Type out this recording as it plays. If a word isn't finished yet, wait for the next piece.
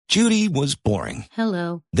Judy was boring.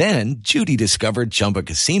 Hello. Then Judy discovered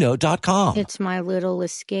ChumbaCasino.com. It's my little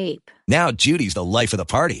escape. Now Judy's the life of the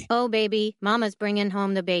party. Oh, baby, mama's bringing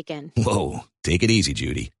home the bacon. Whoa, take it easy,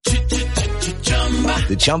 Judy.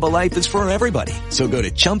 The Chumba life is for everybody. So go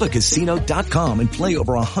to ChumbaCasino.com and play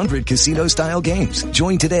over 100 casino-style games.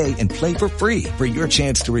 Join today and play for free for your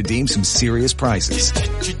chance to redeem some serious prizes.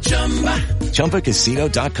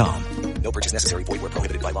 ChumbaCasino.com. No purchase necessary. Void where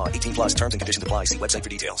prohibited by law. 18 plus terms and conditions apply. See website for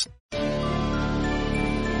details.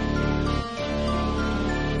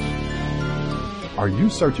 Are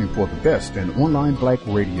you searching for the best in online black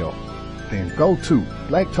radio? Then go to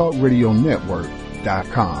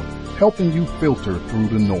blacktalkradionetwork.com, helping you filter through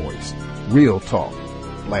the noise. Real talk,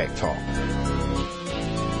 black talk.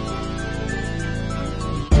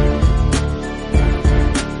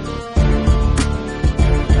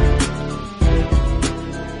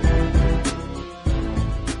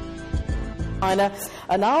 China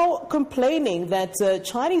are now complaining that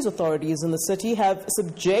Chinese authorities in the city have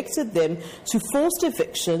subjected them to forced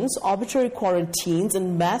evictions, arbitrary quarantines,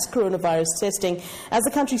 and mass coronavirus testing as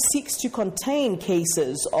the country seeks to contain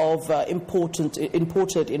cases of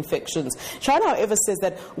imported infections. China, however, says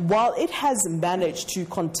that while it has managed to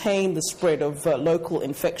contain the spread of local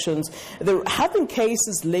infections, there have been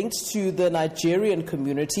cases linked to the Nigerian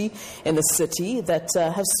community in the city that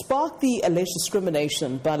have sparked the alleged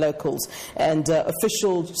discrimination by locals and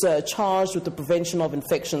officials charged with the prevention of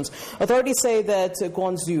infections. Authorities say that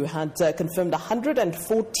Guangzhou had confirmed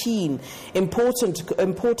 114 imported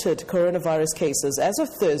coronavirus cases as of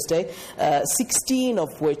Thursday, 16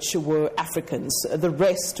 of which were Africans. The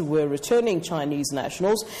rest were returning Chinese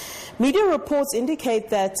nationals. Media reports indicate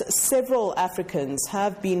that several Africans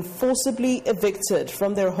have been forcibly evicted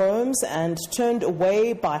from their homes and turned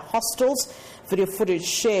away by hostels. Video footage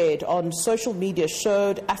shared on social media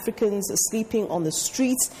showed Africans sleeping on the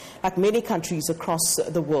streets like many countries across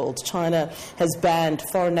the world. China has banned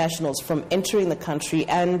foreign nationals from entering the country,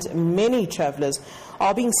 and many travelers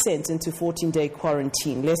are being sent into 14-day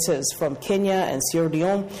quarantine. Letters from Kenya and Sierra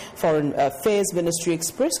Leone Foreign Affairs Ministry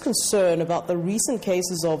expressed concern about the recent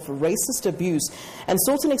cases of racist abuse and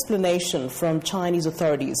sought an explanation from Chinese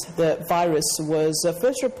authorities. The virus was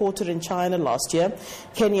first reported in China last year.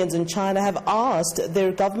 Kenyans in China have asked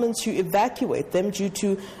their government to evacuate them due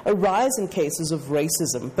to a rise in cases of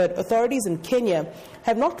racism, but authorities in Kenya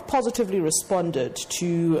have not positively responded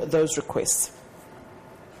to those requests.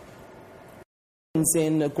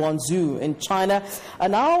 In Guangzhou in China are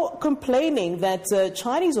now complaining that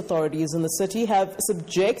Chinese authorities in the city have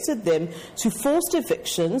subjected them to forced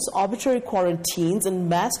evictions, arbitrary quarantines, and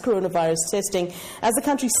mass coronavirus testing as the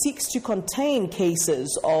country seeks to contain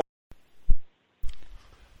cases of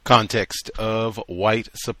context of white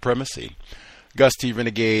supremacy. Gus T.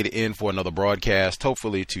 Renegade in for another broadcast,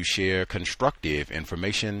 hopefully to share constructive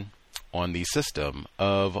information on the system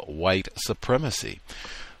of white supremacy.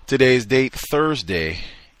 Today's date, Thursday,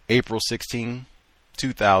 April 16,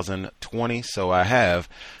 2020. So I have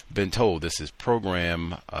been told this is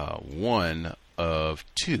program 1 of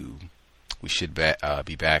 2. We should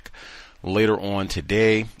be back later on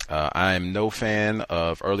today. I am no fan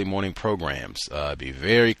of early morning programs. Be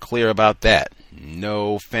very clear about that.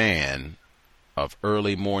 No fan of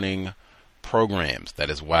early morning programs. That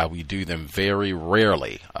is why we do them very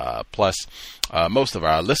rarely. Plus, most of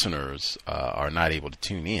our listeners are not able to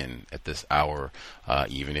tune in at this hour,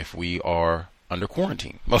 even if we are under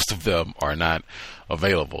quarantine. Most of them are not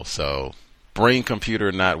available. So, brain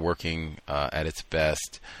computer not working at its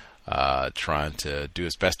best, trying to do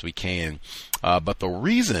as best we can. But the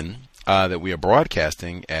reason that we are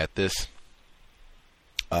broadcasting at this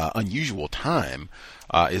unusual time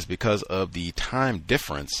is because of the time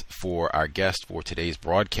difference for our guest for today's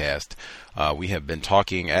broadcast. We have been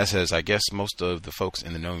talking, as has, I guess, most of the folks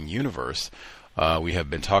in the known universe, we have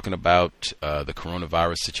been talking about the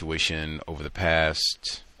coronavirus situation over the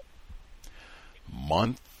past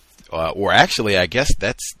month. Or actually, I guess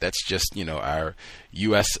that's just, our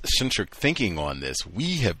U.S.-centric thinking on this.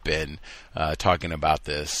 We have been talking about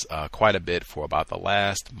this quite a bit for about the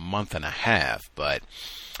last month and a half. But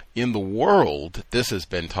in the world, this has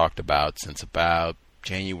been talked about since about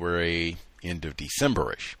January, end of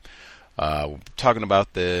December-ish. Talking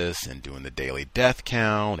about this and doing the daily death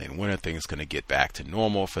count and when are things going to get back to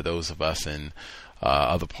normal for those of us in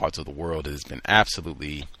other parts of the world. It has been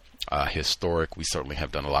absolutely historic. We certainly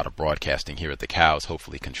have done a lot of broadcasting here at the Cows,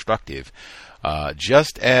 hopefully constructive.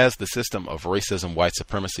 Just as the system of racism, white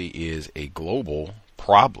supremacy is a global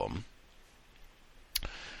problem,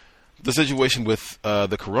 the situation with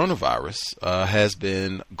the coronavirus has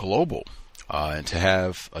been global. and to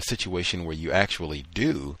have a situation where you actually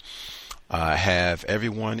do have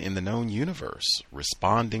everyone in the known universe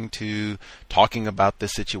responding to, talking about the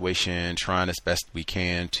situation, trying as best we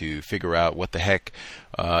can to figure out what the heck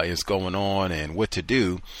is going on and what to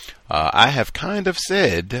do. I have kind of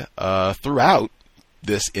said throughout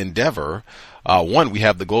this endeavor, one, we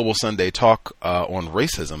have the Global Sunday Talk on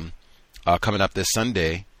racism coming up this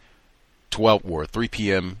Sunday, 3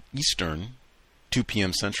 p.m. Eastern, 2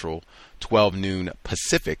 p.m. Central, 12 noon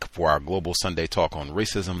Pacific for our Global Sunday Talk on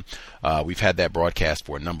racism. We've had that broadcast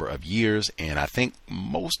for a number of years, and I think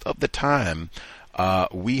most of the time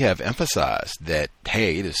we have emphasized that,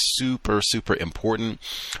 hey, it is super, super important.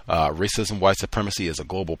 Racism, white supremacy is a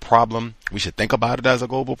global problem. We should think about it as a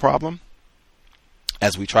global problem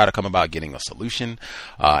as we try to come about getting a solution.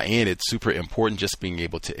 And it's super important just being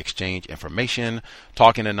able to exchange information,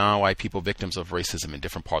 talking to non-white people, victims of racism in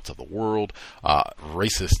different parts of the world.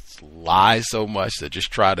 Racists lie so much that just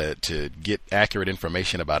try to get accurate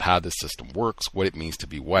information about how this system works, what it means to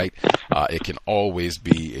be white. It can always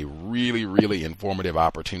be a really, really informative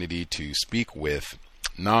opportunity to speak with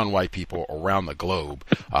non-white people around the globe.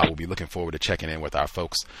 We'll be looking forward to checking in with our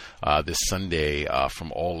folks this Sunday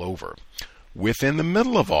from all over. Within the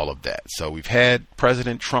middle of all of that, so we've had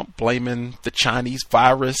President Trump blaming the Chinese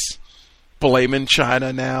virus, blaming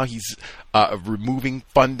China now. He's removing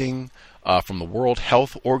funding from the World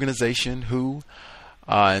Health Organization, WHO,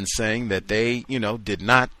 and saying that they, did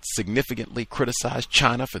not significantly criticize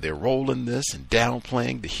China for their role in this and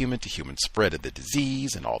downplaying the human-to-human spread of the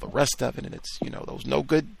disease and all the rest of it. And it's, those no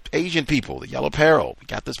good Asian people, the yellow peril. We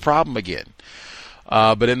got this problem again.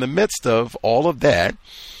 But in the midst of all of that,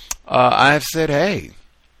 I have said, hey,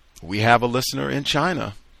 we have a listener in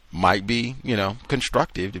China. Might be,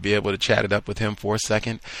 constructive to be able to chat it up with him for a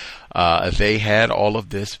second. They had all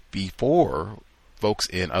of this before folks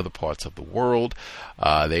in other parts of the world.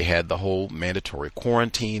 They had the whole mandatory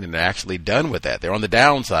quarantine, and they're actually done with that. They're on the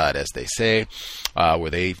downside, as they say,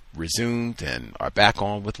 where they resumed and are back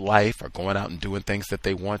on with life, are going out and doing things that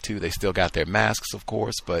they want to. They still got their masks, of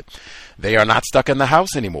course, but they are not stuck in the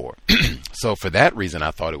house anymore. So for that reason,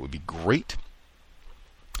 I thought it would be great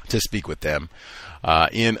to speak with them.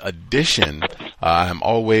 In addition, I'm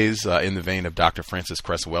always in the vein of Dr. Frances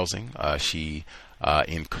Cress Welsing. She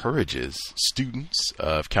encourages students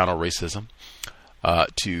of counter-racism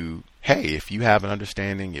to, hey, if you have an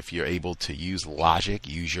understanding, if you're able to use logic,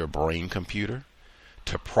 use your brain computer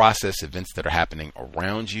to process events that are happening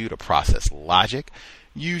around you, to process logic,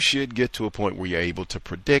 you should get to a point where you're able to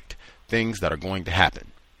predict things that are going to happen.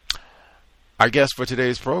 Our guest for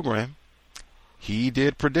today's program, he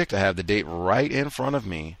did predict. I have the date right in front of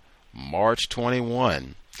me, March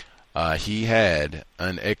 21. He had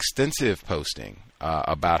an extensive posting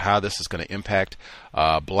about how this is going to impact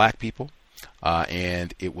black people.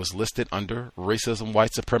 And it was listed under racism,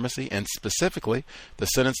 white supremacy. And specifically, the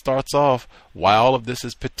sentence starts off, why all of this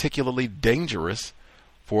is particularly dangerous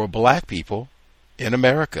for black people in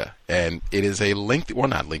America. And it is a lengthy, well,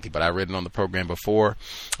 not lengthy, but I read it on the program before,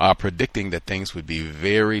 predicting that things would be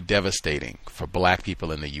very devastating for black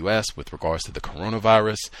people in the U.S. with regards to the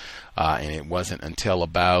coronavirus. And it wasn't until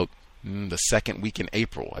about the second week in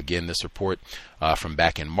April. Again, this report from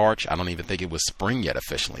back in March. I don't even think it was spring yet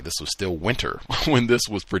officially. This was still winter when this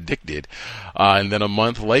was predicted. And then a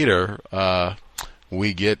month later,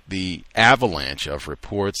 we get the avalanche of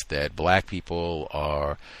reports that black people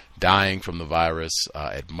are dying from the virus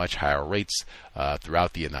at much higher rates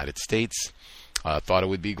throughout the United States. Thought it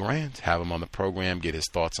would be grand to have him on the program, get his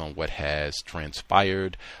thoughts on what has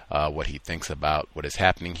transpired, what he thinks about what is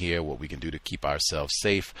happening here, what we can do to keep ourselves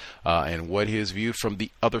safe, and what his view from the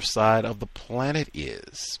other side of the planet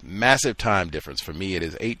is. Massive time difference. For me, it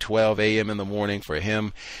is 8:12 a.m. in the morning. For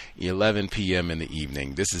him, 11 p.m. in the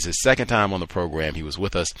evening. This is his second time on the program. He was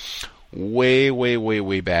with us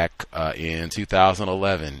way back in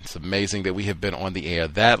 2011. It's amazing that we have been on the air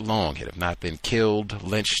that long. It have not been killed,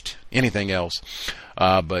 lynched, anything else.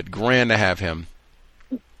 But grand to have him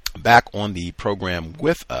back on the program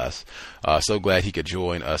with us. So glad he could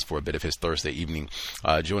join us for a bit of his Thursday evening.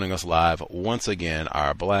 Joining us live once again,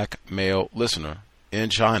 our black male listener in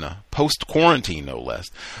China, post-quarantine no less.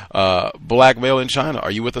 Black male in China,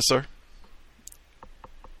 are you with us, sir?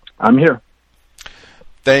 I'm here.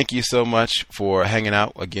 Thank you so much for hanging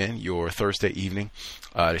out again your Thursday evening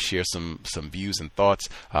to share some views and thoughts.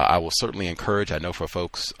 I will certainly encourage, I know for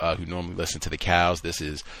folks who normally listen to the cows, this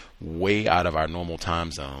is way out of our normal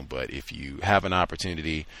time zone, but if you have an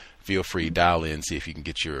opportunity, feel free, dial in, see if you can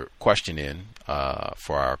get your question in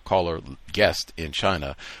for our caller guest in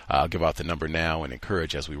China. I'll give out the number now and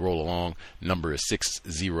encourage as we roll along. Number is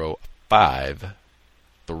 605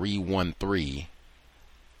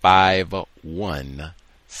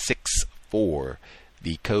 5-313-5164.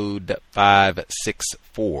 The code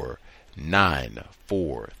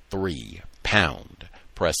 564-943 #.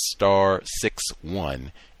 Press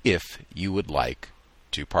 *61 if you would like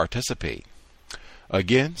to participate.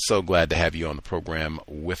 Again, so glad to have you on the program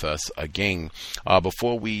with us again.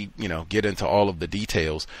 Before we, get into all of the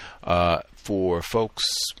details, for folks,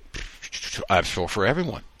 I'm sure for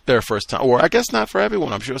everyone, their first time, or I guess not for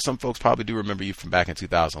everyone. I'm sure some folks probably do remember you from back in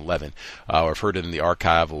 2011, or have heard it in the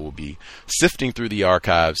archive, or will be sifting through the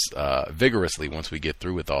archives vigorously once we get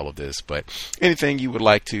through with all of this. But anything you would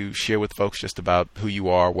like to share with folks just about who you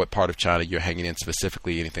are, what part of China you're hanging in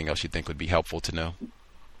specifically, anything else you think would be helpful to know?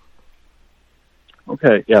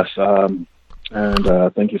 Okay, yes, and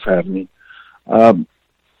thank you for having me. I'm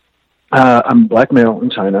a black male in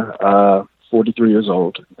China, 43 years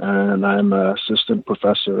old, and I'm an assistant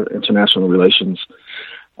professor international relations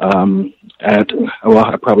I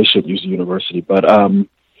probably should use the university, but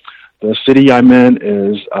the city I'm in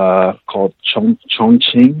is called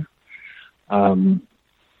Chongqing. You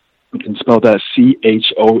can spell that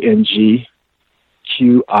CHONGQING.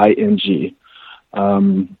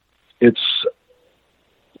 It's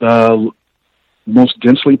the most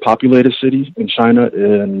densely populated city in China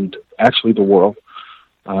and actually the world.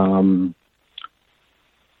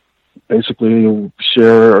 Basically,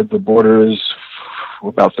 share the borders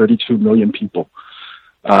about 32 million people.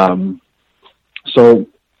 So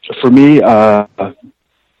for me, I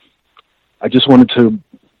just wanted to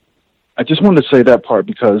say that part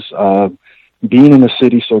because being in a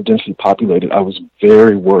city so densely populated, I was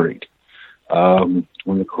very worried when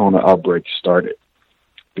the corona outbreak started.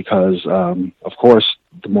 Because, of course,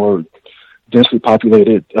 the more densely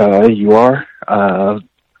populated you are,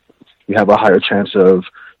 you have a higher chance of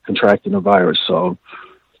contracting the virus. So,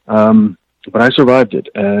 but I survived it,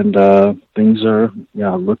 and things are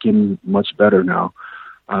looking much better now.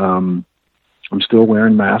 I'm still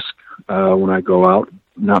wearing masks when I go out,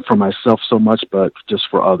 not for myself so much, but just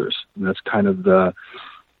for others. And that's kind of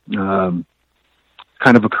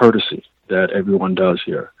a courtesy that everyone does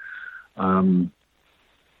here.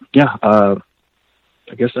 I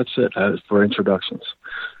guess that's it for introductions.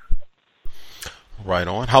 Right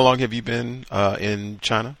on. How long have you been in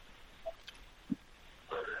China?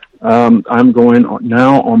 I'm going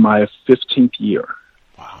now on my 15th year.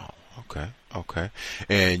 Wow. Okay.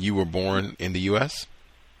 And you were born in the U.S.?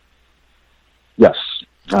 Yes.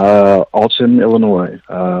 Alton, Illinois.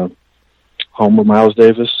 Home of Miles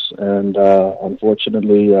Davis and,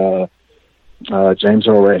 unfortunately, James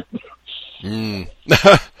Earl Ray.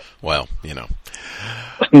 Well,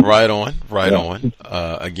 right on.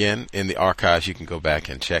 Again, in the archives, you can go back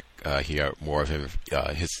and check here more of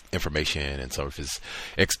his information and some of his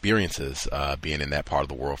experiences being in that part of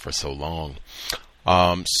the world for so long.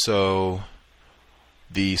 So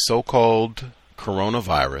the so-called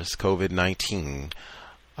coronavirus, COVID-19,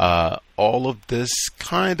 all of this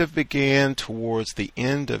kind of began towards the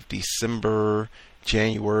end of December,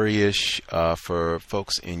 January-ish, for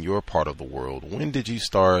folks in your part of the world. When did you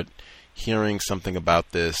start hearing something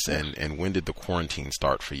about this, and when did the quarantine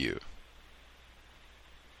start for you?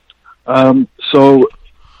 It's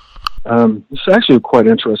actually a quite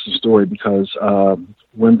interesting story because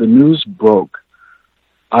when the news broke,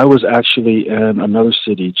 I was actually in another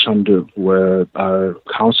city, Chengdu, where our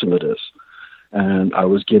consulate is, and I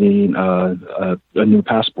was getting a new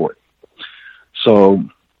passport. So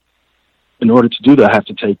in order to do that, I have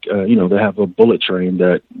to take, they have a bullet train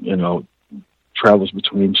that, travels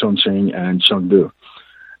between Chongqing and Chengdu.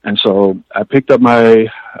 And so I picked up my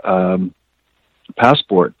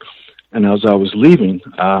passport, and as I was leaving,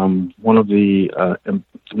 one of the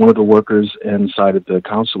workers inside of the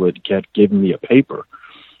consulate kept giving me a paper,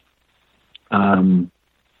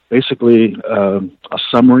 basically a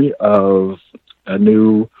summary of a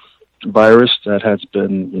new virus that has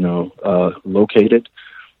been, located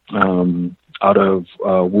out of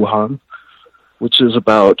Wuhan, which is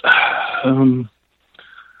about,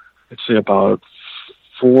 let's say about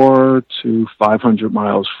 400 to 500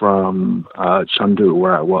 miles from Chengdu,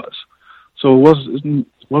 where I was. So it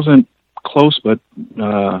wasn't close, but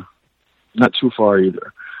not too far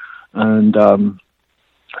either. And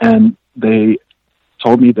they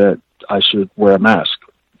told me that I should wear a mask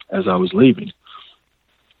as I was leaving.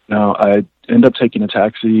 Now, I ended up taking a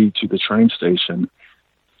taxi to the train station,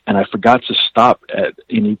 and I forgot to stop at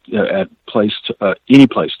any place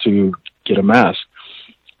to get a mask.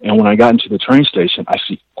 And when I got into the train station, I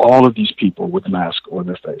see all of these people with masks on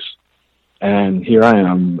their face. And here I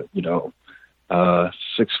am,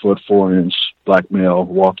 6'4" black male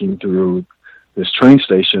walking through this train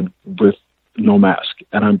station with no mask,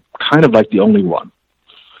 and I'm kind of like the only one.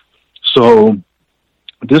 So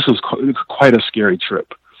this was quite a scary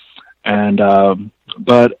trip, and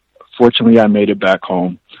but fortunately I made it back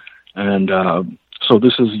home, and so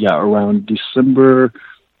this is around December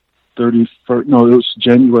 31st. No, it was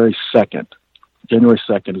January 2nd. January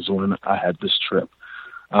 2nd is when I had this trip.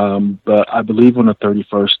 But I believe on the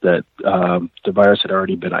 31st that the virus had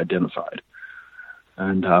already been identified.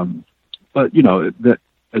 And but that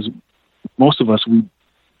as most of us, we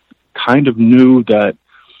kind of knew that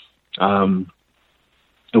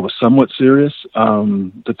it was somewhat serious.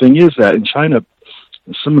 The thing is that in China,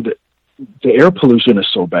 some of the air pollution is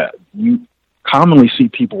so bad. You commonly see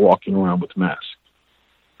people walking around with masks.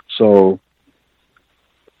 So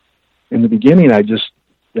in the beginning, I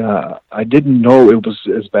didn't know it was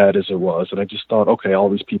as bad as it was, and I just thought, okay, all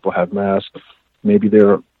these people have masks. Maybe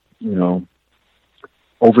they're,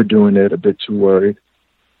 overdoing it, a bit too worried.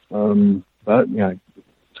 But it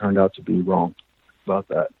turned out to be wrong about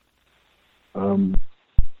that.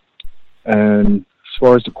 And as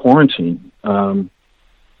far as the quarantine,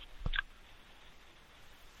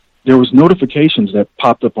 there was notifications that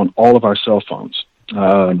popped up on all of our cell phones.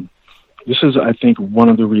 This is, I think, one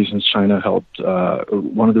of the reasons China helped.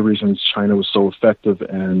 One of the reasons China was so effective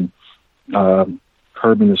in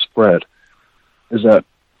curbing the spread is that,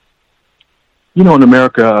 in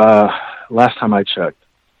America, last time I checked,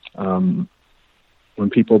 when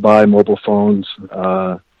people buy mobile phones,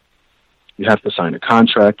 you have to sign a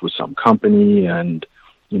contract with some company, and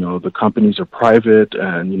the companies are private,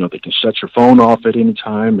 and they can shut your phone off at any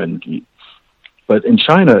time. But in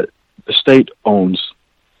China, the state owns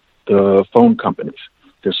the phone companies.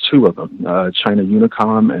 There's two of them, China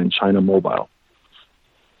Unicom and China Mobile.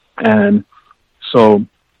 And so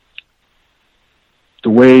the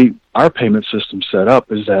way our payment system's set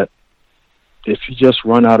up is that if you just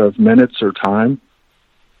run out of minutes or time,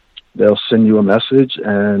 they'll send you a message,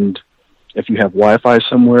 and if you have Wi-Fi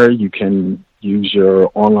somewhere, you can use your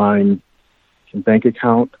online bank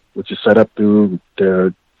account, which is set up through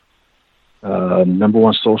their number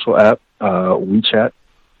one social app, WeChat,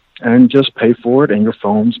 and just pay for it, and your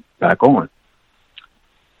phone's back on.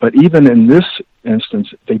 But even in this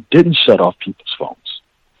instance, they didn't shut off people's phones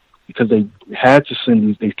because they had to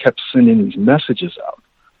they kept sending these messages out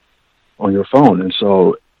on your phone.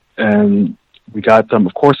 And we got them,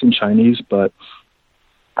 of course, in Chinese, but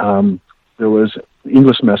there was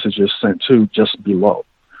English messages sent too just below.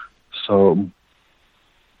 So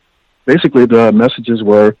basically the messages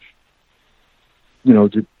were,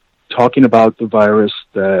 talking about the virus,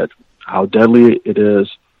 that how deadly it is,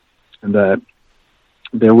 and that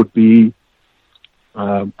there would be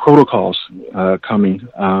protocols coming,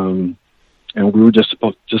 and we were just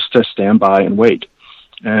supposed to stand by and wait.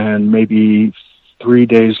 And maybe 3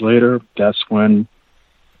 days later, that's when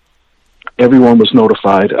everyone was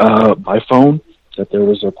notified by phone that there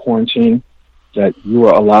was a quarantine, that you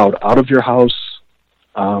were allowed out of your house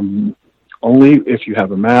only if you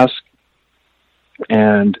have a mask,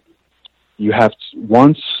 and you have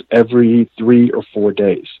once every 3 or 4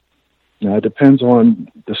 days. Now, it depends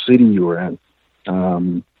on the city you were in.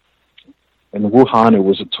 In Wuhan, it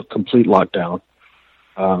was a complete lockdown.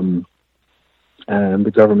 And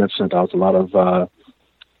the government sent out a lot of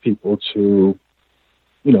people to,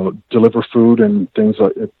 deliver food and things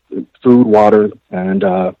like food, water, and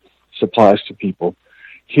supplies to people.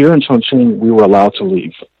 Here in Chongqing, we were allowed to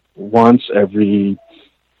leave once every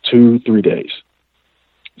 2-3 days.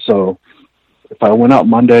 So if I went out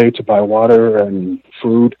Monday to buy water and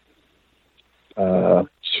food,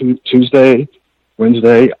 Tuesday,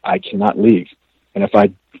 Wednesday, I cannot leave. And if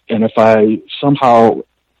I somehow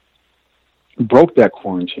broke that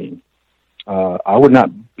quarantine, I would not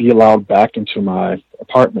be allowed back into my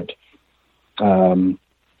apartment. I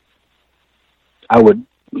would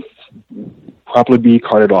probably be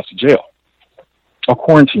carted off to jail, a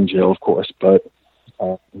quarantine jail, of course. But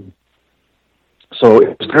so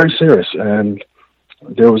it was very serious, and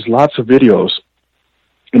there was lots of videos,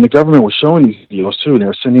 and the government was showing these videos too, and they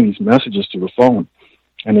were sending these messages through the phone,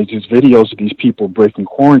 and there's these videos of these people breaking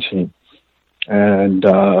quarantine and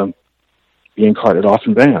being carted off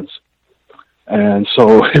in vans. And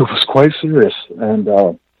so it was quite serious, and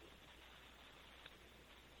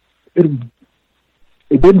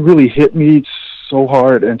it didn't really hit me so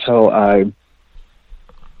hard until I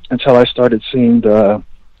started seeing the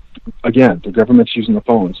government's using the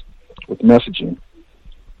phones with messaging,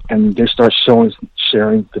 and they start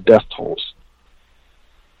sharing the death tolls.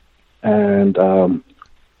 And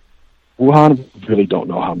Wuhan, really don't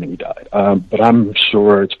know how many died, but I'm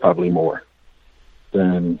sure it's probably more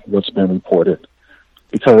than what's been reported.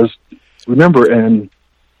 Because remember, in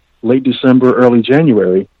late December, early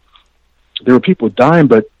January, there were people dying,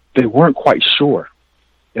 but they weren't quite sure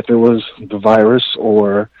if it was the virus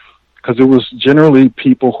or, because it was generally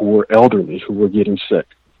people who were elderly who were getting sick,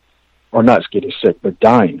 or not getting sick, but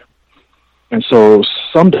dying. And so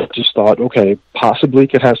some just thought, okay, possibly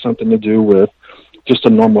it could have something to do with just a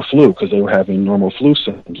normal flu, because they were having normal flu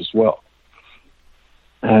symptoms as well.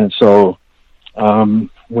 And so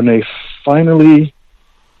when they finally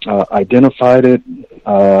identified it,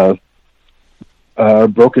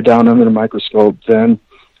 broke it down under the microscope, then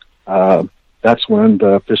that's when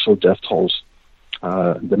the official death tolls,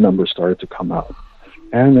 the numbers started to come out.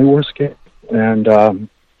 And they were scared. And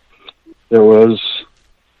there was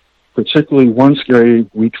particularly one scary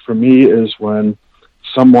week for me is when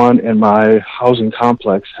someone in my housing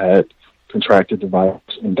complex had contracted the virus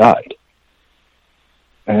and died.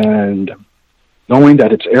 And knowing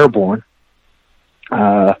that it's airborne,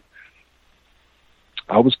 I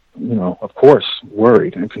was, of course,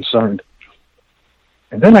 worried and concerned.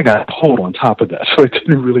 And then I got a cold on top of that, so it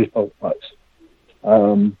didn't really help much.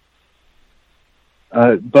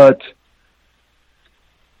 But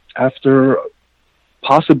after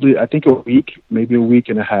possibly, I think a week, maybe a week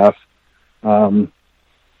and a half,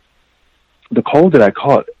 the cold that I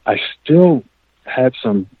caught, I still had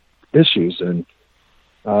some issues, and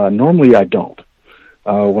normally I don't.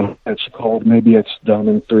 When I catch a cold, maybe it's done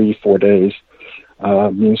in 3-4 days.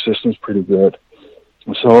 Immune system's pretty good.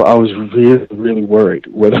 So I was really, really worried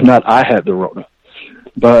whether or not I had the Rona.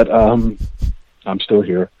 But I'm still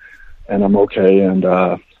here, and I'm okay, and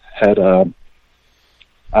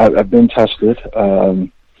I've been tested.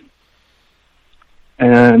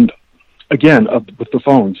 And again, with the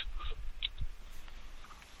phones,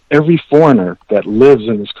 every foreigner that lives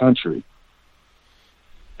in this country,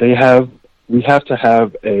 we have to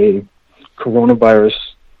have a coronavirus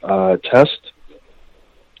test,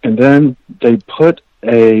 and then they put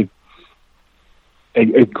a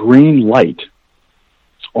green light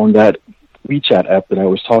on that WeChat app that I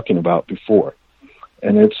was talking about before,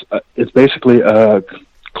 and it's basically a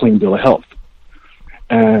clean bill of health.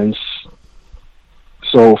 And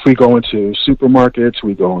so if we go into supermarkets,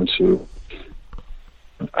 we go into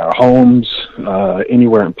our homes,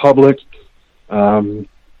 anywhere in public,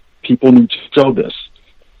 people need to show this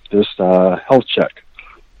health check.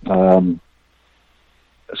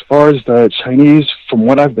 As far as the Chinese, from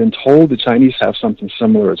what I've been told, the Chinese have something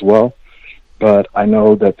similar as well. But I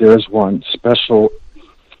know that there's one special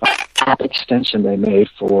app extension they made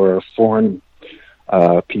for foreign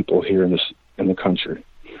people here in the country.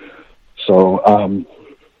 So,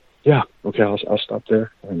 yeah, okay, I'll stop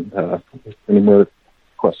there. And any more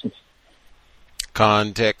questions?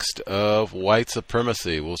 Context of white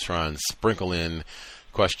supremacy. We'll try and sprinkle in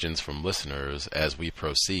questions from listeners as we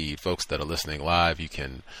proceed. Folks that are listening live, you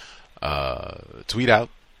can tweet out,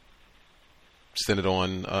 send it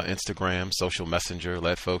on Instagram, social messenger,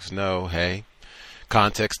 let folks know, hey,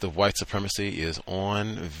 context of white supremacy is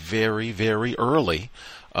on very, very early,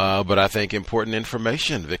 but I think important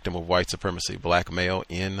information. Victim of white supremacy, black male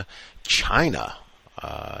in China.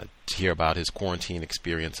 To hear about his quarantine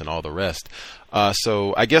experience and all the rest.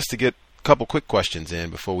 So I guess to get a couple quick questions in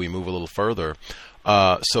before we move a little further.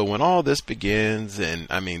 So when all this begins, and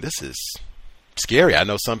I mean, this is scary. I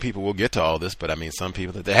know some people will get to all this, but I mean, some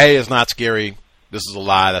people that, hey, it's not scary. This is a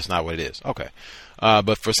lie. That's not what it is. Okay.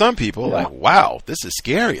 But for some people, like, wow, this is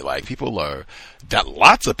scary. Like, people are,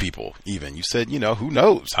 lots of people even. You said, who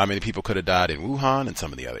knows how many people could have died in Wuhan and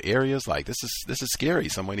some of the other areas. Like, this is scary.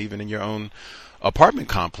 Someone even in your own apartment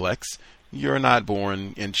complex. You're not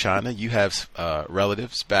born in China. You have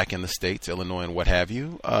relatives back in the States, Illinois, and what have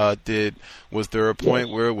you. Was there a point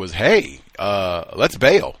where it was, hey, let's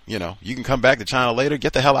bail? You can come back to China later.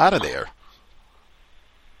 Get the hell out of there.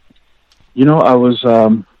 I was.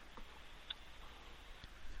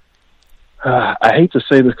 I hate to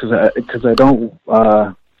say this because I don't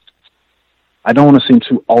want to seem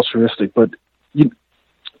too altruistic, but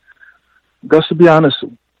Gus, to be honest,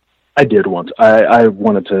 I did want. I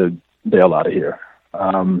wanted to bail out of here,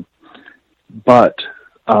 but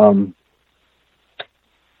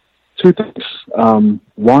two things.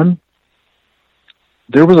 One,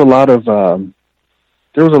 there was a lot of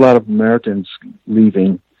Americans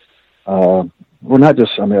leaving. Well, not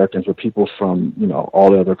just Americans, but people from all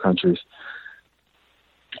the other countries,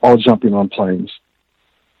 all jumping on planes,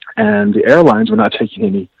 and the airlines were not taking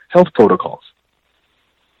any health protocols.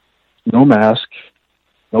 No mask,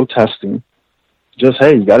 no testing. Just,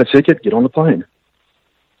 hey, you got a ticket, get on the plane.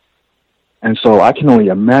 And so I can only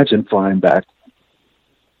imagine flying back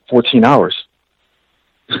 14 hours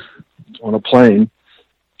on a plane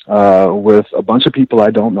with a bunch of people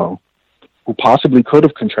I don't know who possibly could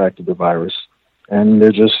have contracted the virus, and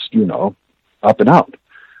they're just, up and out.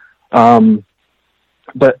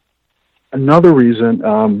 But another reason,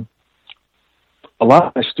 a lot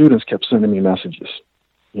of my students kept sending me messages,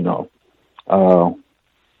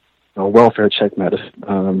 welfare check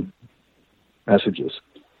messages.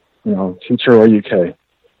 Teacher, are you okay?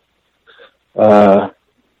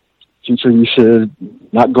 Teacher, you should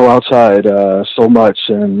not go outside so much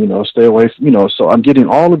and, stay away. So I'm getting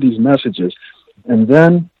all of these messages. And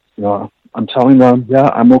then, I'm telling them, yeah,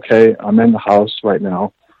 I'm okay. I'm in the house right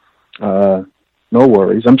now. No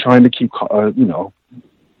worries. I'm trying to keep,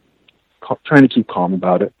 trying to keep calm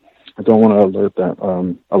about it. I don't want to alert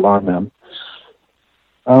them, alarm them.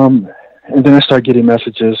 And then I start getting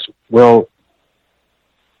messages, well,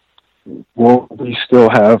 will we still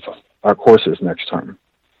have our courses next term?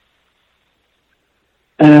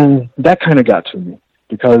 And that kind of got to me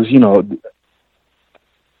because,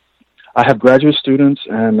 I have graduate students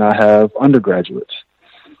and I have undergraduates.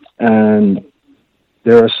 And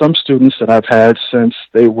there are some students that I've had since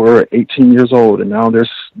they were 18 years old, and now this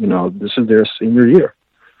is their senior year,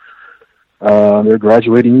 their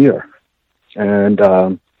graduating year. And,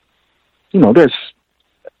 there's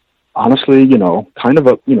honestly, kind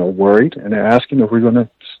of worried, and they're asking if we're going to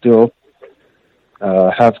still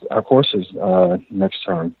have our courses next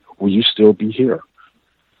term. Will you still be here?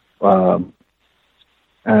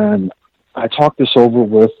 And I talked this over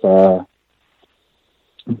with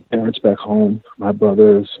parents back home, my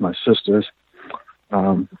brothers, my sisters.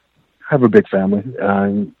 I have a big family,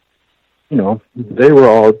 and they were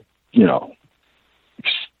all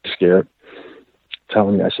scared,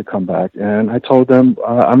 telling me I should come back. And I told them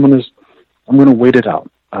I'm gonna wait it out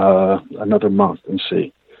another month and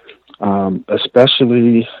see.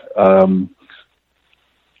 Especially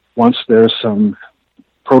once there's some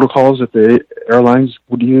protocols that the airlines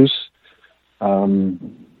would use.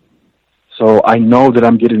 So I know that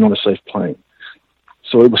I'm getting on a safe plane.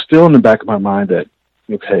 So it was still in the back of my mind that,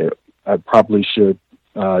 okay, I probably should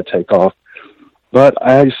take off. But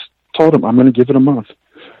I just told him I'm going to give it a month.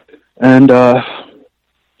 And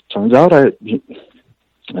turns out I think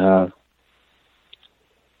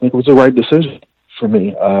it was the right decision for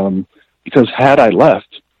me. Because had I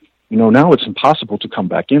left, now it's impossible to come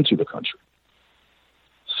back into the country.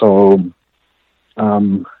 So,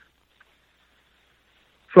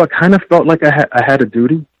 so I kind of felt like I had a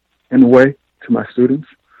duty, in a way, to my students.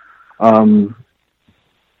 To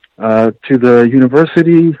the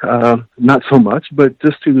university, not so much, but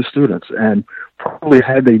just to the students. And probably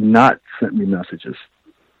had they not sent me messages,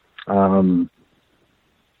 some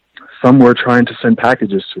were trying to send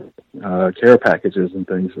packages to care packages and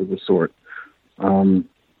things of the sort.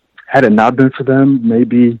 Had it not been for them,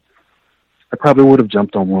 maybe I probably would have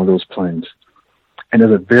jumped on one of those planes. And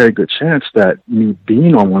there's a very good chance that me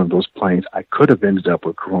being on one of those planes, I could have ended up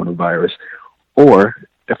with coronavirus. Or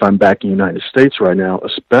if I'm back in the United States right now,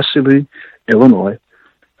 especially Illinois,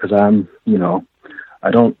 because I'm,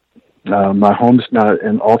 my home's not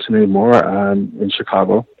in Alton anymore. I'm in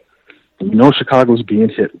Chicago. Chicago's being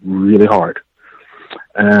hit really hard.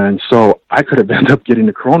 And so I could have ended up getting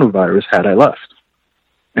the coronavirus had I left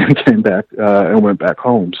and came back and went back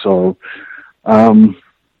home. So, I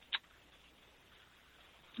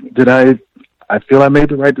feel I made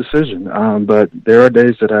the right decision. But there are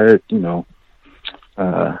days that I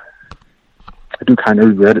do kind of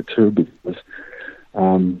regret it too, because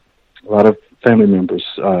a lot of family members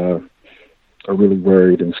are really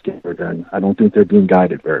worried and scared, and I don't think they're being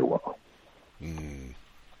guided very well.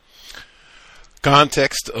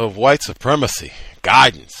 Context of white supremacy,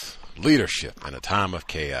 guidance, leadership in a time of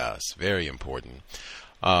chaos. Very important.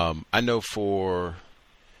 I know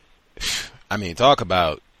talk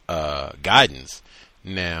about guidance.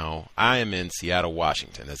 Now, I am in Seattle,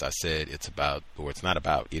 Washington. As I said, it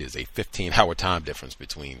is a 15-hour time difference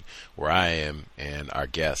between where I am and our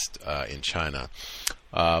guest in China.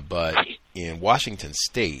 But in Washington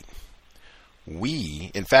State,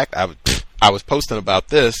 in fact, I was posting about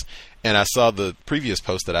this, and I saw the previous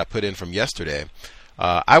post that I put in from yesterday.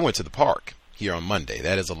 I went to the park here on Monday.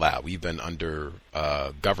 That is allowed. We've been under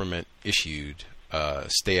government-issued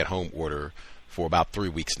stay-at-home order for about 3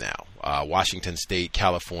 weeks now. Washington State,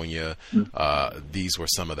 California, these were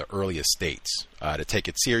some of the earliest states to take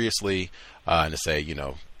it seriously and to say,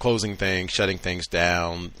 closing things, shutting things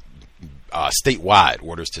down, statewide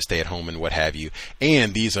orders to stay at home and what have you.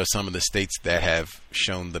 And these are some of the states that have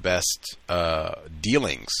shown the best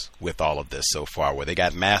dealings with all of this so far, where they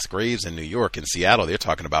got mass graves in New York and Seattle. They're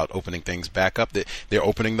talking about opening things back up. They're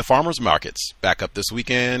opening the farmers markets back up this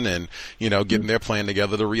weekend and, getting their plan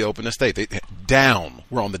together to reopen the state.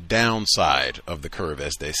 We're on the downside of the curve,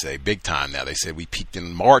 as they say, big time now. They say we peaked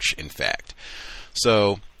in March, in fact.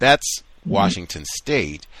 So that's Washington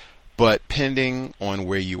State. But pending on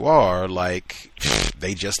where you are, like,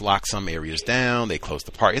 they just lock some areas down, they close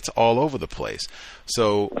the park. It's all over the place.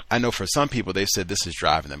 So I know for some people, they said this is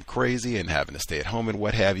driving them crazy and having to stay at home and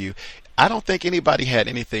what have you. I don't think anybody had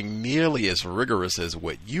anything nearly as rigorous as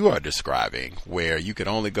what you are describing, where you could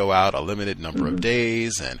only go out a limited number of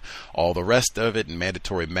days and all the rest of it and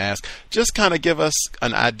mandatory masks. Just kind of give us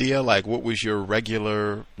an idea, like, what was your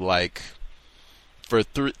regular, like,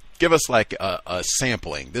 give us like a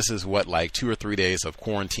sampling. This is what like 2 or 3 days of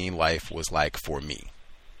quarantine life was like for me.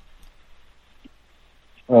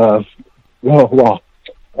 A lot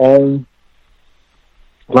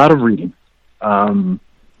of reading. As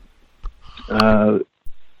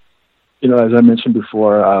I mentioned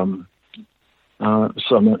before,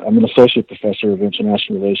 so I'm an associate professor of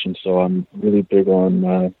international relations, so I'm really big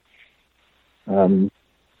on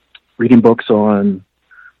reading books on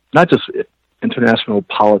not just international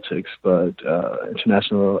politics, but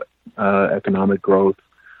international economic growth,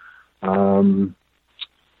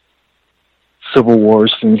 civil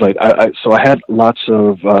wars, things like. So I had lots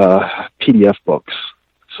of PDF books.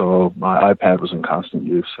 So my iPad was in constant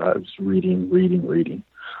use. I was reading.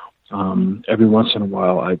 Every once in a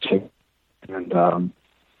while, I take and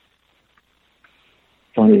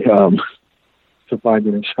funny to find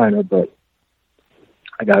it in China, but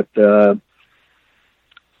I got the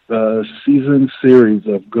season series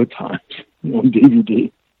of Good Times on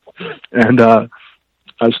DVD, and I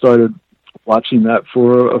started watching that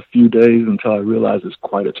for a few days until I realized it's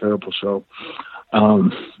quite a terrible show.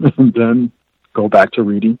 And then go back to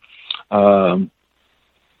reading. I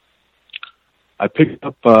picked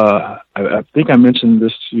up. I think I mentioned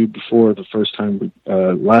this to you before. Last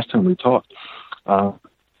time we talked.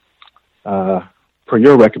 Per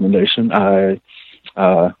your recommendation, I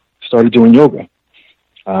started doing yoga.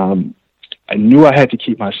 I knew I had to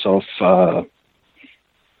keep myself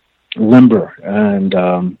limber,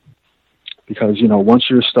 and because once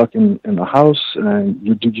you're stuck in the house and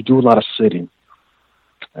you do a lot of sitting,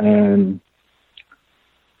 and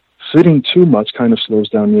sitting too much kind of slows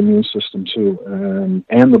down the immune system too,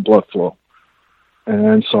 and the blood flow.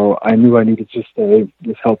 And so I knew I needed to stay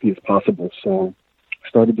as healthy as possible. So I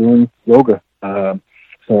started doing yoga.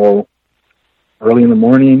 So early in the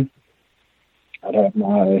morning, I'd have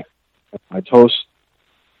my toast,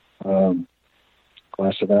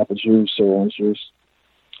 glass of apple juice or orange juice,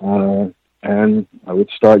 and I would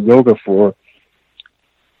start yoga for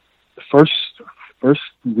the first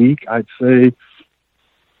week. I'd say,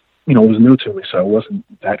 it was new to me, so I wasn't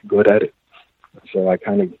that good at it. So I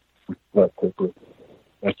kind of left quickly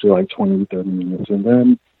after like 20, 30 minutes, and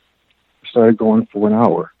then I started going for an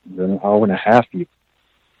hour, then an hour and a half even.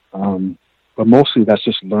 But mostly that's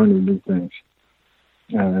just learning new things.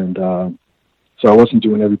 And so I wasn't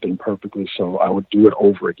doing everything perfectly, so I would do it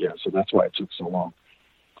over again. So that's why it took so long.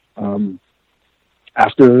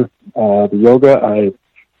 After the yoga, I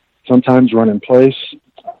sometimes run in place.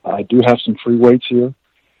 I do have some free weights here.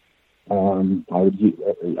 I would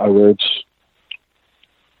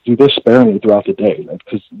do this sparingly throughout the day,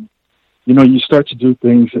 because you start to do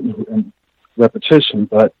things in repetition,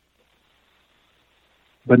 but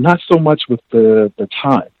not so much with the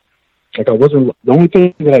time. Like the only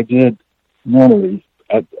thing that I did normally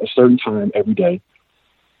at a certain time every day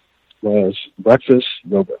was breakfast,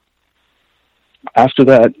 yoga. After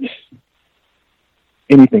that,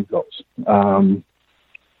 anything goes.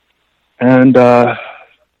 And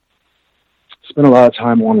spent a lot of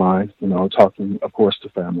time online, talking, of course, to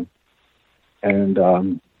family. And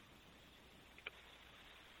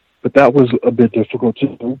but that was a bit difficult to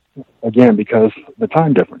do, again, because the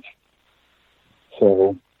time difference.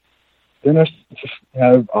 So then I just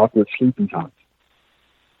have awkward sleeping times.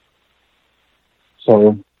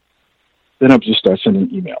 So then I just start sending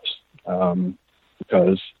emails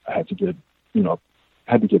because I had to get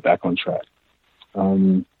back on track.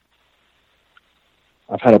 I've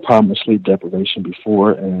had a problem with sleep deprivation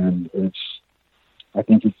before, and I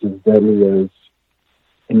think it's as deadly as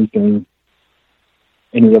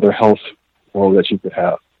any other health goal that you could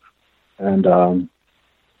have. And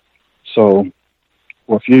so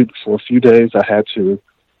for a few days, I had to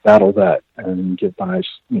battle that and get my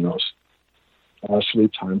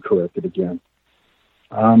sleep time corrected again.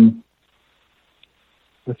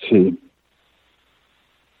 let's see.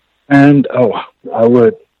 And, I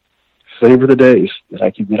would savor the days that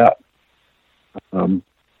I could get out.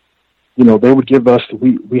 They would give us,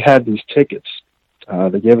 we had these tickets.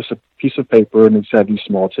 They gave us a piece of paper and it had these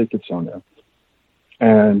small tickets on there.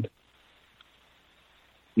 And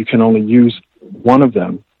you can only use one of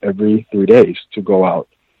them every 3 days to go out.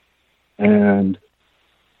 And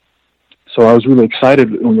so I was really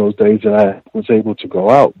excited on those days that I was able to go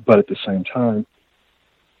out, but at the same time,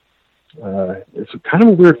 it's kind of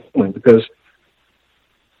a weird feeling because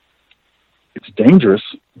it's dangerous,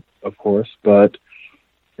 of course, but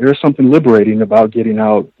there's something liberating about getting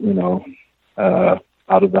out,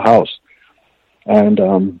 out of the house.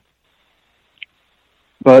 And,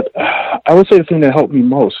 but I would say the thing that helped me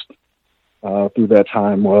most through that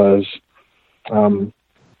time was,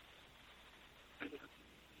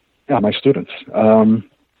 my students, some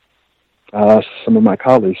of my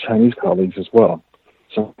colleagues, Chinese colleagues as well.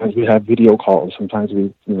 Sometimes we have video calls. Sometimes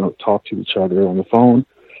we, talk to each other on the phone.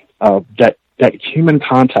 That human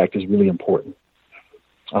contact is really important.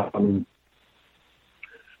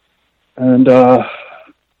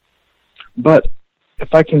 But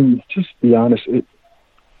if I can just be honest, it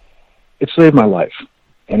saved my life,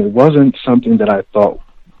 and it wasn't something that I thought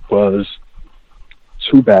was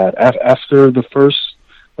too bad. After the first,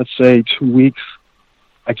 let's say, 2 weeks,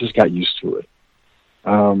 I just got used to it.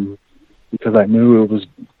 Because I knew it was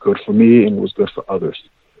good for me and it was good for others.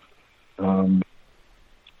 And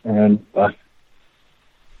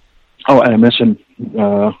I mentioned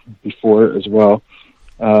before as well,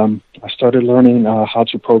 I started learning how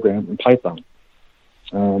to program in Python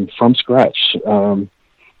from scratch.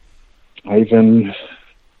 I even,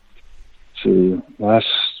 last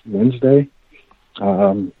Wednesday,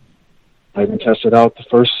 I even tested out the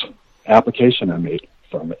first application I made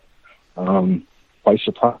from it. Quite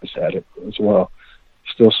surprised at it as well.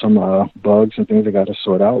 Still some bugs and things I got to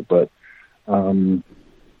sort out, but I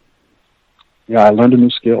learned a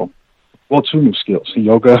new skill. Well, 2 new skills: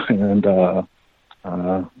 yoga and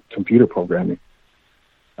computer programming.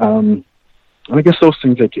 And I guess those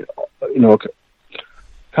things, a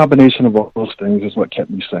combination of all those things is what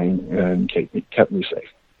kept me sane and kept me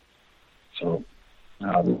safe. So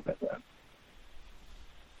I'll leave it at that.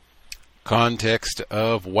 Context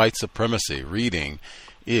of white supremacy. Reading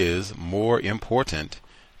is more important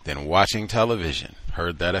than watching television.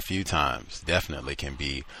 Heard that a few times. Definitely can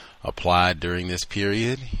be applied during this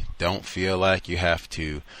period. Don't feel like you have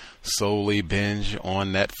to solely binge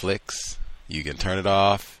on Netflix. You can turn it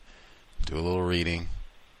off, do a little reading.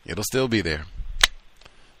 It'll still be there.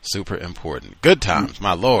 Super important. Good times,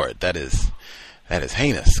 my lord. That is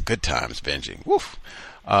heinous. Good times binging. Woof.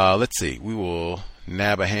 Let's see. We will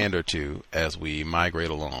nab a hand or two as we migrate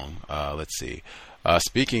along. Let's see.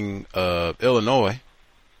 Speaking of Illinois,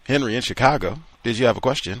 Henry in Chicago, did you have a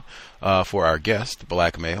question for our guest,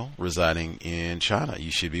 black male, residing in China?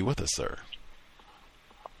 You should be with us, sir.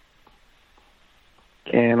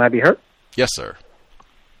 Can I be heard? Yes, sir.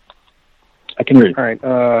 I can hear you. All right.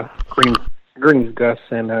 Greetings, Gus,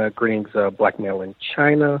 and greetings, black male in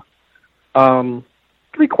China. 3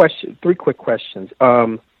 quick questions.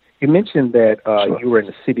 You mentioned that Sure. you were in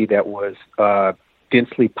a city that was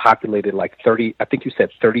densely populated, like 30. I think you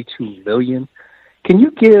said 32 million. Can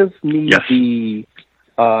you give me Yes. the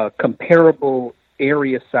comparable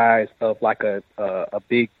area size of like a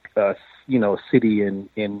big city in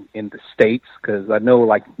the States? Because I know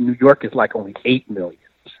like New York is like only 8 million.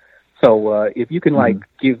 So if you can like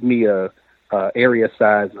give me a area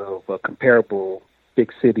size of a comparable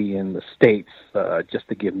big city in the States, just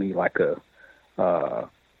to give me like a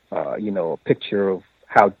picture of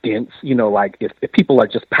how dense, like if people are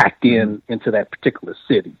just packed into that particular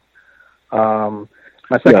city.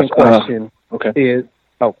 My second question is,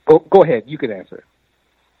 go ahead. You can answer.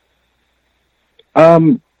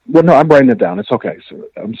 Well, no, I'm writing it down. It's okay. So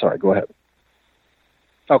I'm sorry. Go ahead.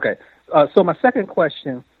 Okay. So my second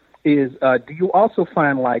question is, do you also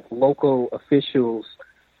find like local officials,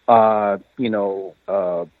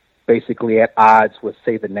 basically at odds with,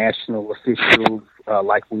 say, the national officials,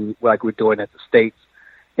 like we're doing at the States?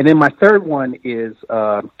 And then my third one is,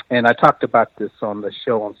 and I talked about this on the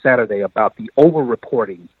show on Saturday, about the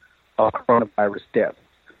over-reporting of coronavirus deaths.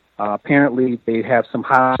 Apparently, they have some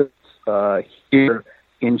hospitals here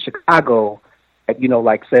in Chicago.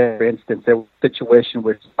 Like say, for instance, there was a situation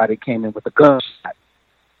where somebody came in with a gunshot,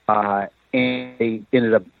 and they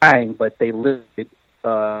ended up dying, but they listed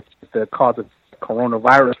the cause of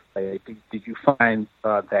coronavirus. Did you find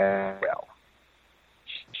that well?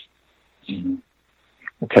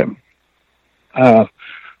 Okay.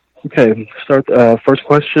 Start first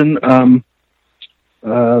question.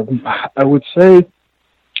 I would say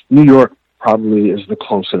New York probably is the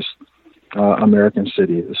closest American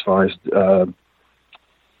city as far as,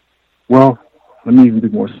 well, let me even be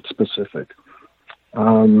more specific.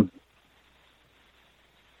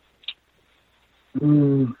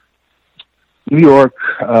 New York,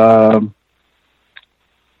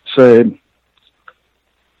 say,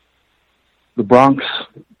 the Bronx,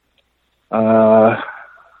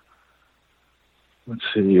 let's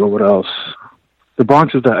see, or what else? The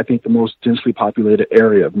Bronx is, I think, the most densely populated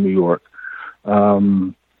area of New York.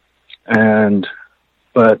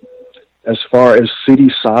 But as far as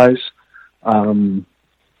city size, Chongqing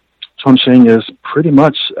is pretty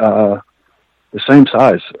much the same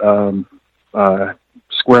size,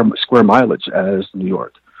 square mileage as New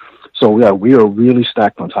York. So yeah, we are really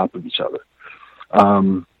stacked on top of each other.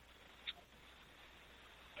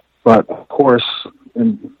 But of course,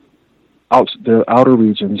 the outer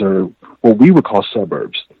regions are what we would call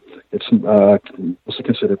suburbs. It's mostly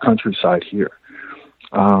considered countryside here.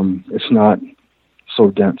 It's not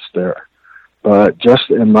so dense there. But just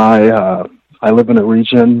in I live in a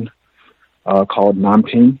region called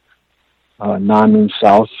Nanping. Nan means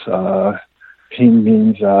south. Ping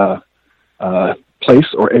means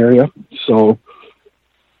place or area. So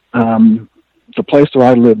the place where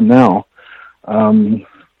I live now,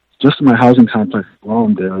 just in my housing complex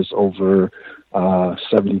alone, there's over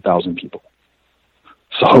 70,000 people.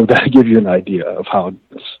 So that gives you an idea of how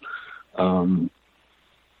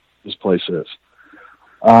this place is.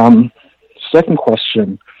 Second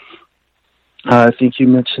question, I think you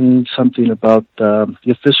mentioned something about the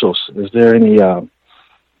officials. Is there any,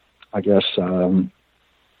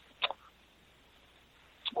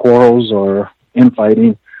 quarrels or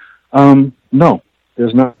infighting? No,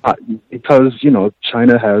 there's not, because,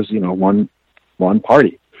 China has, one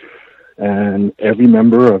party, and every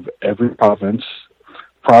member of every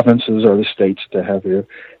provinces are the states that have here.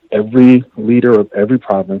 Every leader of every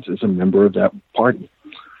province is a member of that party.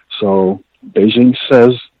 So Beijing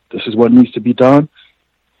says this is what needs to be done.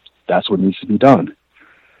 That's what needs to be done.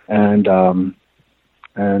 And the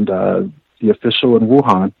official in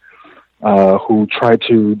Wuhan, who tried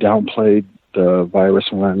to downplay the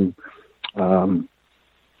virus when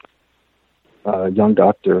young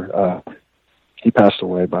doctor, he passed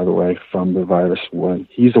away, by the way, from the virus. When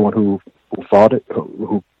he's the one who fought it,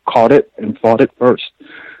 who caught it and fought it first.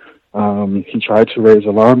 He tried to raise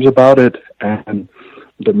alarms about it, and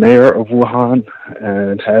the mayor of Wuhan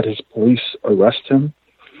and had his police arrest him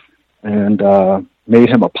and made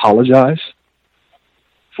him apologize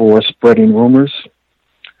for spreading rumors.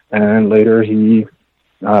 And later he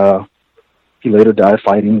later died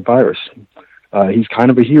fighting the virus. He's kind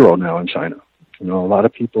of a hero now in China. A lot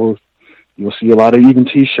of people, you'll see a lot of even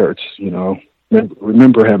T-shirts,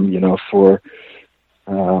 remember him, for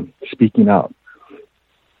speaking out.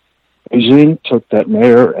 Beijing took that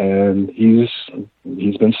mayor, and he's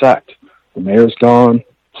been sacked. The mayor's gone,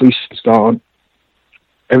 police is gone.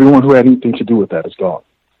 Everyone who had anything to do with that is gone.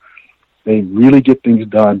 They really get things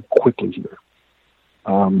done quickly here.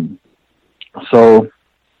 So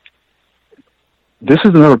this is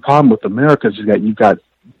another problem with America, is that you've got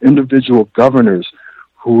individual governors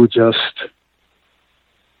who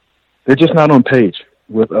they're just not on page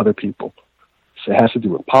with other people. So it has to do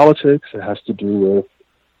with politics. It has to do with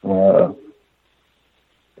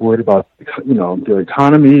worried about, their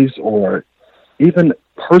economies, or even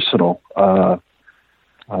personal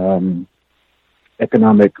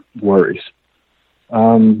economic worries.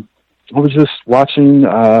 I was just watching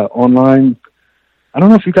online. I don't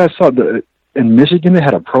know if you guys saw in Michigan they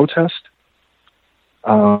had a protest,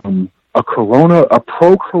 a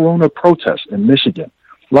pro-corona protest in Michigan.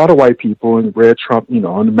 A lot of white people in red Trump,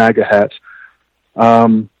 on the MAGA hats,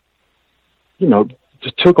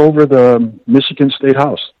 just took over the Michigan State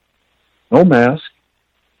House. No mask,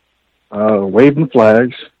 waving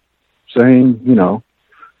flags, saying,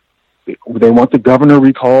 they want the governor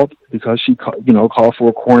recalled because she, called for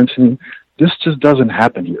a quarantine. This just doesn't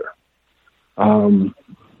happen here.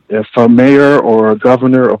 If a mayor or a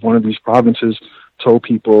governor of one of these provinces told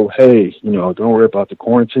people, hey, don't worry about the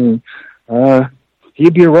quarantine,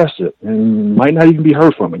 he'd be arrested and might not even be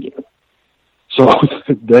heard from again. So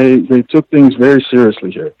they took things very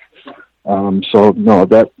seriously here. So no,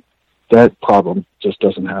 that problem just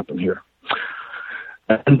doesn't happen here.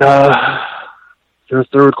 And your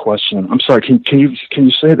third question, I'm sorry, can you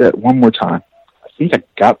say that one more time? I think I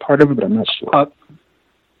got part of it, but I'm not sure.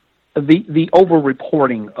 The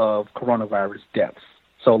over-reporting of coronavirus deaths.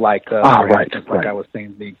 So right. I was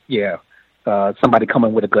saying, somebody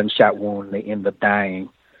coming with a gunshot wound, they end up dying.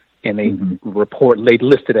 and they they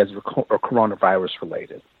list it as coronavirus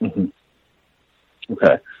related. Mm-hmm.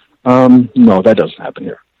 Okay. No, that doesn't happen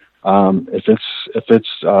here. If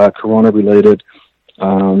it's corona related,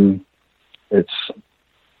 it's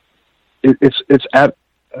at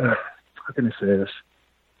how can I say this?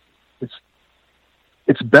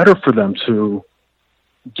 It's better for them to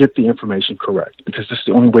get the information correct because this is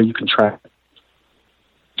the only way you can track it.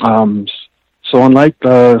 So unlike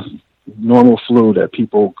the normal flu that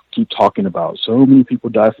people keep talking about, so many people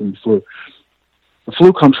die from the flu. The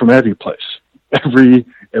flu comes from every place, every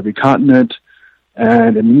continent,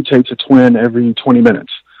 and it mutates a twin every 20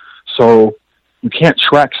 minutes. So you can't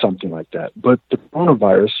track something like that. But the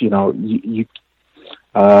coronavirus,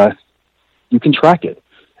 you can track it.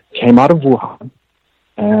 It came out of Wuhan,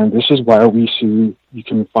 and this is why you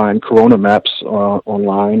can find corona maps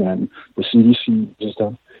online, and the CDC uses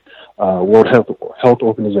them. World Health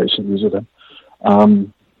Organization uses them.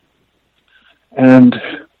 And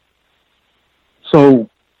so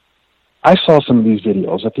I saw some of these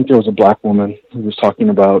videos. I think there was a black woman who was talking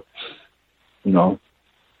about,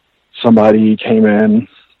 somebody came in,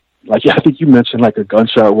 I think you mentioned like a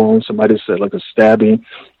gunshot wound. Somebody said like a stabbing,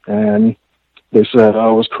 and they said,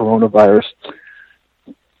 oh, it was coronavirus.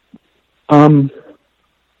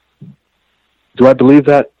 Do I believe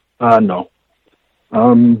that? No.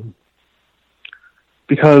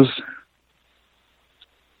 Because,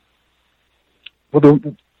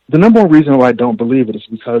 the number one reason why I don't believe it is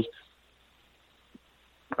because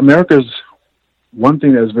America's one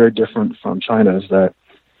thing that is very different from China is that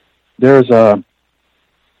there's a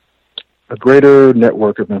greater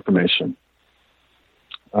network of information.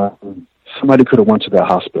 Somebody could have went to the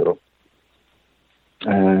hospital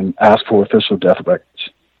and asked for official death records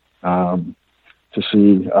to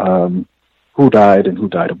see who died and who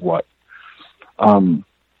died of what.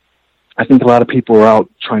 I think a lot of people are out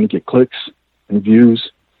trying to get clicks and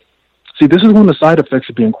views. See, this is one of the side effects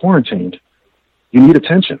of being quarantined. You need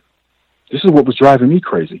attention. This is what was driving me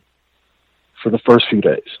crazy for the first few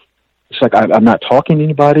days. It's like I'm not talking to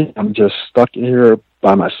anybody. I'm just stuck here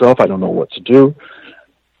by myself. I don't know what to do.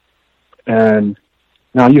 And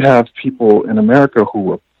now you have people in America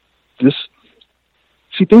who are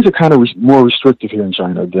things are kind of more restrictive here in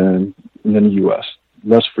China than in the U.S.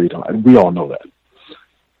 Less freedom. We all know that.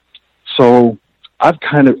 So I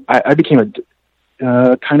became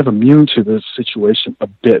kind of immune to this situation a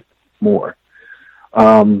bit more.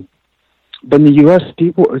 But in the U.S.,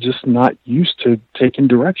 people are just not used to taking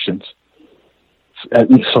directions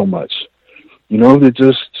so much. They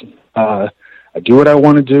just, I do what I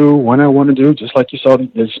want to do, when I want to do, just like you saw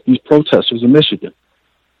these protesters in Michigan.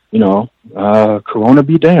 Corona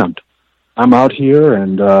be damned. I'm out here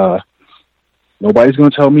and nobody's going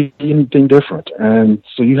to tell me anything different. And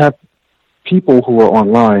so you have people who are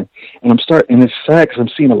online, and it's sad because I'm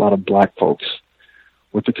seeing a lot of black folks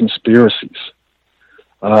with the conspiracies.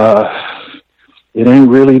 It ain't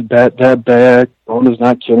really that bad. Corona's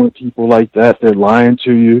not killing people like that. They're lying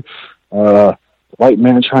to you. White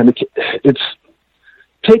man trying to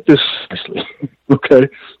take this seriously, okay?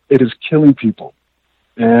 It is killing people.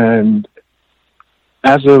 And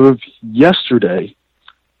as of yesterday,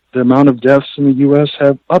 the amount of deaths in the U.S.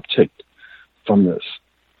 have upticked from this.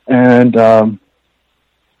 And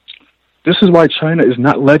this is why China is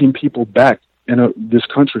not letting people back in this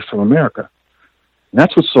country from America. And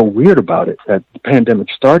that's what's so weird about it, that the pandemic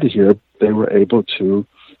started here. They were able to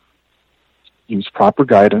use proper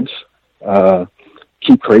guidance,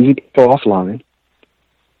 keep crazy people offline,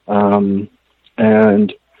 and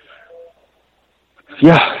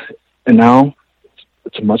now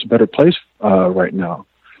it's a much better place right now.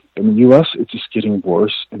 In the U.S., it's just getting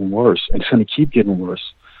worse and worse, and it's going to keep getting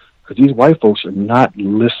worse because these white folks are not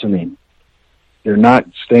listening. They're not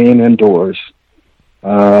staying indoors.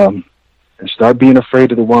 And start being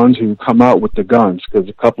afraid of the ones who come out with the guns, because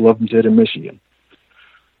a couple of them did in Michigan.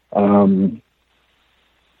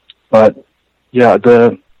 But yeah,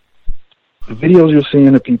 the videos you're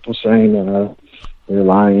seeing of people saying they're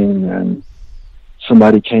lying, and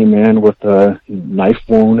somebody came in with a knife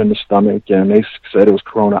wound in the stomach and they said it was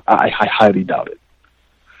corona. I highly doubt it.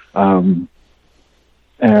 And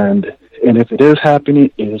if it is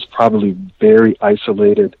happening, it is probably very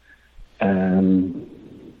isolated and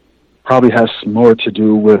probably has more to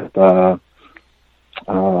do with a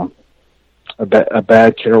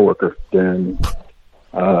bad care worker than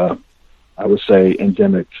I would say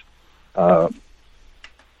endemic of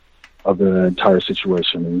the entire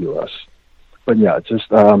situation in the U.S. But yeah, just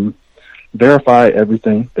verify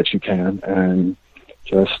everything that you can, and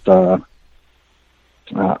just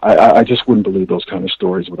I just wouldn't believe those kind of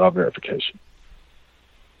stories without verification.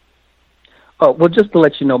 Oh, well, just to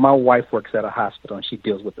let you know, my wife works at a hospital and she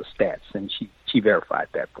deals with the stats, and she verified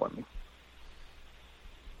that for me.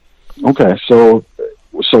 Okay, so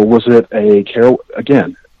was it a care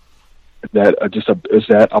again? Is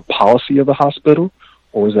that a policy of the hospital,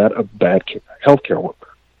 or is that a bad healthcare worker?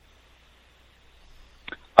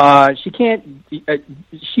 She can't.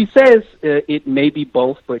 She says it may be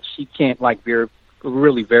both, but she can't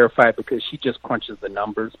really verify it because she just crunches the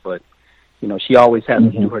numbers. But she always has to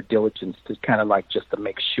do her diligence to kind of just to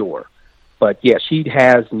make sure. But yeah, she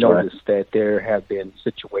has noticed that there have been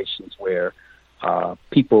situations where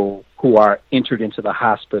people who are entered into the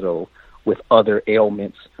hospital with other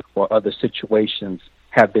ailments or other situations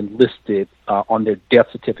have been listed on their death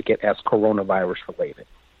certificate as coronavirus related.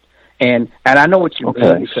 And I know what you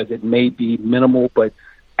mean, because it may be minimal, but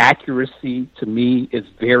accuracy to me is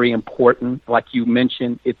very important. Like you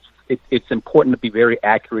mentioned, it's important to be very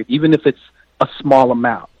accurate, even if it's a small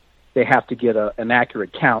amount. They have to get an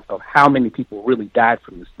accurate count of how many people really died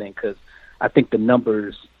from this thing, because I think the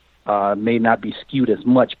numbers may not be skewed as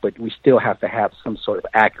much, but we still have to have some sort of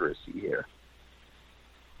accuracy here.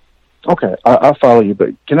 Okay, I'll follow you,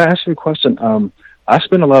 but can I ask you a question? I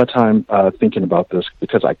spent a lot of time thinking about this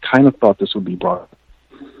because I kind of thought this would be brought up.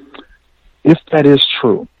 If that is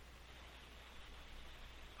true,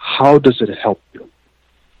 how does it help you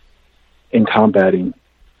in combating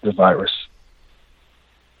the virus?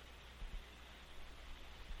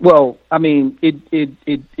 Well, I mean,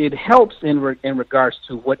 it helps in regards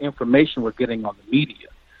to what information we're getting on the media,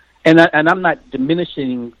 and I'm not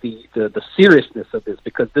diminishing the seriousness of this,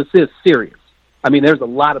 because this is serious. I mean, there's a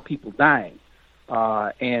lot of people dying.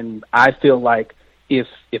 And I feel like if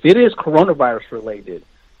it is coronavirus related,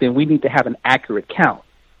 then we need to have an accurate count.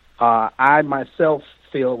 I myself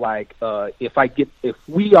feel like if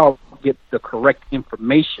we all get the correct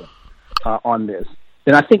information on this,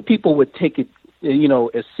 then I think people would take it,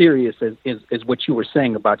 as serious as what you were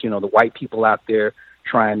saying about, the white people out there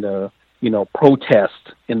trying to,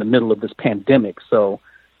 protest in the middle of this pandemic. So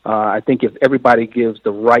I think if everybody gives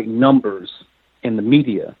the right numbers in the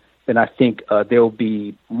media, then I think there will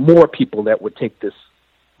be more people that would take this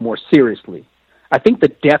more seriously. I think the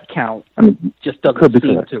death count just doesn't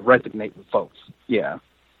seem to resonate with folks. Yeah.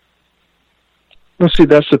 Well, see,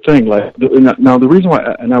 that's the thing. Now, the reason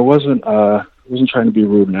why, and I wasn't trying to be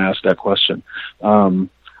rude and ask that question. I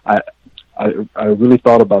really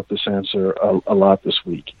thought about this answer a lot this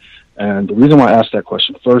week, and the reason why I asked that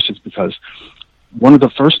question first is because one of the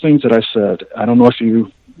first things that I said, I don't know if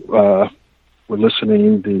you were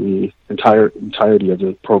listening the entirety of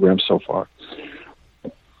the program so far.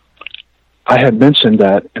 I had mentioned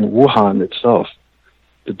that in Wuhan itself,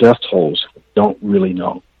 the death tolls don't really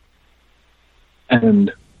know.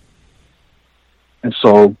 And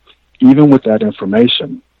so even with that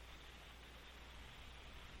information,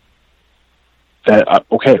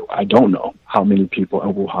 I don't know how many people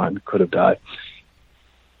in Wuhan could have died.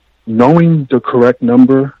 Knowing the correct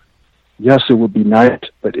number, yes, it would be nice,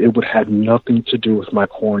 but it would have nothing to do with my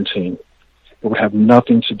quarantine. It would have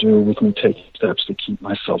nothing to do with me taking steps to keep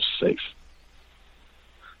myself safe.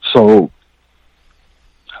 So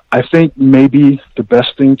I think maybe the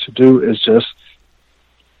best thing to do is just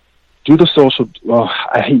do the social, well,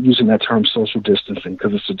 I hate using that term social distancing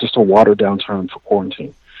because it's just a watered down term for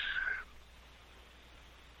quarantine.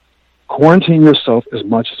 Quarantine yourself as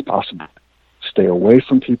much as possible. Stay away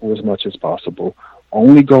from people as much as possible.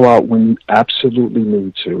 Only go out when you absolutely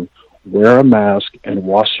need to. Wear a mask and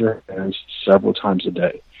wash your hands several times a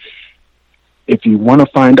day. If you want to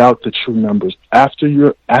find out the true numbers after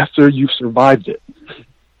you've survived it,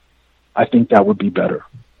 I think that would be better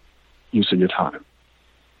use of your time.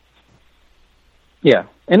 Yeah,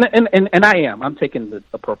 and I'm taking the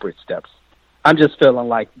appropriate steps. I'm just feeling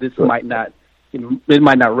like this might not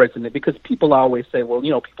resonate because people always say, well,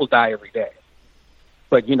 people die every day.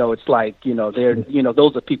 But, it's like,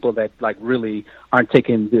 those are people that really aren't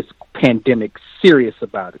taking this pandemic serious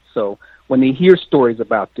about it. So when they hear stories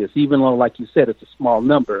about this, even though, like you said, it's a small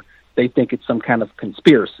number, they think it's some kind of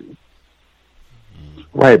conspiracy.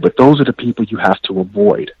 Right, but those are the people you have to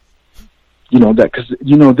avoid. Because,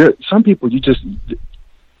 there some people just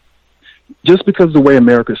because of the way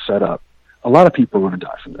America's set up, a lot of people are going to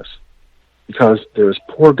die from this because there's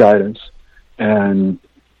poor guidance and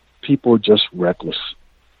people are just reckless.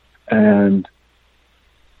 And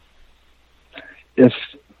if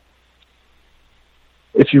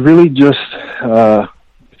you really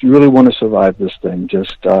want to survive this thing,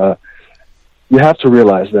 just you have to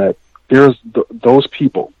realize that there's those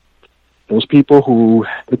people who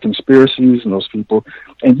have the conspiracies and those people,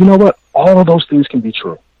 and you know what? All of those things can be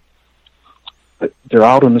true. But they're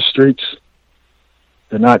out on the streets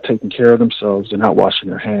They're not taking care of themselves. They're not washing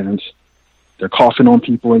their hands. They're coughing on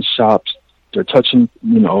people in shops. They're touching,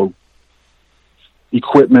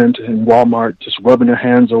 equipment in Walmart, just rubbing their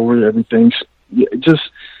hands over everything.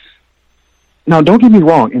 Now, don't get me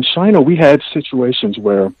wrong. In China, we had situations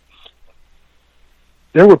where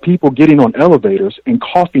there were people getting on elevators and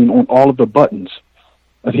coughing on all of the buttons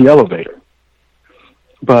of the elevator.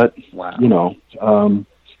 But, wow.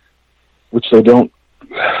 Which they don't,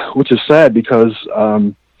 which is sad because,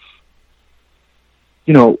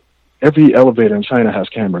 every elevator in China has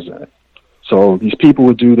cameras in it. So these people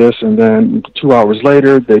would do this, and then 2 hours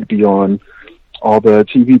later, they'd be on all the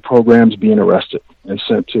TV programs being arrested and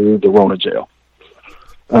sent to the Rona jail.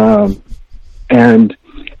 And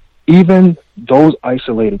even those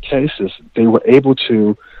isolated cases, they were able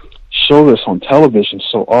to show this on television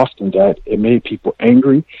so often that it made people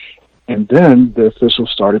angry. And then the officials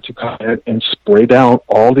started to come in and spray down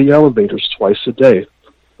all the elevators twice a day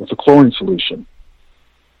with a chlorine solution.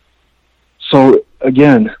 So,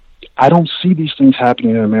 again, I don't see these things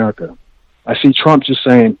happening in America. I see Trump just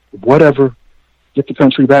saying, whatever, get the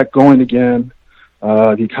country back going again,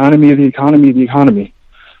 the economy,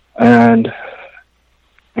 and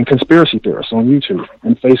conspiracy theorists on YouTube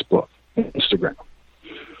and Facebook and Instagram.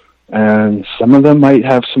 And some of them might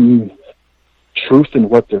have some truth in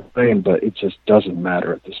what they're saying, but it just doesn't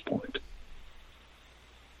matter at this point.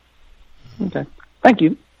 Okay. Thank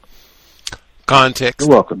you. Context.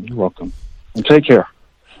 You're welcome. And take care.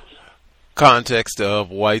 Context of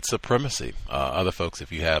white supremacy. Other folks,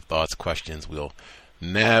 if you have thoughts, questions, we'll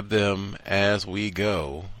nab them as we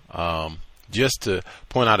go. Just to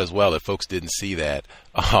point out as well, if folks didn't see that,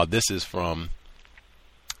 this is from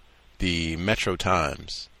the Metro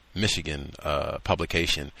Times, Michigan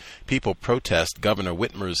publication. People protest Governor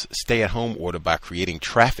Whitmer's stay-at-home order by creating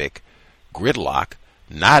traffic gridlock,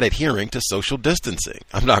 not adhering to social distancing.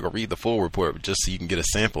 I'm not going to read the full report, but just so you can get a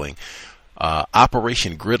sampling.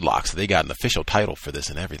 Operation Gridlock, so they got an official title for this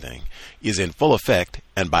and everything, is in full effect,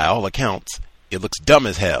 and by all accounts, it looks dumb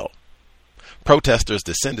as hell. Protesters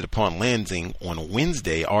descended upon Lansing on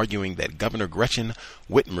Wednesday, arguing that Governor Gretchen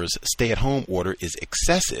Whitmer's stay-at-home order is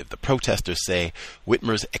excessive. The protesters say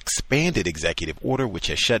Whitmer's expanded executive order, which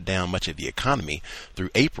has shut down much of the economy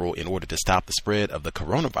through April in order to stop the spread of the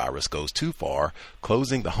coronavirus, goes too far,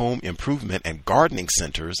 closing the home improvement and gardening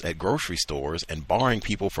centers at grocery stores and barring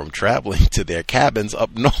people from traveling to their cabins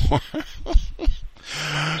up north.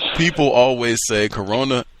 People always say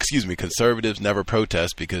conservatives never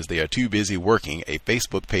protest because they are too busy working. A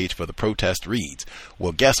Facebook page for the protest reads,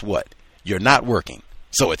 well, guess what? You're not working,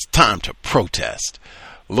 so it's time to protest.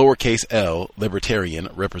 Lowercase L Libertarian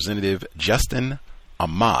Representative Justin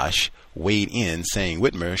Amash weighed in, saying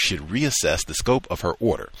Whitmer should reassess the scope of her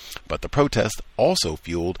order. But the protest also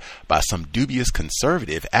fueled by some dubious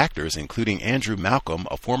conservative actors, including Andrew Malcolm,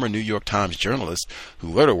 a former New York Times journalist who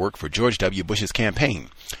later worked for George W. Bush's campaign.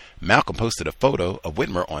 Malcolm posted a photo of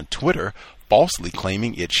Whitmer on Twitter, falsely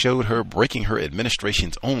claiming it showed her breaking her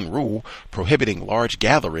administration's own rule prohibiting large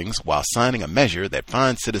gatherings while signing a measure that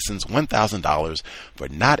fines citizens $1,000 for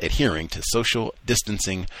not adhering to social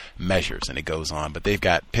distancing measures. And it goes on, but they've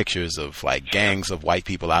got pictures of like gangs of white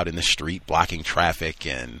people out in the street blocking traffic,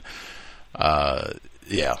 and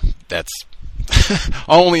that's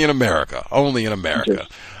only in America.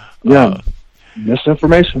 Yeah,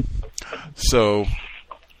 misinformation. So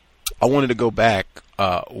I wanted to go back.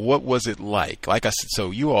 What was it like? Like I said, so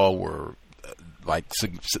you all were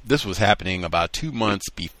this was happening about 2 months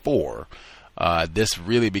before this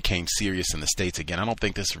really became serious in the States again. I don't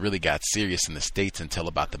think this really got serious in the States until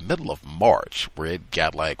about the middle of March, where it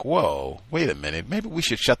got like, whoa, wait a minute, maybe we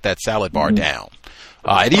should shut that salad bar down.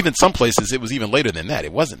 And even some places, it was even later than that.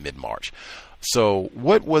 It wasn't mid-March. So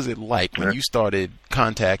what was it like when you started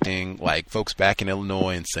contacting like folks back in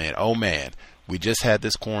Illinois and saying, oh man, we just had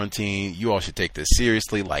this quarantine. You all should take this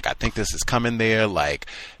seriously. Like, I think this is coming there. Like,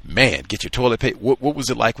 man, get your toilet paper. What was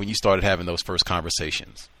it like when you started having those first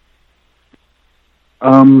conversations?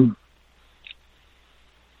 I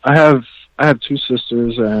have 2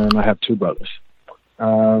 sisters and I have 2 brothers.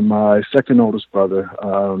 My second oldest brother,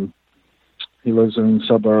 he lives in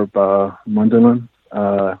suburb Mundelein,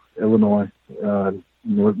 Illinois,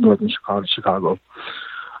 northern Chicago.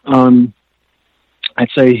 I'd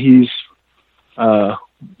say he's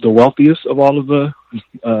the wealthiest of all of the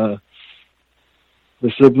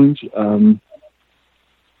siblings.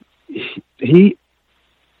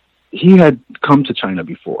 He had come to China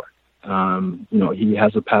before. He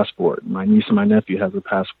has a passport. My niece and my nephew has a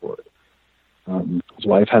passport. His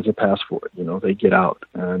wife has a passport. They get out.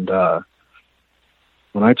 And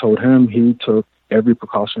when I told him, he took every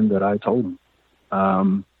precaution that I told him.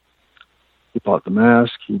 He bought the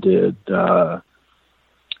mask. He did.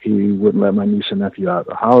 He wouldn't let my niece and nephew out of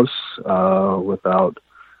the house without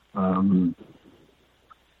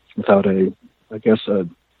a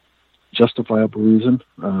justifiable reason.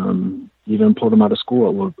 Even pulled them out of school a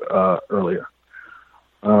little earlier.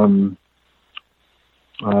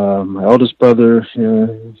 My oldest brother,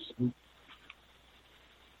 he's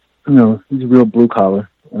a real blue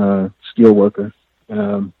collar, steel worker.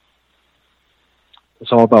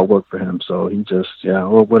 It's all about work for him, so he just,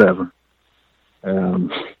 whatever.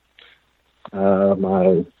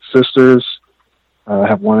 My sisters, I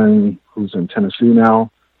have one who's in Tennessee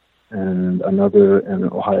now, and another in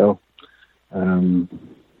Ohio.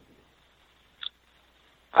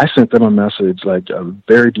 I sent them a message, like a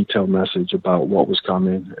very detailed message about what was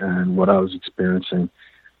coming and what I was experiencing.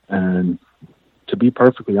 And to be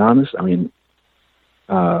perfectly honest, I mean,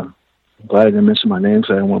 I'm glad I didn't mention my name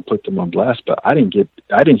because I didn't want to put them on blast, but I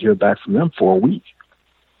didn't hear back from them for a week.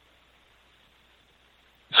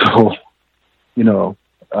 So,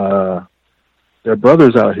 their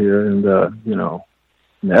brothers out here in the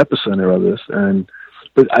epicenter of this.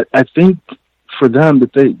 But I think for them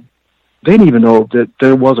that they didn't even know that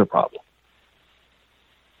there was a problem.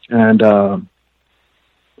 And I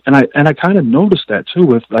kind of noticed that too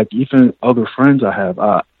with like even other friends I have.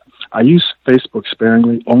 I use Facebook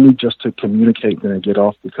sparingly, only just to communicate and get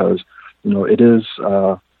off because,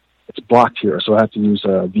 it's blocked here. So I have to use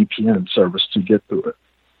a VPN service to get through it.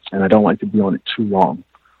 And I don't like to be on it too long.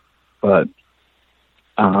 But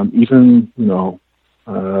even,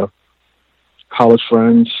 college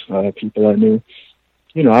friends, people I knew,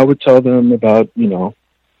 I would tell them about,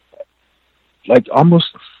 like almost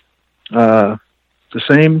the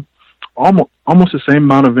same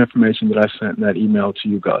amount of information that I sent in that email to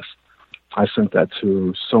you, Gus. I sent that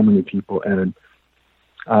to so many people, and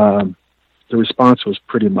the response was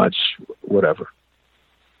pretty much whatever.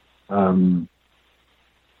 And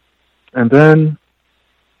then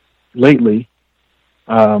lately,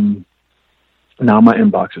 now my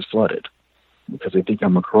inbox is flooded because they think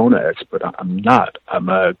I'm a corona expert. I'm not. I'm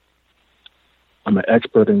an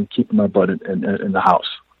expert in keeping my butt in the house,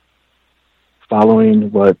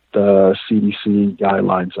 following what the CDC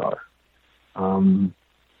guidelines are.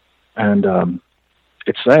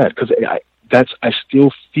 It's sad because I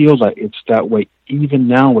still feel like it's that way even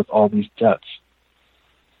now with all these deaths.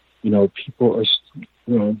 People are,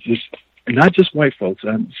 just not just white folks.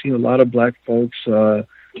 I'm seeing a lot of black folks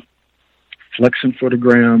flexing for the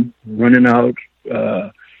gram, running out,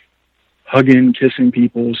 hugging, kissing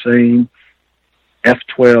people, saying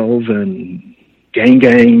F12 and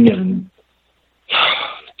gang and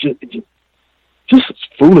just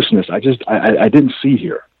foolishness. I didn't see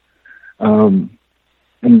here. And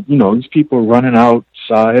these people are running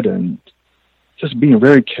outside and just being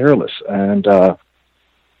very careless. And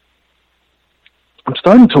I'm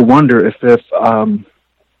starting to wonder if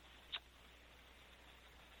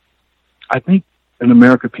I think in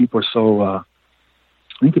America people are so,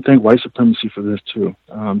 you could thank white supremacy for this too.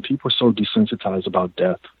 People are so desensitized about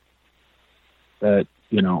death that,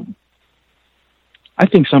 I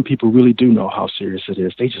think some people really do know how serious it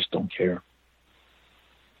is. They just don't care.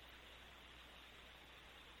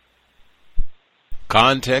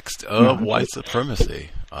 Context of white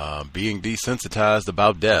supremacy, being desensitized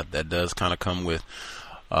about death. That does kind of come with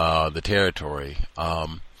the territory.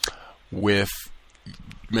 With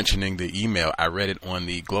mentioning the email, I read it on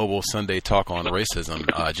the Global Sunday Talk on Racism,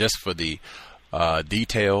 just for the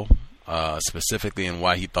detail, specifically in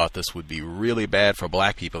why he thought this would be really bad for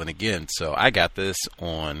black people. And again, so I got this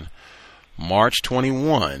on March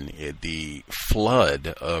 21, the flood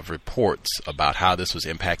of reports about how this was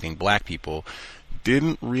impacting black people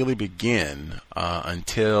didn't really begin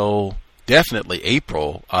until definitely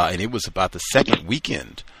April, and it was about the second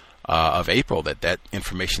weekend of April that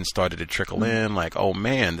information started to trickle in, like, oh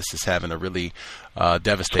man, this is having a really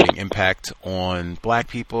devastating impact on black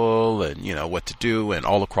people and, what to do and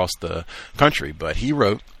all across the country. But he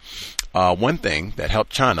wrote, one thing that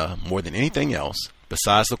helped China more than anything else,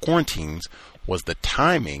 besides the quarantines, was the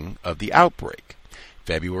timing of the outbreak.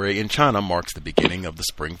 February in China marks the beginning of the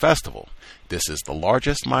Spring Festival. This is the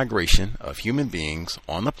largest migration of human beings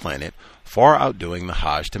on the planet, far outdoing the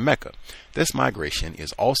Hajj to Mecca. This migration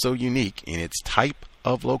is also unique in its type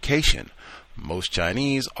of location. Most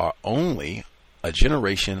Chinese are only a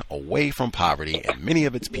generation away from poverty, and many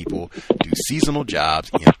of its people do seasonal jobs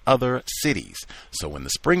in other cities. So when the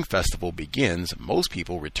Spring Festival begins, most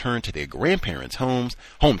people return to their grandparents'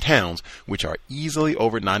 hometowns, which are easily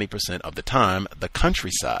over 90% of the time the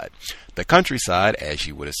countryside. The countryside, as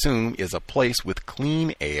you would assume, is a place with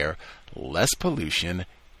clean air, less pollution,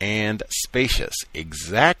 and spacious,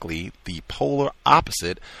 exactly the polar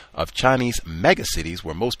opposite of Chinese megacities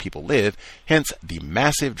where most people live, hence the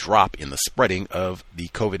massive drop in the spreading of the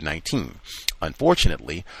COVID-19.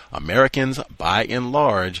 Unfortunately, Americans, by and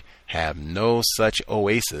large, have no such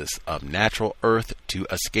oasis of natural earth to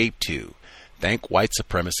escape to. Thank white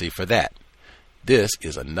supremacy for that. This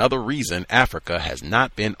is another reason Africa has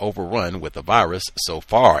not been overrun with the virus so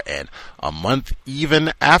far, and a month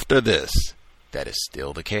even after this, that is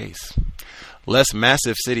still the case. Less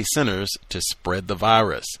massive city centers to spread the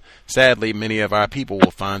virus. Sadly, many of our people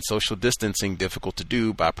will find social distancing difficult to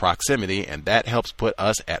do by proximity, and that helps put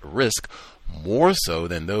us at risk more so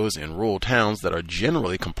than those in rural towns that are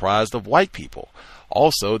generally comprised of white people.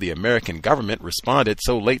 Also, the American government responded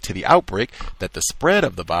so late to the outbreak that the spread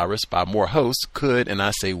of the virus by more hosts could, and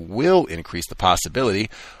I say will, increase the possibility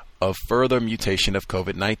of further mutation of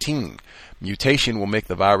COVID-19. Mutation will make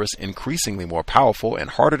the virus increasingly more powerful and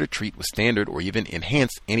harder to treat with standard or even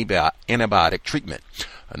enhanced antibiotic treatment.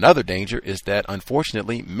 Another danger is that,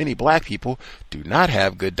 unfortunately, many black people do not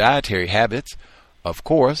have good dietary habits. Of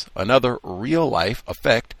course, another real-life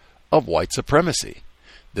effect of white supremacy.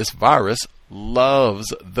 This virus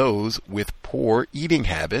loves those with poor eating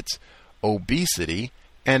habits, obesity,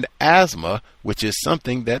 and asthma, which is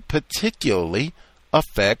something that particularly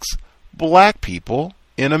affects black people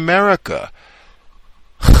in America.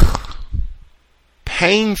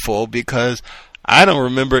 Painful, because I don't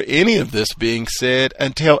remember any of this being said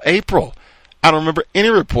until April. I don't remember any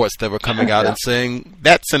reports that were coming out and saying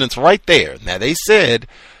that sentence right there. Now, they said,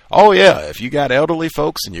 oh, yeah, if you got elderly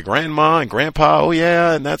folks and your grandma and grandpa, oh,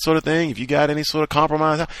 yeah, and that sort of thing, if you got any sort of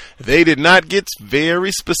compromise, they did not get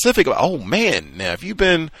very specific about, oh, man, now, if you've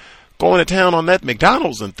been going to town on that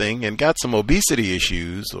McDonald's and thing and got some obesity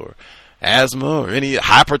issues or asthma or any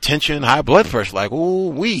hypertension, high blood pressure, like,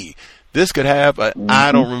 this could have,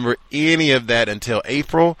 I don't remember any of that until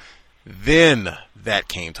April. Then that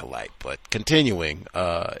came to light. But continuing,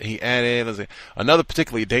 he added, another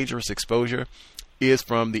particularly dangerous exposure is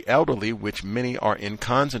from the elderly, which many are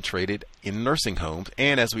concentrated in nursing homes.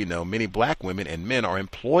 And as we know, many black women and men are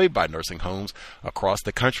employed by nursing homes across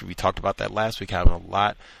the country. We talked about that last week, how a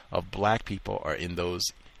lot of black people are in those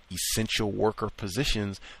essential worker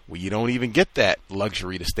positions where you don't even get that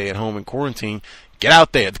luxury to stay at home in quarantine. Get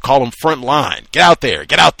out there. They call them front line. Get out there,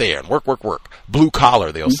 and work. Blue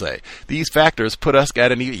collar, they'll say. These factors put us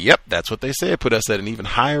at an even, that's what they say, put us at an even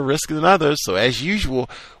higher risk than others. So as usual,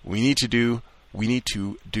 we need to do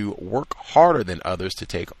work harder than others to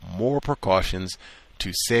take more precautions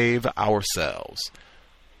to save ourselves.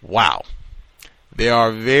 Wow. There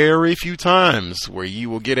are very few times where you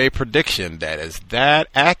will get a prediction that is that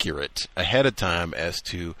accurate ahead of time as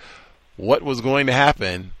to what was going to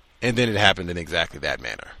happen, and then it happened in exactly that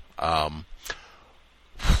manner.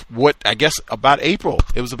 About April.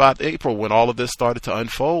 It was about April when all of this started to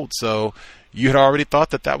unfold. So you had already thought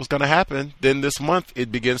that was going to happen. Then this month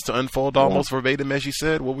it begins to unfold almost verbatim as you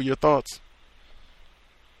said. What were your thoughts?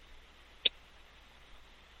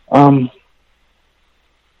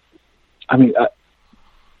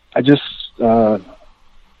 I just,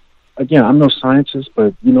 again, I'm no scientist,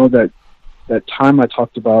 but you know that time I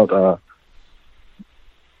talked about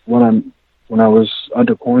when I was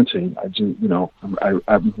under quarantine,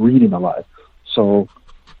 I'm reading a lot, so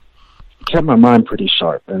it kept my mind pretty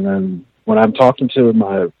sharp. And then when I'm talking to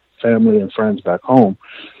my family and friends back home,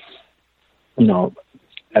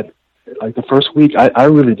 at like the first week, I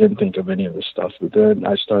really didn't think of any of this stuff, but then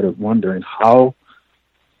I started wondering how.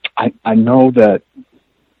 I know that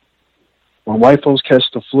when white folks catch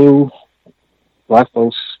the flu, black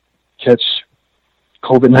folks catch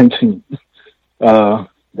COVID-19.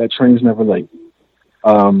 That train's never late.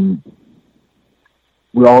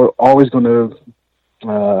 We're always going to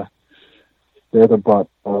bear the brunt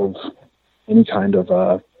of any kind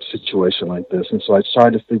of situation like this. And so I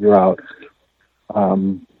started to figure out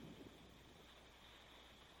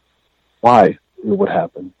why it would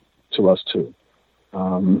happen to us too.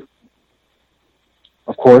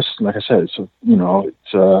 Of course, like I said, it's a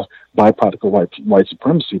byproduct of white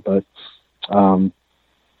supremacy, but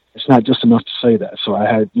it's not just enough to say that. So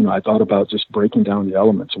I thought about just breaking down the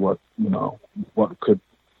elements of what could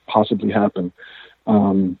possibly happen,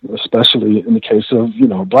 especially in the case of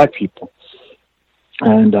black people.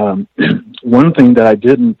 And one thing that I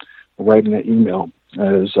didn't write in the email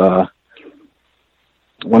is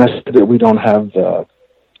when I said that we don't have the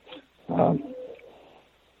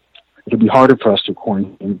it'll be harder for us to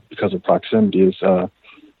quarantine because of proximity is, a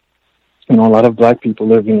lot of black people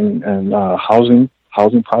living in housing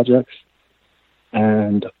projects.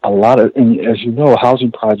 And and as you know,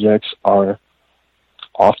 housing projects are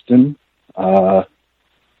often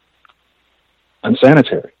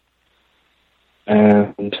unsanitary.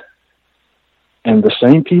 And the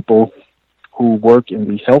same people who work in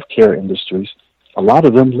the healthcare industries, a lot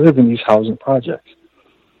of them live in these housing projects.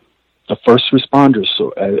 The first responders, so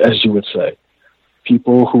as you would say,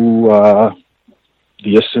 people who,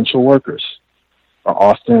 the essential workers, are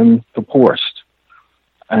often the poorest.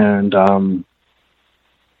 And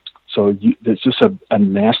so it's just a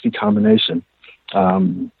nasty combination.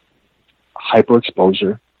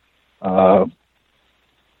 Hyperexposure,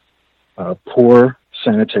 poor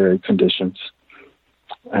sanitary conditions,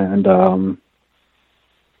 and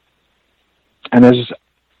as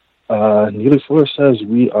Neely Fuller says,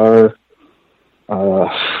 we are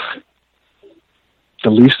the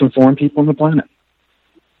least informed people on the planet.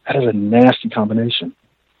 That is a nasty combination.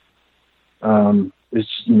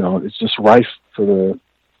 It's just rife for the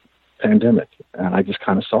pandemic, and I just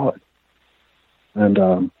kind of saw it. And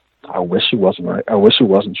I wish it wasn't right. I wish it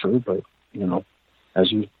wasn't true, but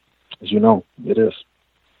as you know, it is.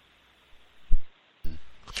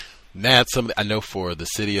 Nat, I know for the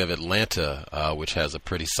city of Atlanta, which has a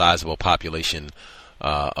pretty sizable population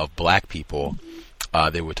of black people,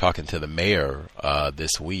 they were talking to the mayor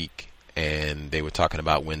this week, and they were talking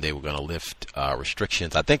about when they were going to lift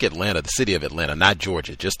restrictions. I think Atlanta, the city of Atlanta, not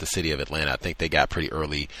Georgia, just the city of Atlanta, I think they got pretty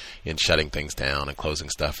early in shutting things down and closing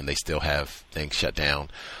stuff, and they still have things shut down.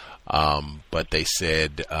 But they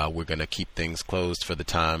said, we're going to keep things closed for the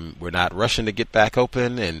time. We're not rushing to get back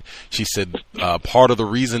open. And she said, part of the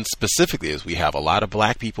reason specifically is we have a lot of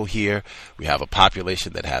black people here. We have a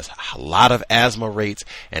population that has a lot of asthma rates,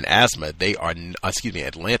 and Atlanta,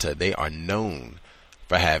 they are known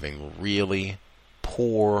for having really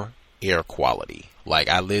poor air quality. Like,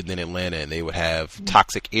 I lived in Atlanta, and they would have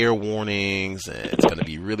toxic air warnings, and it's going to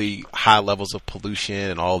be really high levels of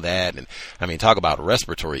pollution and all that. And I mean, talk about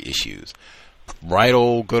respiratory issues.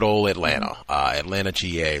 Good old Atlanta, Atlanta,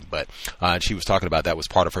 GA. But she was talking about that was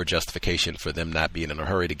part of her justification for them not being in a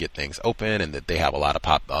hurry to get things open, and that they have a lot of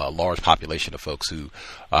large population of folks who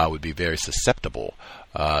would be very susceptible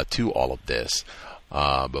to all of this.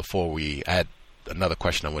 Before we had another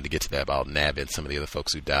question I wanted to get to that about NAB and some of the other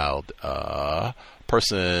folks who dialed.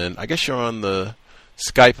 Person, I guess you're on the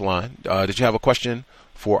Skype line. Did you have a question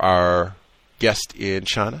for our guest in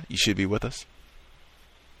China? You should be with us.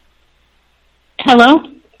 Hello?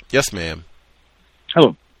 Yes, ma'am.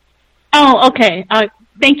 Hello. Oh, okay.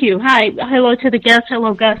 Thank you. Hi. Hello to the guests.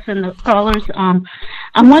 Hello, Gus, and the callers.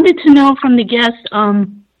 I wanted to know from the guest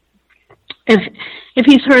if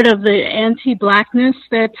he's heard of the anti-blackness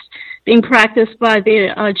that's being practiced by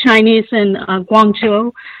the Chinese in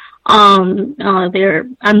Guangzhou. I'm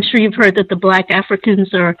sure you've heard that the black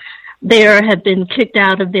Africans have been kicked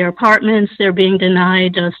out of their apartments. They're being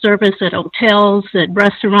denied service at hotels, at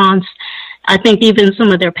restaurants. I think even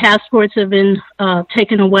some of their passports have been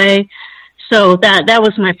taken away. So that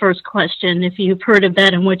was my first question, if you've heard of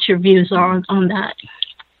that and what your views are on that.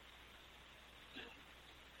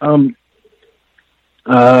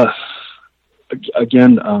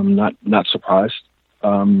 Again, not surprised.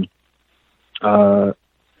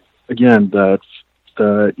 Again, the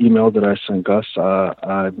email that I sent Gus,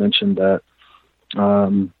 I mentioned that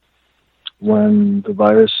when the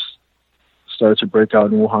virus started to break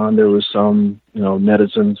out in Wuhan, there was some,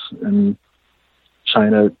 netizens in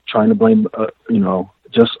China trying to blame,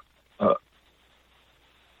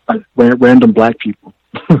 random black people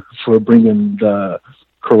for bringing the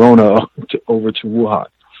corona over to Wuhan.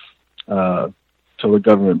 Till the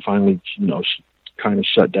government finally, kind of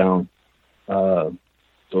shut down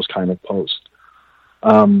those kind of posts.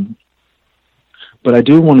 But I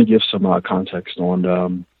do want to give some context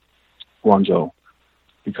on Guangzhou,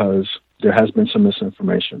 because there has been some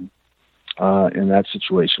misinformation in that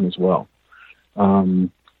situation as well.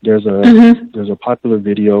 There's a popular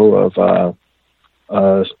video of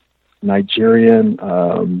a Nigerian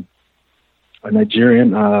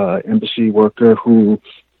embassy worker who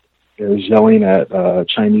is yelling at a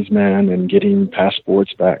Chinese man and getting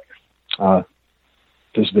passports back.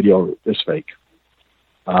 This video is fake.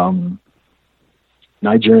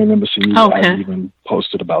 Nigerian embassy has even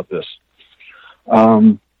posted about this.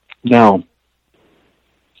 Now,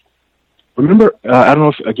 remember, I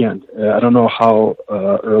don't know how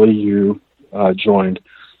early you joined.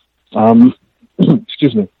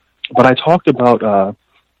 Excuse me. But I talked about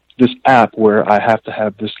this app where I have to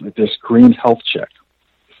have this green health check,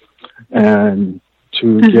 and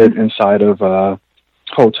to get inside of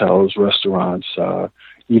hotels, restaurants,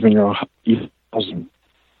 even housing.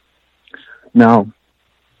 Now,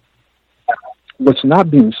 what's not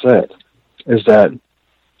being said is that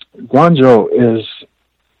Guangzhou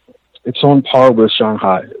it's on par with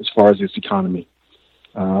Shanghai as far as its economy.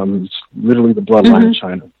 It's literally the bloodline of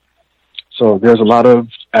China. So there's a lot of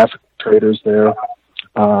African traders there,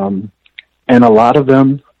 and a lot of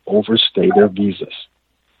them overstay their visas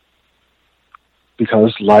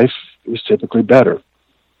because life is typically better.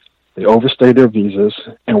 They overstay their visas,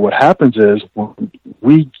 and what happens is when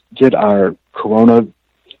we get our Corona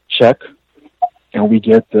check and we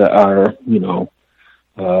get our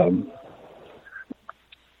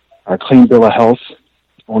clean bill of health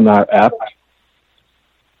on our app,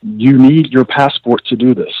 you need your passport to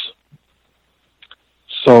do this.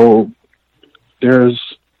 So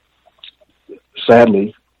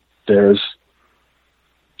sadly, there's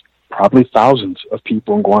probably thousands of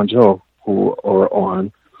people in Guangzhou who are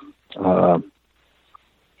on,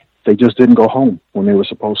 they just didn't go home when they were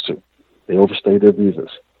supposed to. They overstayed their visas.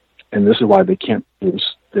 And this is why they can't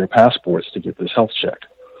use their passports to get this health check.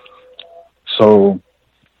 So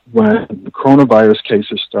when the coronavirus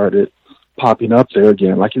cases started popping up there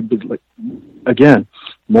again,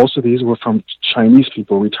 most of these were from Chinese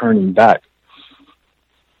people returning back.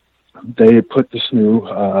 They put this new,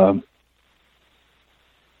 I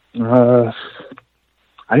don't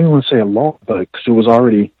even want to say a law, but because it was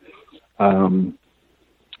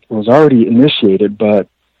already initiated, but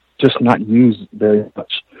just not used very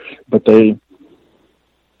much. But they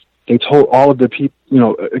told all of the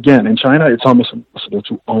people, again, in China, it's almost impossible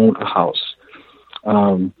to own a house.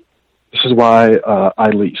 This is why I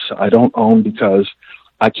lease. I don't own because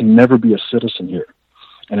I can never be a citizen here.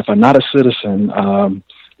 And if I'm not a citizen,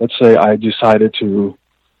 let's say I decided to,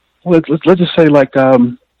 let's just say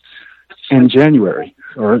in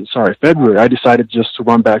February, I decided just to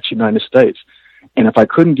run back to the United States. And if I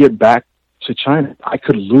couldn't get back to China, I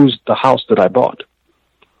could lose the house that I bought.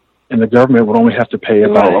 And the government would only have to pay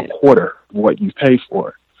about a quarter of what you pay for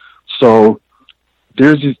it. So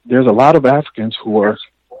there's a lot of Africans who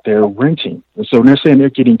they're renting. And so when they're saying they're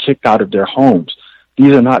getting kicked out of their homes,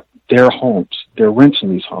 these are not their homes. They're renting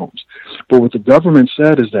these homes. But what the government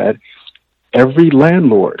said is that every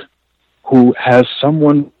landlord who has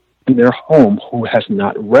someone in their home who has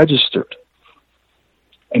not registered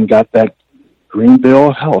and got that Green Bill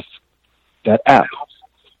of Health, that app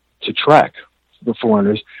to track the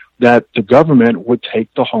foreigners, that the government would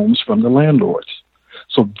take the homes from the landlords.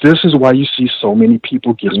 So this is why you see so many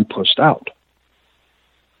people getting pushed out.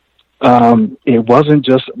 It wasn't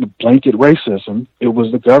just blanket racism. It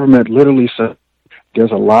was the government literally said,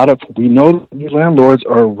 we know these landlords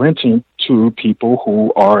are renting to people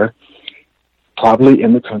who are probably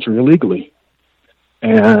in the country illegally.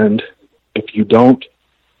 And if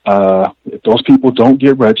those people don't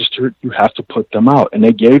get registered, you have to put them out. And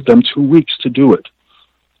they gave them 2 weeks to do it.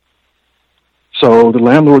 So the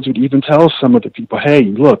landlords would even tell some of the people, hey,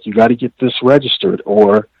 look, you got to get this registered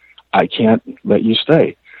or I can't let you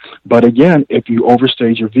stay. But again, if you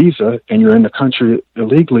overstayed your visa and you're in the country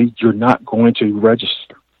illegally, you're not going to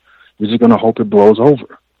register. You're just going to hope it blows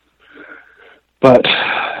over. But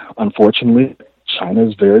unfortunately, China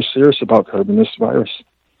is very serious about curbing this virus.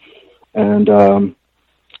 And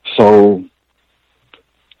so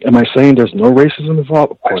am I saying there's no racism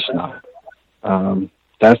involved? Of course not.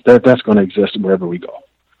 That's going to exist wherever we go.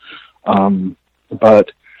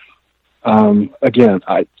 But again,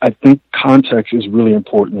 I think context is really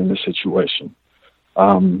important in this situation.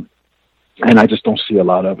 And I just don't see a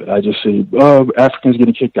lot of it. I just see Africans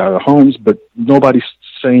getting kicked out of their homes, but nobody's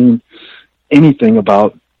saying anything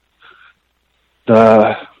about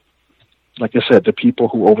like I said, the people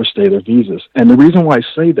who overstay their visas. And the reason why I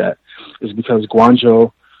say that is because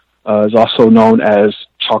Guangzhou is also known as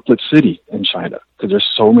Chocolate City in China, because there's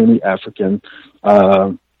so many African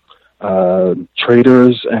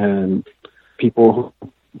traders and people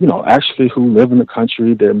who, actually who live in the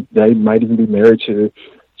country. They might even be married to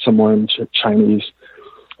someone Chinese.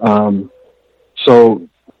 So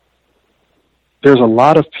there's a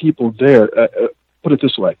lot of people there. Put it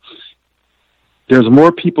this way. There's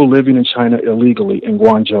more people living in China illegally in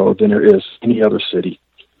Guangzhou than there is any other city.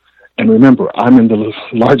 And remember, I'm in the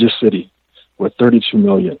largest city with 32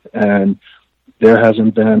 million, and there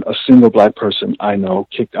hasn't been a single black person I know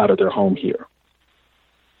kicked out of their home here.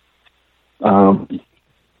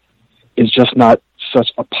 It's just not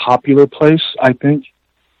such a popular place, I think.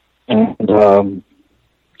 And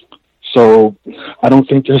so I don't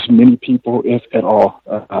think there's many people, if at all,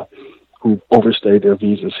 who overstay their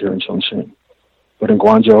visas here in Chongqing. But in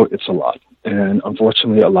Guangzhou, it's a lot. And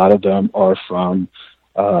unfortunately, a lot of them are from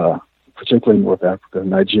particularly North Africa,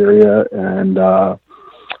 Nigeria, and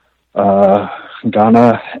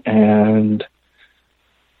Ghana, and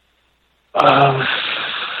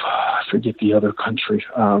I forget the other country.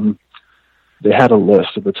 They had a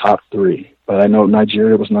list of the top 3, but I know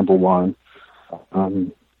Nigeria was number 1.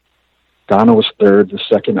 Ghana was 3rd. The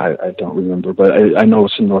second, I don't remember, but I know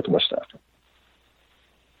it's in Northwest Africa.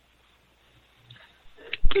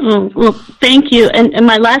 Well, thank you. And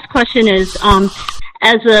my last question is,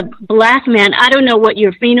 as a black man, I don't know what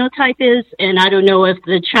your phenotype is, and I don't know if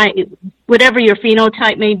whatever your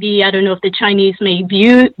phenotype may be, I don't know if the Chinese may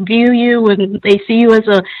view you when they see you as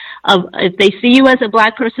if they see you as a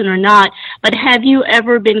black person or not. But have you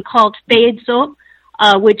ever been called Feizo,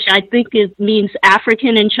 which I think means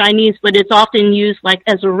African in Chinese, but it's often used like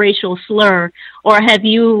as a racial slur? Or have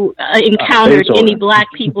you encountered any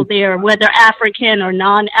black people there, whether African or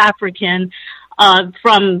non-African,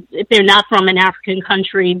 if they're not from an African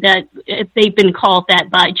country, that if they've been called that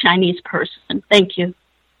by a Chinese person? Thank you.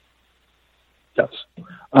 Yes.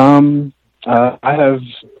 I have,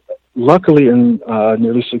 luckily in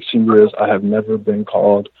nearly 16 years, I have never been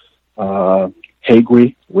called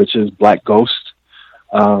Hagri, which is black ghost,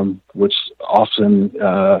 which often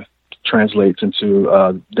translates into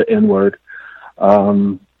the N-word,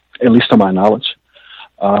 at least to my knowledge.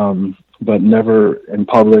 But never in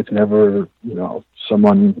public, never,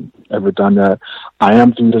 someone ever done that. I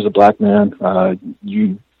am viewed as a black man.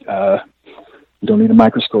 You don't need a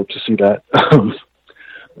microscope to see that.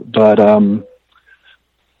 But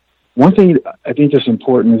one thing I think is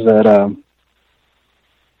important is that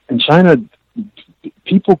in China,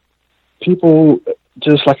 people,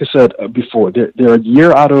 just like I said before, they're a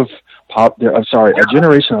year out of a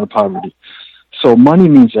generation out of poverty. So money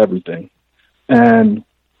means everything. And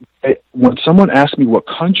when someone asks me what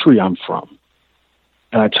country I'm from,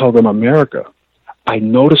 and I tell them America, I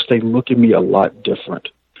notice they look at me a lot different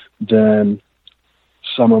than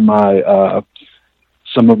some of my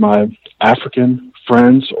African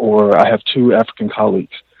friends, or I have 2 African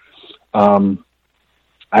colleagues.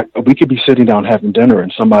 We could be sitting down having dinner,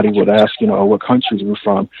 and somebody would ask, what countries we're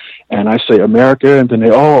from, and I say America, and then they,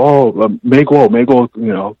 Mego,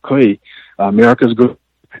 可以, America's good.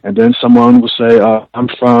 And then someone will say, I'm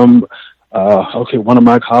from, one of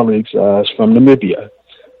my colleagues is from Namibia.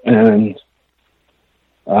 And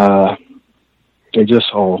they just,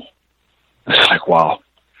 it's like, wow.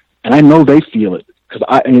 And I know they feel it, because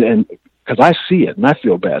I see it, and I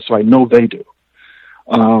feel bad, so I know they do.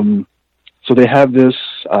 So they have this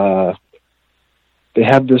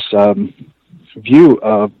view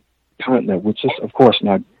of continent, which is, of course,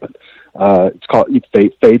 not good. It's called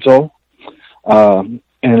Feizo.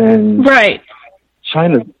 And in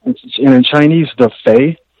China, and in Chinese, the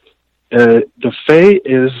Fei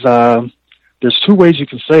is, there's 2 ways you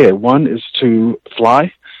can say it. One is to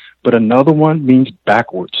fly, but another one means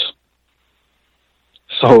backwards.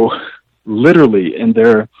 So literally in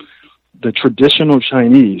the traditional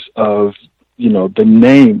Chinese of, the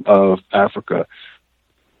name of Africa,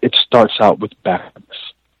 it starts out with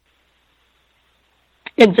backwards.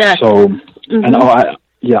 Exactly. So, and I've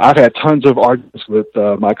had tons of arguments with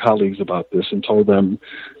my colleagues about this and told them,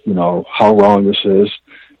 how wrong this is.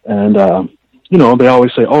 And, they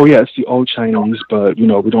always say, oh, yeah, it's the old Chinese, but, we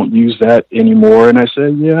don't use that anymore. And I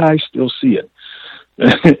say, yeah, I still see it.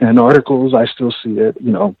 In articles, I still see it,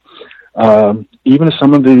 even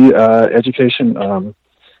some of the education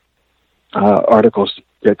articles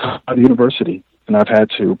that come out of the university, and I've had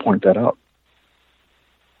to point that out.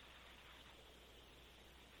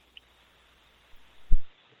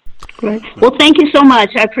 Great. Well, thank you so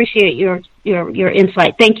much. I appreciate your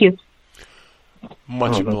insight. Thank you.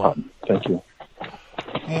 Much obliged. Thank you.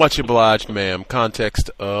 Much obliged, ma'am. Context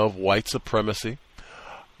of white supremacy.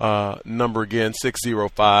 Number again,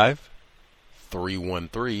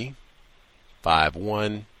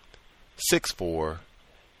 605-313-5164.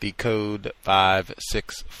 The code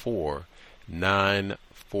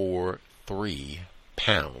 564-943#.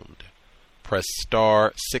 Press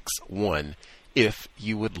star 61 if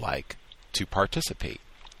you would like to participate.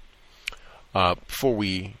 Before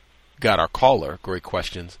we got our caller, great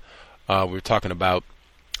questions. We were talking about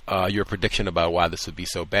your prediction about why this would be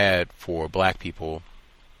so bad for black people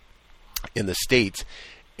in the States.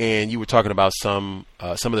 And you were talking about some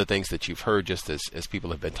of the things that you've heard just as people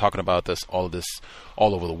have been talking about all of this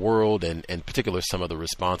all over the world, and in particular some of the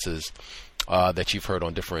responses that you've heard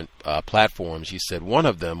on different platforms. You said one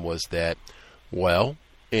of them was that, well,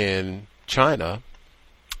 in China,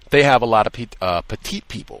 they have a lot of petite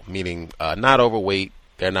people, meaning not overweight,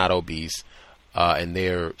 they're not obese, and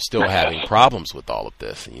they're still having problems with all of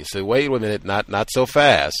this. And you say, wait a minute, not so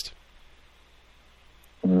fast.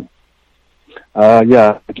 Mm-hmm.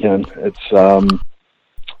 Again, it's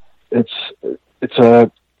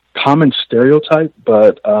common stereotype,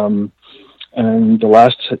 but in the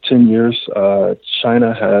last 10 years,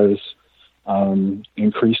 China has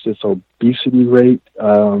increased its obesity rate.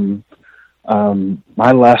 My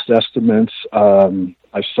last estimates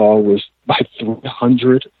I saw was by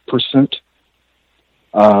 300%.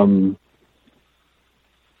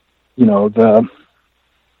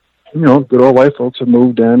 Good old white folks have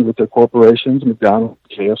moved in with their corporations, McDonald's,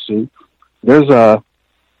 KFC.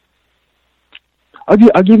 I'll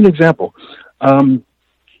give you an example. In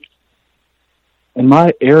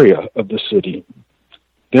my area of the city,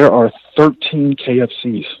 there are 13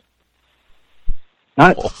 KFCs.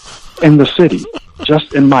 Not in the city,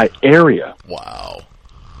 just in my area. Wow.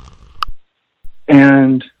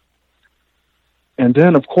 And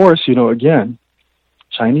then, of course, again,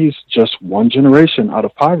 Chinese, just one generation out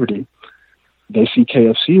of poverty, they see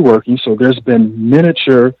KFC working, so there's been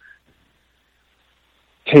miniature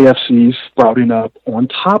KFCs sprouting up on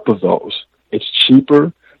top of those. It's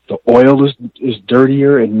cheaper, the oil is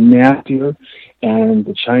dirtier and nastier, and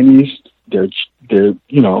the Chinese, they're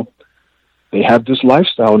they have this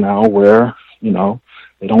lifestyle now where,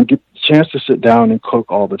 they don't get the chance to sit down and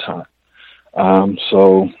cook all the time.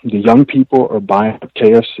 So the young people are buying up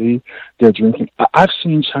KFC. They're drinking. I've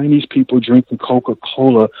seen Chinese people drinking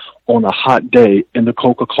Coca-Cola on a hot day, and the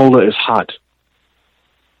Coca-Cola is hot.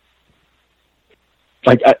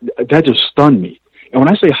 That just stunned me. And when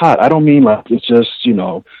I say hot, I don't mean like it's just,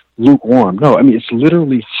 lukewarm. No, I mean, it's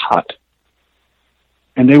literally hot.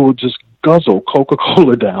 And they will just guzzle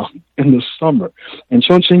Coca-Cola down in the summer. And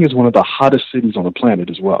Chongqing is one of the hottest cities on the planet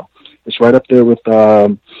as well. It's right up there with,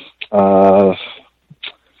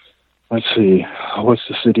 let's see, what's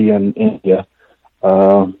the city in India?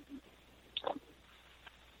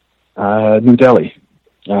 New Delhi.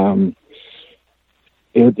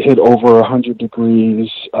 It hit over 100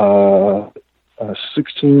 degrees,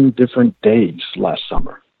 16 different days last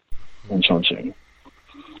summer in Chongqing.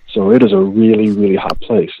 So it is a really, really hot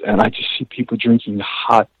place. And I just see people drinking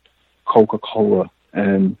hot Coca-Cola,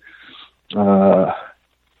 and,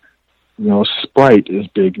 Sprite is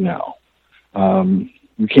big now.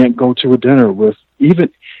 You can't go to a dinner with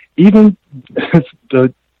even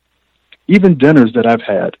dinners that I've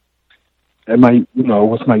had at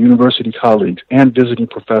with my university colleagues and visiting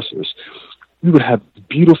professors. We would have a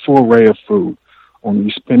beautiful array of food on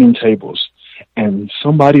these spinning tables, and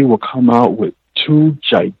somebody will come out with 2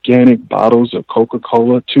 gigantic bottles of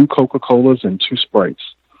Coca-Cola, 2 Coca-Colas, and 2 Sprites.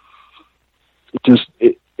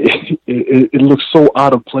 It looks so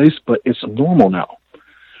out of place, but it's normal now.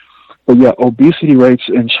 But yeah, obesity rates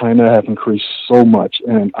in China have increased so much,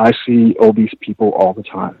 and I see obese people all the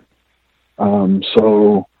time.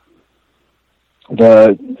 So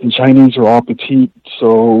the Chinese are all petite,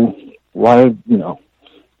 so why are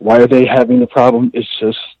they having the problem? It's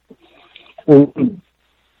just, you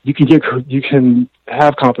can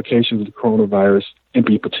have complications with the coronavirus and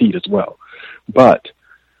be petite as well. But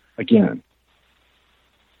again,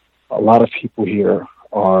 a lot of people here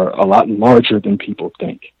are a lot larger than people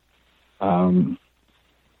think. Again,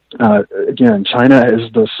 China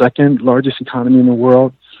is the second largest economy in the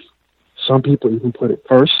world. Some people even put it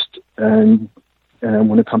first, and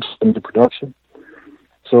when it comes to production.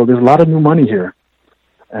 So there's a lot of new money here,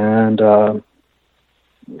 and a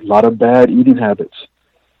lot of bad eating habits.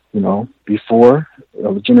 Before,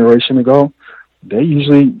 a generation ago, they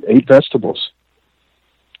usually ate vegetables.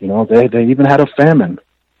 They even had a famine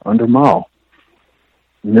under Mao.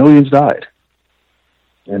 Millions died.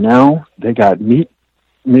 And now they got meat.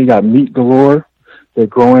 They got meat galore. They're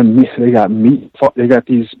growing meat. They got meat. They got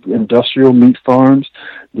these industrial meat farms.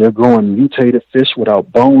 They're growing mutated fish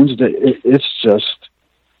without bones. It's just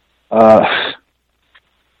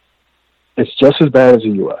as bad as the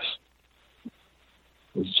U.S.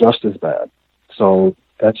 It's just as bad. So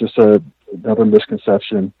that's just another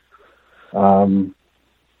misconception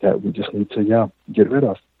that we just need to get rid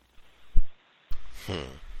of.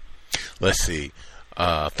 Let's see.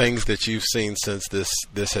 Things that you've seen since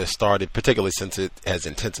this has started, particularly since it has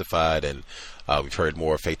intensified, and we've heard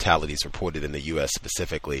more fatalities reported in the U.S.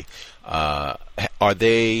 specifically. Are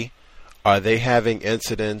they having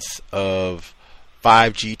incidents of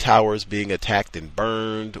 5G towers being attacked and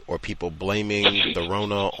burned, or people blaming the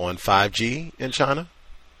Rona on 5G in China?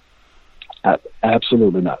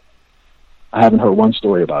 Absolutely not. I haven't heard one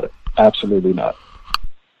story about it. Absolutely not.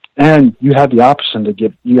 And you have the option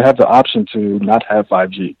to not have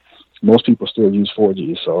 5G. Most people still use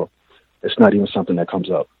 4G, so it's not even something that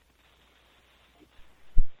comes up.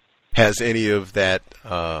 Has any of that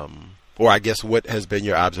Or I guess what has been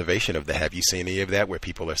your observation of that? Have you seen any of that where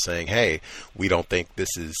people are saying, hey, we don't think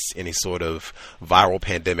this is any sort of viral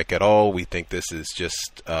pandemic at all. We think this is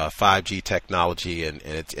just 5G technology and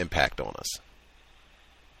its impact on us?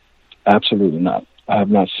 Absolutely not. I have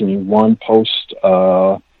not seen one post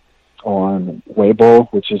on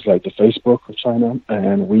Weibo, which is like the Facebook of China,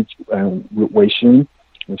 and Weixin,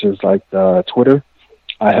 which is like the Twitter.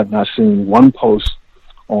 I have not seen one post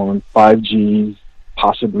on 5G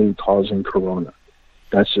possibly causing corona.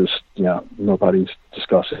 That's just, nobody's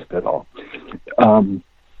discussing it at all.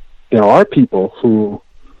 There are people who,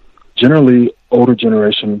 generally older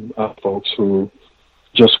generation folks, who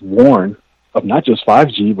just warn of not just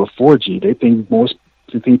 5G, but 4G. They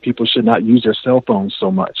think people should not use their cell phones so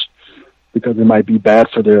much because it might be bad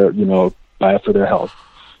for their health.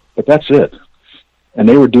 But that's it. And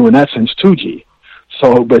they were doing that since 2G.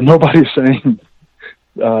 So, but nobody's saying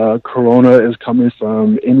corona is coming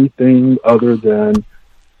from anything other than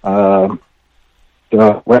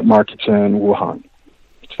the wet markets in Wuhan.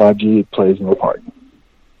 5G plays no part.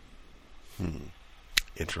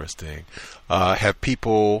 Interesting. Have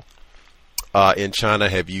people in China,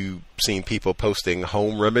 have you seen people posting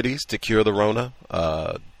home remedies to cure the Rona?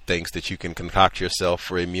 Things that you can concoct yourself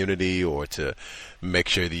for immunity or to make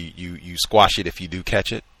sure that you squash it if you do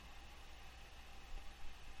catch it?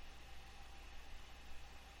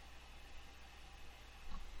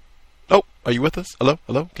 Oh, are you with us? Hello?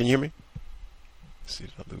 Hello? Can you hear me? Let's see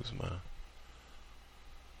if I lose my...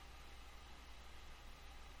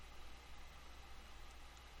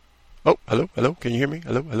 Oh, hello? Hello? Can you hear me?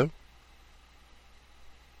 Hello? Hello?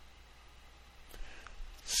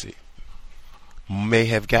 Let's see. May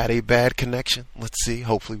have got a bad connection. Let's see.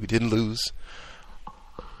 Hopefully we didn't lose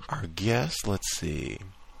our guest. Let's see.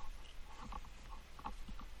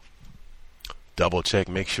 Double check,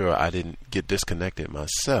 make sure I didn't get disconnected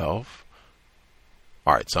myself.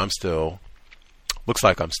 All right, so I'm still, looks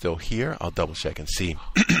like I'm still here. I'll double check and see.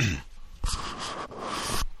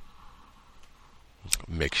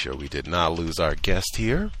 Make sure we did not lose our guest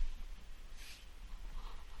here.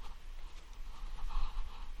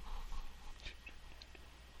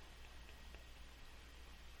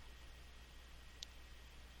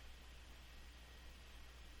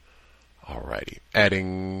 Alrighty,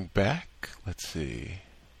 adding back. Let's see.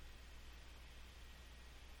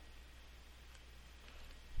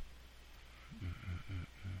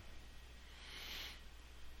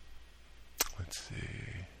 Let's see.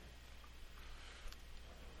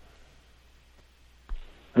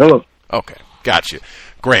 Hello. Okay, got you.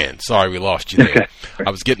 Grand. Sorry we lost you there.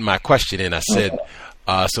 I was getting my question in. I said,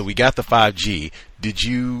 so we got the 5G. Did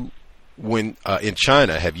you, when in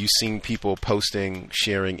China, have you seen people posting,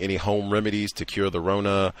 sharing any home remedies to cure the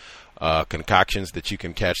Rona, concoctions that you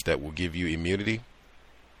can catch that will give you immunity?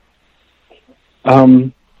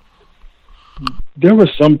 There were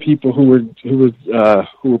some people who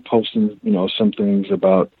were posting, some things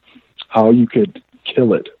about how you could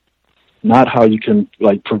kill it, not how you can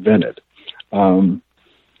prevent it. There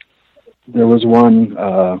was one,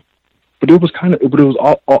 but it was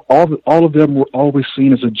all of them were always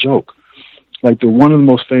seen as a joke. Like one of the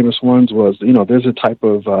most famous ones was, there's a type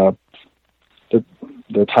of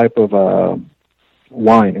the type of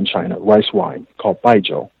wine in China, rice wine, called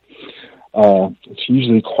baijiu. It's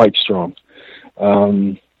usually quite strong.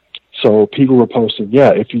 So people were posting,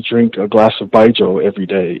 if you drink a glass of baijiu every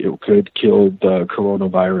day, it could kill the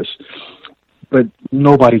coronavirus. But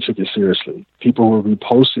nobody took it seriously. People were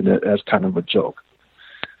reposting it as kind of a joke.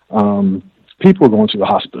 People were going to the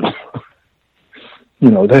hospital.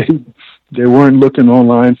 They weren't looking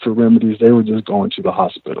online for remedies. They were just going to the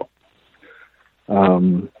hospital.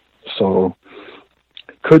 So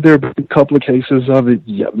could there be a couple of cases of it?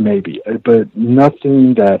 Yeah, maybe, but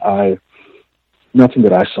nothing that I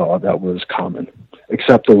saw that was common,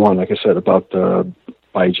 except the one, like I said, about the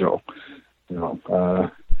baijiu.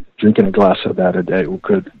 Drinking a glass of that a day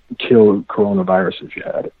could kill coronavirus if you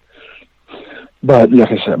had it. But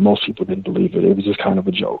like I said, most people didn't believe it. It was just kind of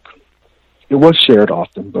a joke. It was shared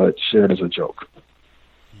often, but shared as a joke.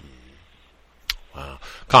 Wow.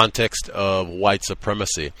 Context of white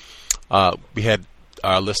supremacy. We had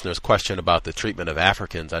our listeners question about the treatment of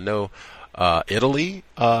Africans. I know Italy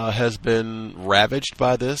has been ravaged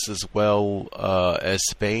by this as well as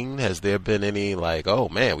Spain. Has there been any oh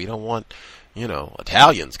man, we don't want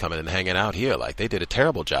Italians coming and hanging out here, they did a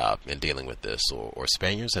terrible job in dealing with this, or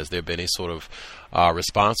Spaniards? Has there been any sort of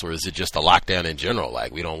response, or is it just a lockdown in general?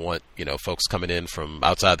 We don't want, folks coming in from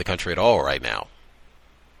outside the country at all right now?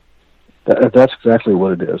 That's exactly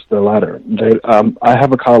what it is, the latter. I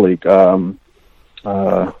have a colleague, I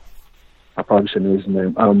I probably shouldn't use his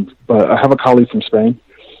name. But I have a colleague from Spain.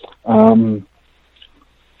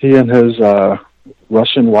 He and his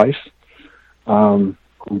Russian wife, who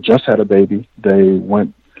just had a baby, they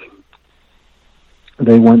went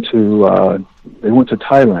to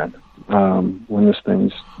Thailand when this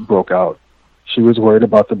thing broke out. She was worried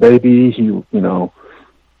about the baby. They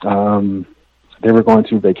were going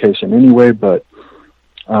to vacation anyway, but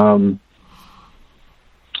I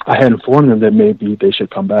had informed them that maybe they should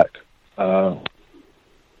come back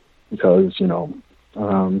because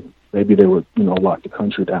maybe they would lock the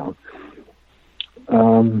country down.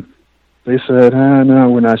 They said, no,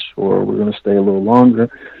 we're not sure. We're going to stay a little longer.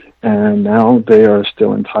 And now they are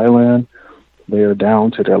still in Thailand. They are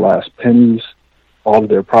down to their last pennies. All of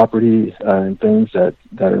their property and things that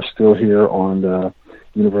are still here on the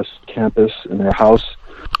university campus in their house,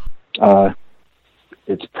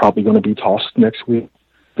 it's probably going to be tossed next week.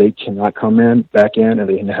 They cannot come back in, and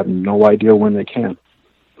they have no idea when they can.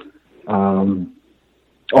 I'm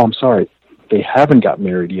sorry. They haven't got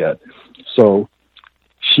married yet. So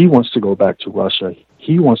she wants to go back to Russia.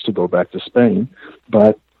 He wants to go back to Spain,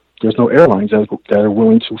 but there's no airlines that are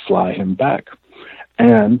willing to fly him back.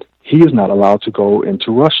 And he is not allowed to go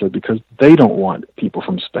into Russia because they don't want people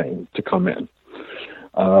from Spain to come in.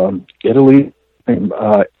 Italy,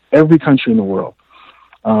 every country in the world.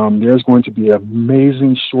 There's going to be an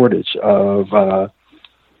amazing shortage of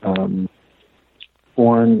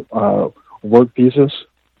foreign work visas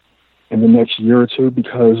in the next year or two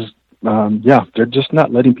because, they're just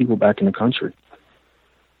not letting people back in the country.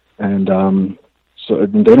 And so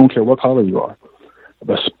they don't care what color you are,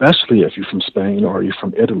 but especially if you're from Spain or you're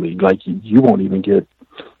from Italy, like you won't even get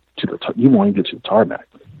to the tarmac.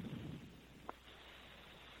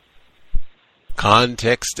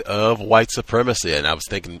 Context of white supremacy, and I was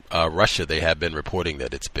thinking Russia. They have been reporting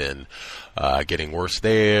that it's been getting worse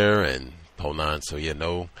there, and hold on. So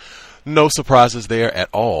no surprises there at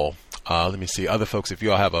all. Let me see. Other folks, if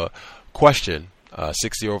you all have a question,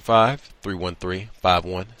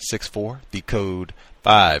 605-313-5164, the code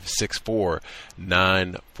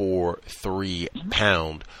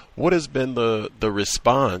 564-943#. What has been the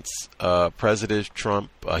response? President Trump,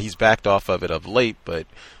 he's backed off of it of late, but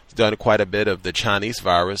he's done quite a bit of the Chinese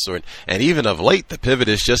virus, and even of late, the pivot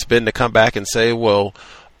has just been to come back and say, well,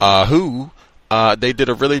 they did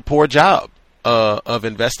a really poor job of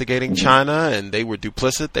investigating China, and they were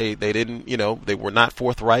duplicit. They didn't, they were not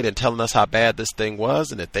forthright in telling us how bad this thing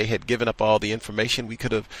was, and if they had given up all the information, we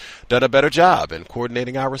could have done a better job in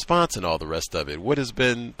coordinating our response and all the rest of it. What has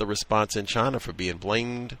been the response in China for being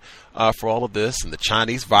blamed for all of this and the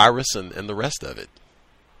Chinese virus and the rest of it?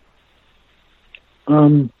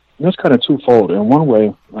 That's kind of twofold. In one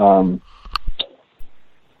way,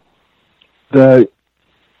 the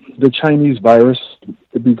Chinese virus,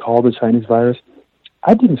 it'd be called the Chinese virus.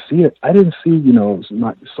 I didn't see it. I didn't see,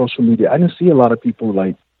 my social media. I didn't see a lot of people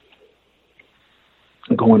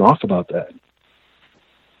going off about that.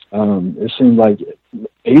 It seemed like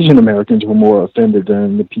Asian Americans were more offended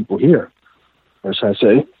than the people here, or should I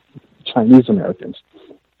say, Chinese Americans.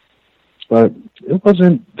 But it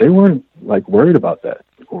wasn't. They weren't worried about that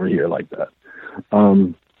over here like that.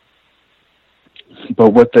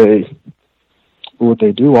 But what they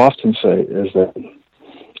do often say is that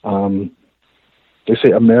they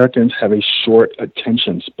say Americans have a short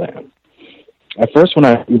attention span. At first, when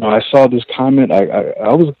I saw this comment,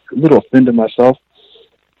 I was a little offended myself,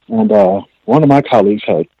 and one of my colleagues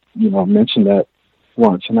had mentioned that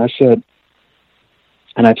once, and I said,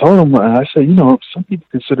 and I told him, I said, some people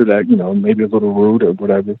consider that maybe a little rude or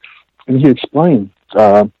whatever, and he explained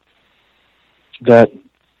that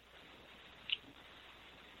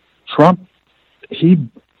Trump, he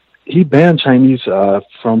banned Chinese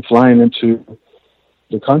from flying into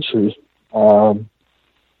the country.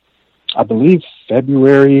 I believe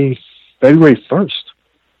February 1st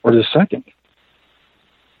or the 2nd.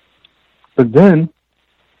 But then,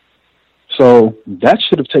 so that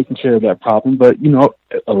should have taken care of that problem. But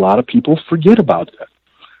a lot of people forget about that.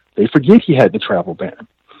 They forget he had the travel ban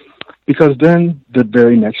because then the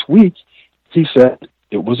very next week he said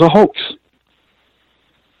it was a hoax.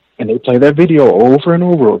 And they play that video over and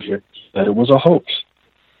over again, that it was a hoax.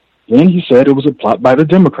 Then he said it was a plot by the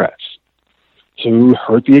Democrats to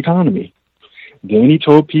hurt the economy. Then he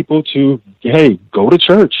told people to, hey, go to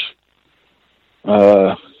church.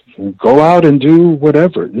 Go out and do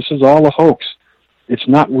whatever. This is all a hoax. It's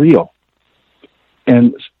not real.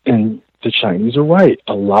 And the Chinese are right.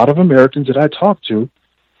 A lot of Americans that I talk to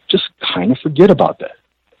just kind of forget about that.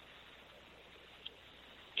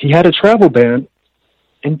 He had a travel ban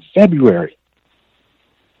in February.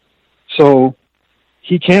 So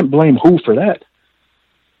he can't blame who for that.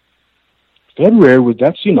 February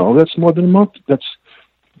that's more than a month. That's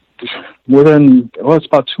more than, it's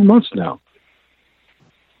about 2 months now.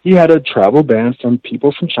 He had a travel ban from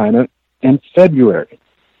people from China in February.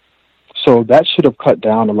 So that should have cut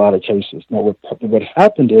down a lot of cases. Now, what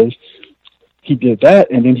happened is he did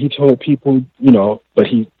that, and then he told people,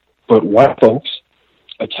 but white folks,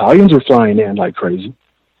 Italians were flying in like crazy.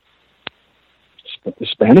 The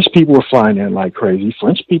Spanish people were flying in like crazy.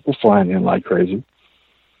 French people flying in like crazy.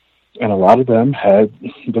 And a lot of them had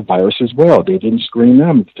the virus as well. They didn't screen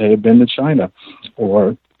them if they had been to China.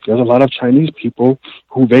 Or there's a lot of Chinese people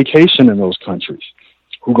who vacation in those countries,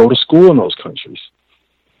 who go to school in those countries.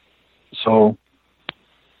 So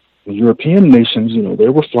the European nations, they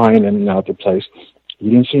were flying in and out of the place. He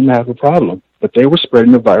didn't seem to have a problem. But they were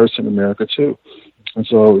spreading the virus in America too. And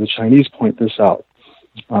so the Chinese point this out.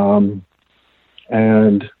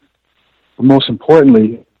 And most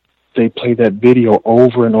importantly, they play that video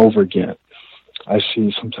over and over again. I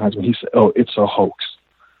see sometimes when he said, "Oh, it's a hoax."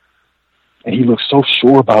 And he looked so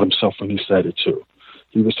sure about himself when he said it too.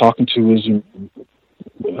 He was talking to his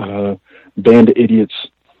band of idiots,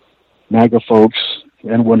 MAGA folks,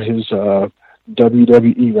 and one of his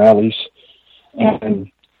WWE rallies.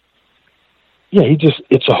 And yeah,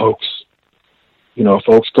 it's a hoax.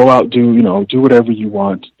 Folks, go out, do whatever you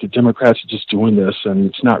want. The Democrats are just doing this and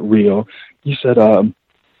it's not real. He said,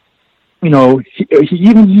 he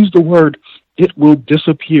even used the word, "it will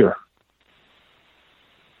disappear."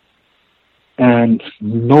 And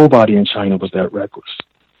nobody in China was that reckless.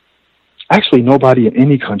 Actually, nobody in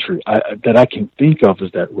any country that I can think of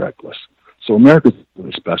is that reckless. So America's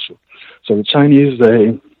really special. So the Chinese,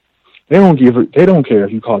 they don't care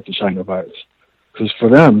if you call it the China virus. Because for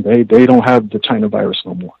them, they don't have the China virus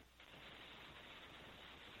no more.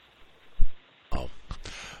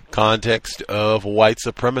 Context of white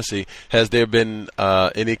supremacy. Has there been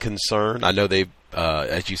any concern? I know they,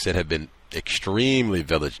 as you said, have been extremely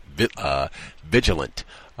vigilant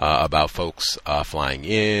about folks flying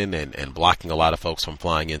in and blocking a lot of folks from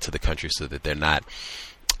flying into the country so that they're not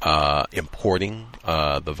importing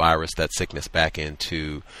the virus, that sickness, back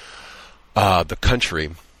into the country.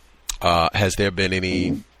 Has there been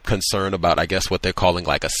any concern about, I guess, what they're calling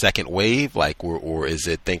like a second wave, or is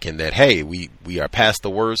it thinking that, hey, we are past the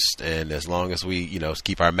worst, and as long as we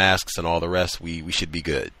keep our masks and all the rest, we should be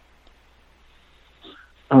good?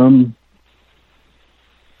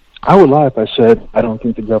 I would lie if I said I don't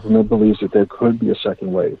think the government believes that there could be a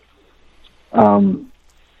second wave.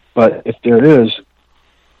 But if there is,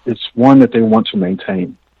 it's one that they want to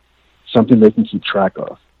maintain, something they can keep track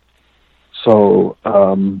of. So,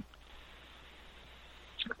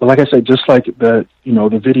 but like I said, just like the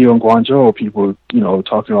video in Guangzhou, people,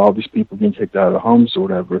 talking to all these people being kicked out of their homes or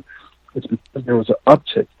whatever, it's because there was an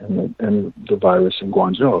uptick in the virus in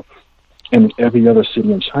Guangzhou. In every other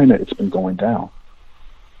city in China, it's been going down.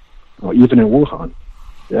 Even in Wuhan,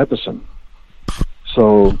 the epicenter.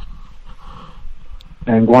 So,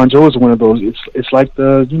 and Guangzhou is one of those. It's like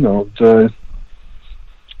it's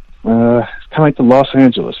kind of like the Los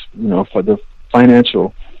Angeles, for the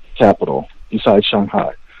financial capital besides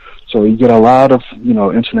Shanghai. So you get a lot of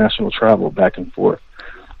international travel back and forth.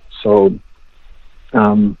 So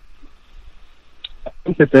I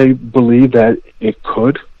think that they believe that it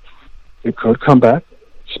could come back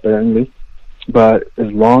sparingly, but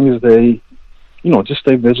as long as they just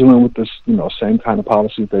stay vigilant with this same kind of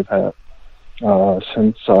policies they've had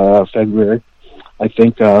since February, I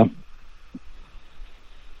think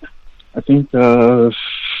it's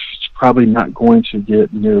probably not going to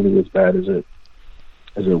get nearly as bad as it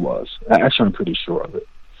was. Actually, I'm pretty sure of it.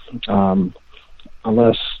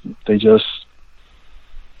 Unless they just,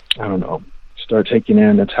 I don't know, start taking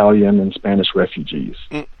in Italian and Spanish refugees,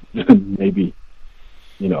 maybe,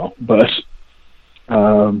 but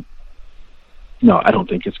no, I don't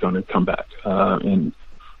think it's going to come back, and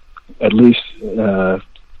at least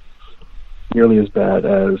nearly as bad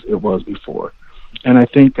as it was before. And I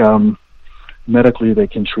think medically they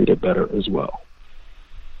can treat it better as well.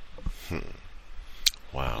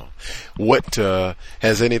 Wow. What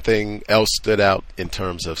has anything else stood out in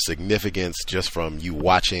terms of significance just from you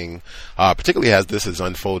watching, particularly as this has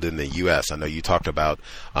unfolded in the U.S.? I know you talked about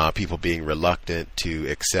people being reluctant to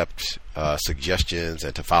accept suggestions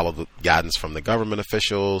and to follow the guidance from the government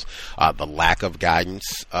officials, the lack of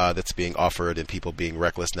guidance that's being offered, and people being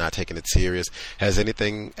reckless, not taking it serious. Has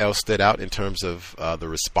anything else stood out in terms of the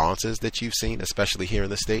responses that you've seen, especially here in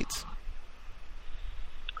the States?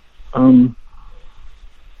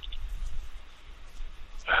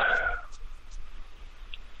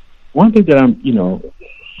 One thing that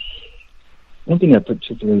one thing that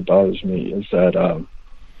particularly bothers me is that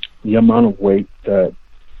the amount of weight that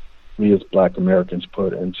we as Black Americans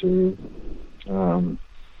put into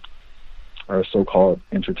our so-called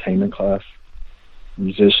entertainment class,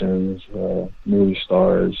 musicians, movie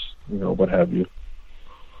stars, what have you.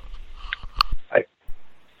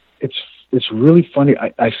 It's really funny.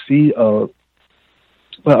 I see. Well,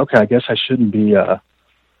 okay. I guess I shouldn't be. I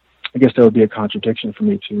guess that would be a contradiction for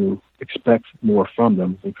me to expect more from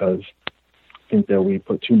them, because I think that we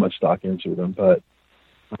put too much stock into them. But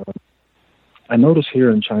I noticed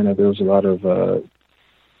here in China there's a lot of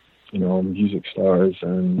music stars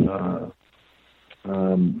and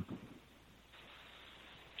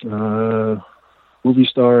movie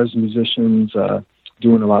stars, musicians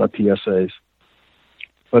doing a lot of PSAs.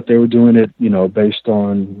 But they were doing it, based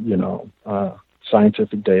on,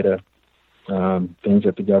 scientific data, things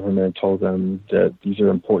that the government told them that these are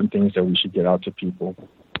important things that we should get out to people.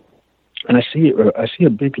 And I see a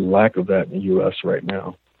big lack of that in the U.S. right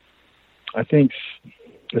now. I think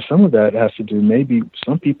that some of that has to do, maybe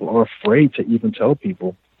some people are afraid to even tell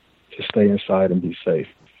people to stay inside and be safe.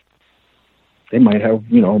 They might have,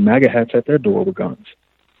 MAGA hats at their door with guns.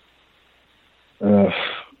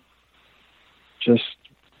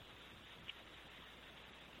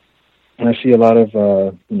 And I see a lot of,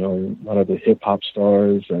 a lot of the hip hop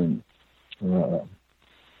stars, and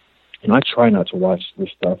I try not to watch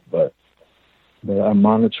this stuff, but I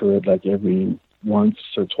monitor it like every once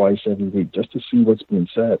or twice every week just to see what's being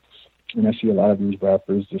said. And I see a lot of these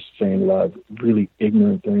rappers just saying a lot of really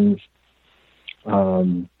ignorant things.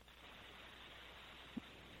 I've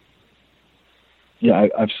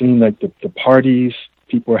seen like the parties,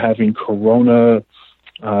 people are having Corona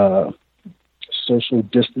social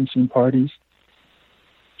distancing parties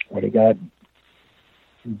where they got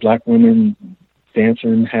Black women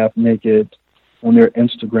dancing half naked on their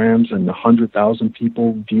Instagrams and 100,000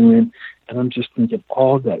 people viewing. And I'm just thinking,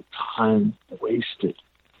 all that time wasted.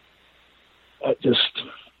 They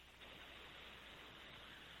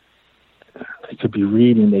could be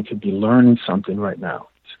reading, they could be learning something right now.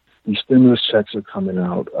 These stimulus checks are coming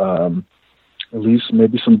out. At least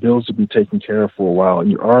maybe some bills to be taken care of for a while, and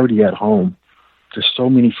you're already at home. There's so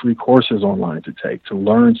many free courses online to take, to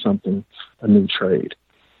learn something, a new trade.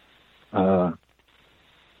 Go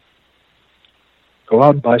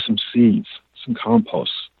out and buy some seeds, some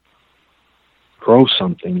compost. Grow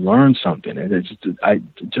something, learn something. And I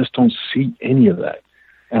just don't see any of that.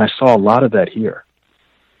 And I saw a lot of that here.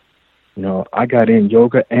 I got in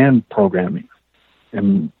yoga and programming.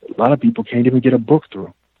 And a lot of people can't even get a book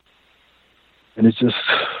through. And it's just,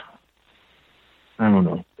 I don't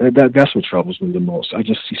know. That's what troubles me the most. I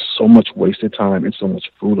just see so much wasted time and so much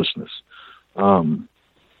foolishness.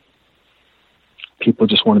 People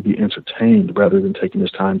just want to be entertained rather than taking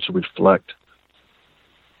this time to reflect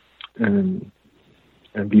and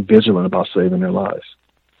be vigilant about saving their lives.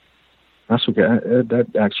 That's what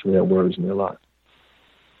that worries me a lot.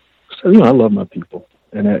 So I love my people,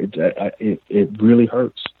 and it really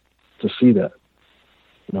hurts to see that.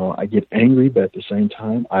 I get angry, but at the same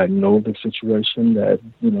time, I know the situation that,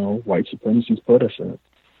 white supremacy's put us in.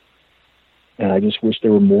 And I just wish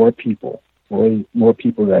there were more people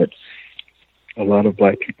that a lot of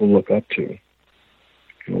Black people look up to.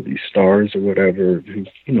 These stars or whatever, who,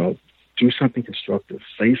 do something constructive,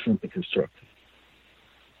 say something constructive.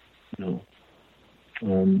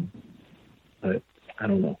 But I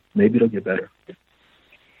don't know. Maybe it'll get better.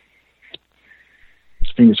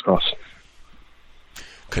 Fingers crossed.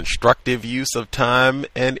 Constructive use of time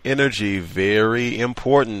and energy, very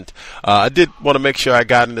important. I did want to make sure I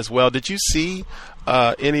got in as well. Did you see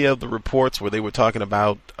any of the reports where they were talking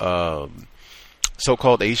about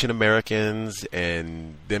so-called Asian Americans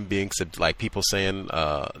and them being like people saying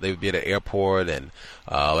they would be at an airport and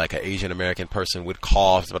like an Asian American person would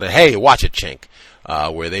cough, but hey, watch it, chink,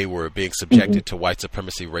 where they were being subjected to white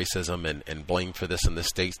supremacy, racism, and blamed for this in the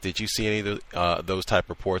States. Did you see any of those type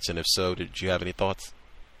reports? And if so, did you have any thoughts?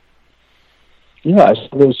 Yeah,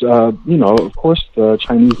 there's, of course, the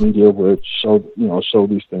Chinese media would show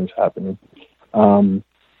these things happening.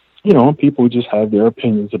 People just have their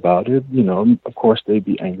opinions about it. Of course, they'd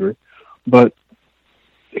be angry, but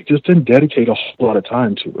they just didn't dedicate a whole lot of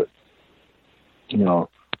time to it.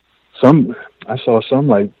 I saw some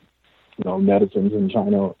netizens in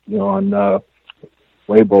China, on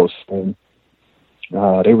Weibo, and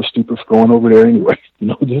they were stupid for going over there anyway.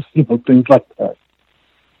 Things like that.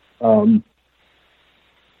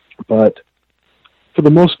 But for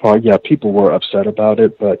the most part, yeah, people were upset about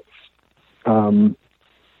it. But and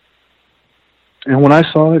when I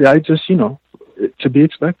saw it, I just, to be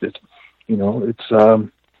expected. It's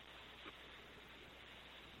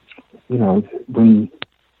you know, when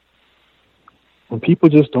people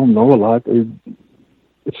just don't know a lot,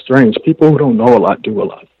 it's strange. People who don't know a lot do a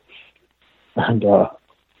lot. And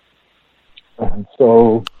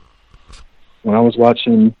so when I was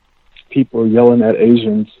watching people yelling at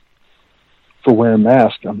Asians for wearing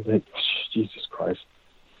masks, I'm like, Jesus Christ.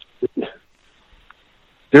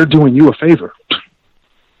 They're doing you a favor.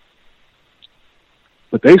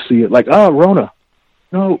 But they see it like, oh, Rona.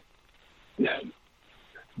 No,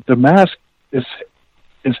 the mask is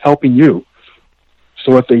helping you.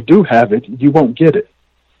 So if they do have it, you won't get it.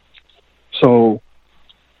 So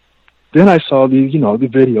then I saw the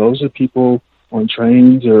videos of people on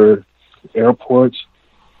trains or airports.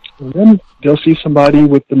 And then they'll see somebody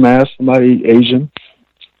with the mask, somebody Asian,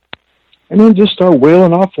 and then just start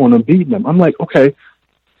wailing off on them, beating them. I'm like, okay,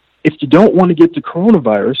 if you don't want to get the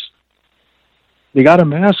coronavirus, they got a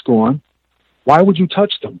mask on, why would you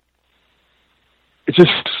touch them? It's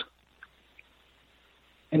just,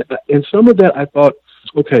 and some of that I thought,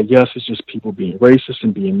 okay, yes, it's just people being racist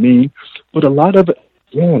and being mean, but a lot of it,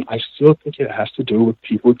 again, I still think it has to do with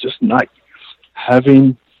people just not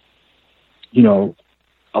having,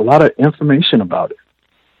 a lot of information about it.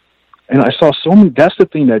 And I saw so many, that's the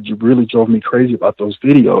thing that really drove me crazy about those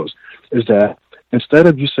videos, is that instead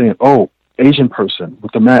of you saying, oh, Asian person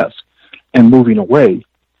with the mask, and moving away,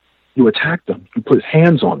 you attack them, you put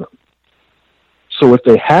hands on them. So if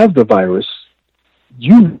they have the virus,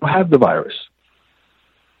 you have the virus.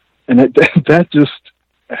 And that just,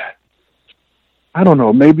 I don't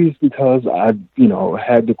know, maybe it's because I,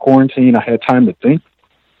 had the quarantine, I had time to think,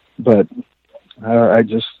 but I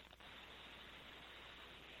just,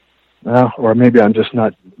 or maybe I'm just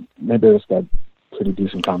not, maybe it's got pretty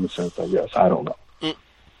decent common sense, I guess. I don't know.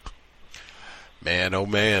 Man, oh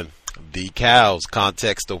man. The cows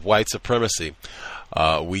context of white supremacy.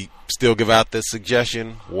 We still give out this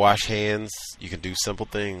suggestion: wash hands. You can do simple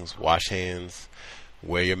things. Wash hands.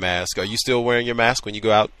 Wear your mask. Are you still wearing your mask when you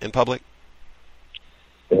go out in public?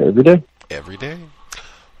 Every day. Every day.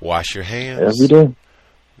 Wash your hands. Every day.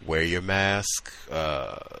 Wear your mask.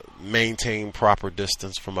 Maintain proper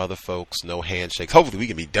distance from other folks. No handshakes. Hopefully we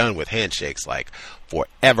can be done with handshakes like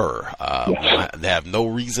forever. They have no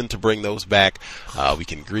reason to bring those back. We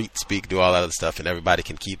can greet, speak, do all that other stuff, and everybody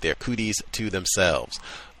can keep their cooties to themselves.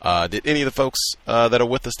 Did any of the folks that are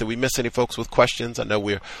with us, did we miss any folks with questions? I know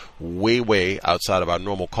we're way outside of our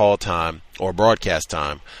normal call time or broadcast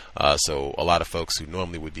time. So a lot of folks who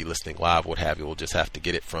normally would be listening live, what have you, will just have to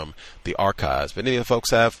get it from the archives. But any of the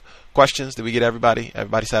folks have questions? Did we get everybody?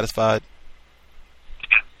 Everybody satisfied?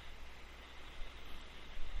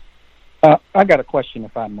 I got a question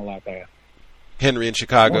if I'm allowed to ask. Henry in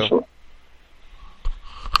Chicago. Sure.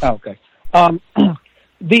 Okay. How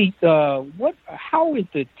is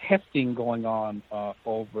the testing going on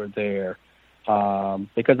over there?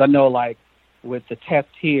 Because I know, like, with the test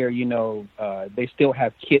here, they still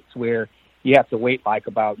have kits where you have to wait like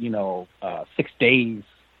about 6 days,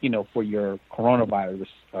 for your coronavirus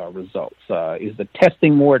results. Is the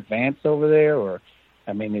testing more advanced over there, or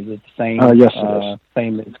is it the same? Yes, it is.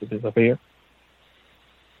 Same as it is up here.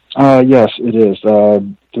 Yes, it is.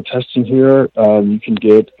 The testing here, you can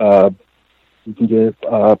get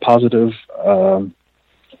positive or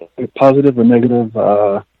negative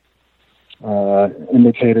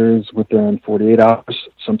indicators within 48 hours,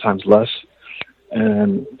 sometimes less.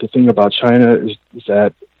 And the thing about China is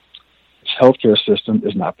that its healthcare system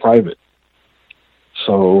is not private.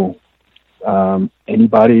 So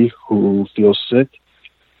anybody who feels sick,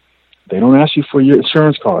 they don't ask you for your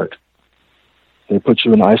insurance card. They put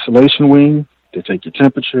you in an isolation wing, they take your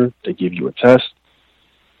temperature, they give you a test,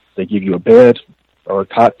 they give you a bed or a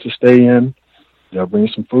cot to stay in, they'll bring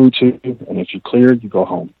some food to you, and if you're clear, you go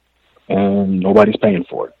home. And nobody's paying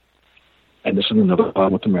for it. And this is another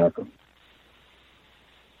problem with America.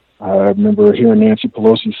 I remember hearing Nancy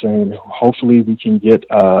Pelosi saying, hopefully we can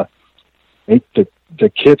make the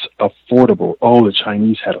kits affordable. Oh, the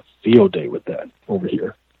Chinese had a field day with that over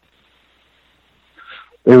here.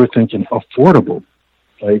 They were thinking affordable.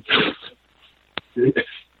 Like, if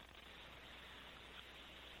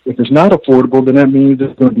it's not affordable, then that means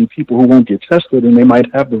there's going to be people who won't get tested and they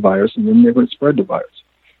might have the virus and then they're going to spread the virus.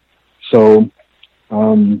 So,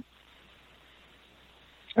 and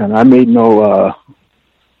I made no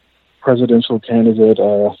presidential candidate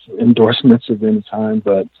endorsements of any time,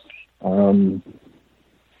 but the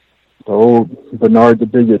old Bernard the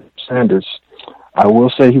Bigot Sanders, I will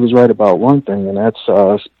say he was right about one thing, and that's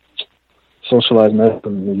socialized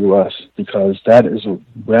medicine in the U.S., because that is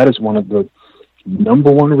one of the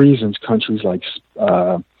number one reasons countries like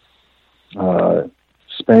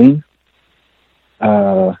Spain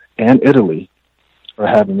and Italy are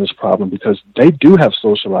having this problem because they do have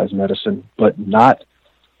socialized medicine, but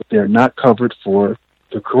they're not covered for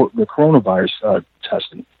the coronavirus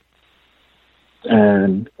testing.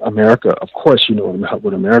 And America, of course, you know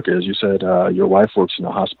what America is. You said your wife works in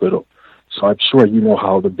a hospital, so I'm sure you know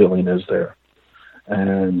how the billing is there.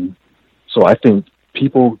 And so I think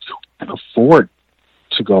people can afford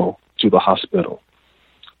to go to the hospital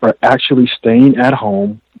are actually staying at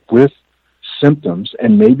home with symptoms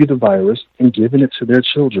and maybe the virus and giving it to their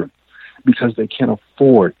children because they can't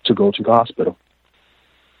afford to go to the hospital.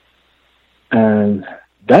 And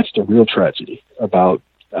that's the real tragedy about,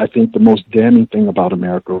 I think the most damning thing about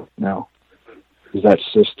America now is that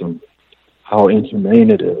system, how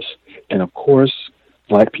inhumane it is. And of course,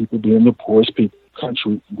 black people being the poorest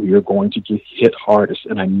country, we are going to get hit hardest.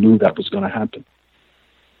 And I knew that was going to happen.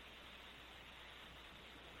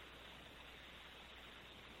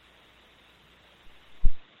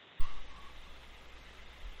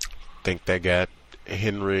 Think they got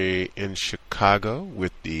Henry in Chicago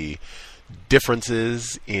with the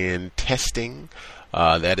differences in testing.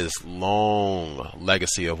 That is long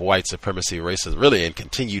legacy of white supremacy, racism, really, and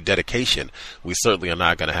continued dedication. We certainly are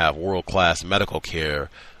not going to have world-class medical care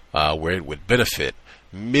where it would benefit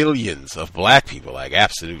millions of black people. Like,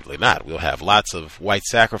 absolutely not. We'll have lots of white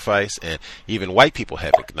sacrifice, and even white people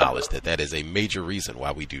have acknowledged that that is a major reason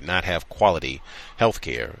why we do not have quality health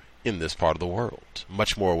care in this part of the world.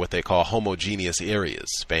 Much more what they call homogeneous areas.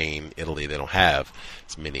 Spain, Italy, they don't have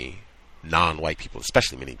as many non-white people,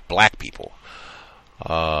 especially many black people.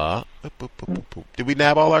 Did we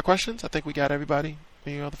nab all our questions? I think we got everybody.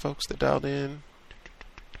 Any other folks that dialed in?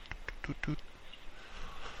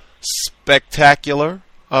 Spectacular.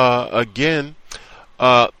 Again,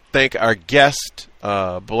 thank our guest,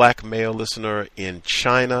 black male listener in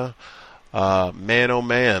China. Man, oh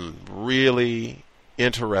man, really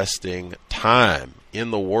interesting time in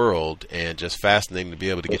the world, and just fascinating to be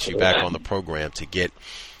able to get you back on the program to get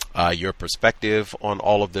your perspective on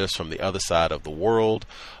all of this from the other side of the world.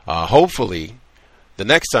 Hopefully, the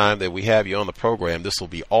next time that we have you on the program, this will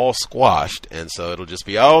be all squashed, and so it'll just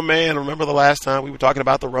be, oh man, remember the last time we were talking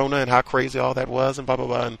about the Rona and how crazy all that was, and blah, blah,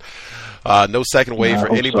 blah. And, no second wave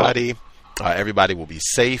for anybody. Everybody will be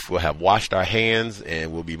safe. We'll have washed our hands,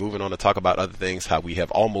 and we'll be moving on to talk about other things, how we have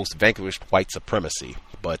almost vanquished white supremacy.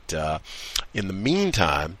 But in the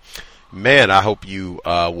meantime, man, I hope you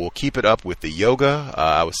will keep it up with the yoga.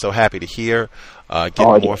 I was so happy to hear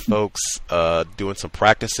getting more folks doing some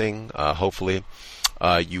practicing. Hopefully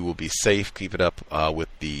you will be safe. Keep it up with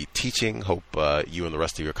the teaching. Hope you and the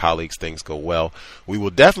rest of your colleagues, things go well. We will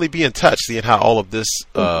definitely be in touch, seeing how all of this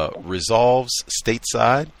resolves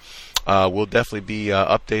stateside. We'll definitely be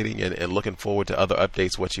updating and looking forward to other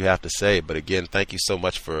updates, what you have to say. But again, thank you so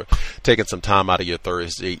much for taking some time out of your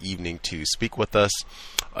Thursday evening to speak with us.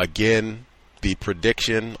 Again, the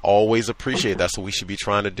prediction, always appreciate. That's what we should be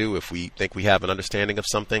trying to do. If we think we have an understanding of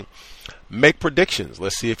something, make predictions.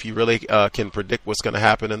 Let's see if you really can predict what's going to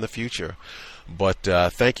happen in the future. But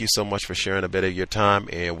thank you so much for sharing a bit of your time,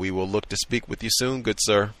 and we will look to speak with you soon, good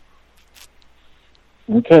sir.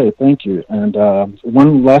 Okay, thank you. And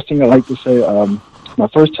one last thing I'd like to say, my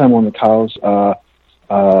first time on the cows,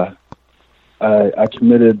 I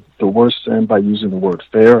committed the worst sin by using the word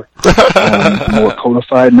fair. I'm more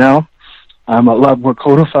codified now. I'm a lot more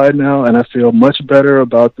codified now, and I feel much better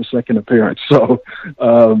about the second appearance. So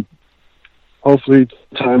hopefully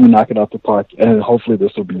time to knock it out the park, and hopefully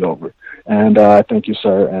this will be over. And thank you,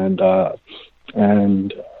 sir.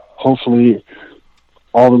 And hopefully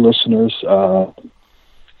all the listeners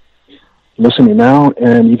listening now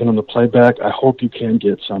and even on the playback, I hope you can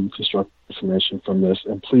get some constructive information from this,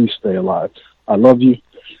 and please stay alive. I love you.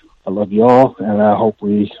 I love you all, and I hope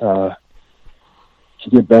we can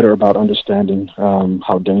get better about understanding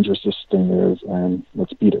how dangerous this thing is, and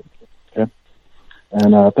let's beat it. Okay?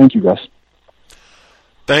 And thank you, guys.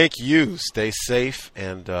 Thank you. Stay safe,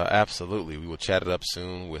 and absolutely, we will chat it up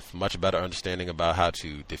soon with much better understanding about how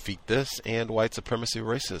to defeat this and white supremacy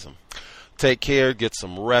racism. Take care, get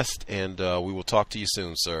some rest, and we will talk to you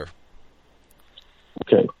soon, sir.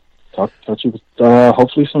 Okay. Talk to you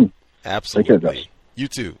hopefully soon. Absolutely. Take care, guys. You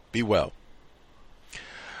too. Be well.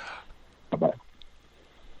 Bye-bye.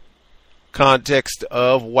 Context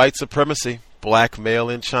of white supremacy, black male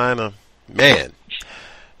in China. Man,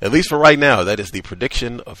 at least for right now, that is the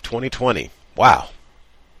prediction of 2020. Wow.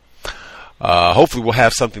 Hopefully we'll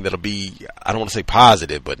have something that'll be, I don't want to say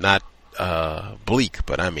positive, but not bleak,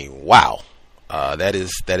 but I mean, wow. That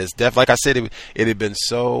is like I said, it had been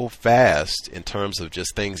so fast in terms of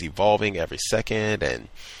just things evolving every second, and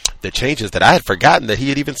the changes that I had forgotten that he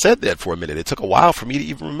had even said that for a minute. It took a while for me to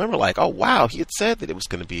even remember, like, oh, wow, he had said that it was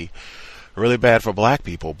going to be really bad for black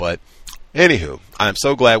people. But anywho, I'm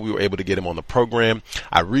so glad we were able to get him on the program.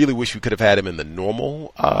 I really wish we could have had him in the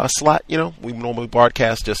normal slot. You know, we normally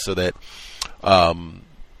broadcast just so that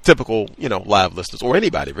typical, you know, live listeners or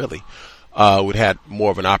anybody really would have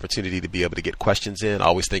more of an opportunity to be able to get questions in. I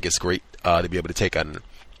always think it's great to be able to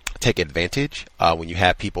take advantage when you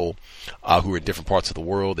have people who are in different parts of the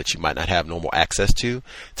world that you might not have normal access to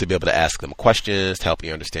be able to ask them questions to help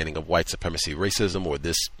your understanding of white supremacy, racism, or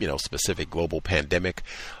this, you know, specific global pandemic.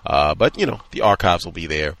 But, you know, the archives will be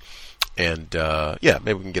there. And, yeah,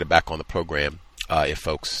 maybe we can get it back on the program if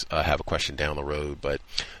folks have a question down the road. But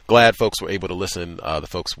glad folks were able to listen. The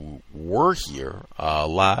folks who were here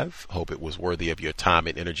live, hope it was worthy of your time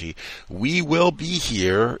and energy. We will be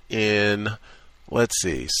here in... Let's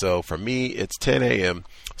see. So for me, it's 10 a.m.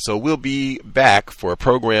 So we'll be back for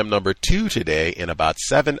program number 2 today in about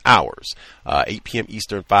 7 hours, 8 p.m.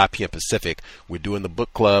 Eastern, 5 p.m. Pacific. We're doing the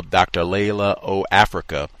book club, Dr. Layla O.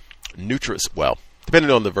 Africa,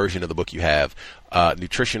 depending on the version of the book you have,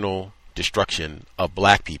 Nutritional Destruction of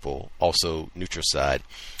Black People, also Nutricide.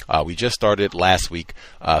 We just started last week.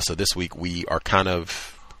 So this week we are kind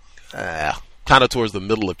of towards the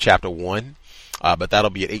middle of chapter 1. But that'll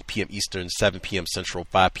be at 8 p.m. Eastern, 7 p.m. Central,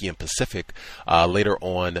 5 p.m. Pacific later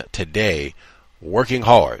on today, working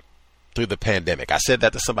hard through the pandemic. I said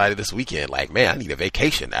that to somebody this weekend, like, man, I need a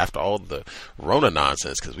vacation after all the Rona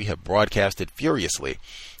nonsense because we have broadcasted furiously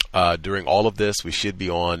during all of this. We should be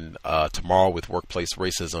on tomorrow with Workplace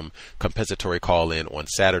Racism, compensatory call-in on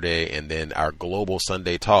Saturday, and then our Global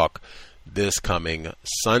Sunday Talk this coming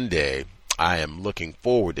Sunday. I am looking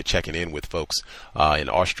forward to checking in with folks in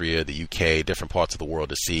Austria, the UK, different parts of the world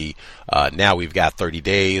to see. Now we've got 30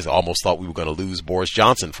 days. I almost thought we were going to lose Boris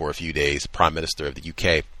Johnson for a few days, Prime Minister of the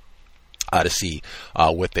UK, to see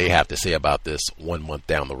what they have to say about this 1 month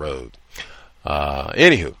down the road.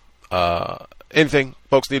 Anywho, anything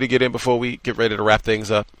folks need to get in before we get ready to wrap things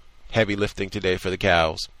up? Heavy lifting today for the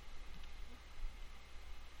cows.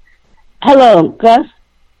 Hello, Gus.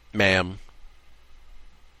 Ma'am.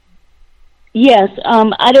 Yes,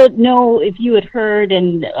 I don't know if you had heard,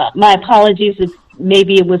 and my apologies if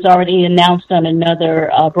maybe it was already announced on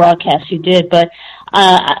another broadcast you did, but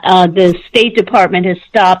the State Department has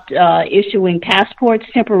stopped issuing passports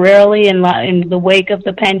temporarily in the wake of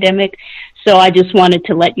the pandemic. So I just wanted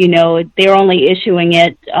to let you know they're only issuing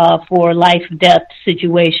it for life-death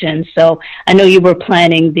situations. So I know you were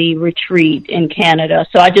planning the retreat in Canada.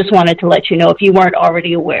 So I just wanted to let you know if you weren't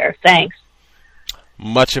already aware. Thanks.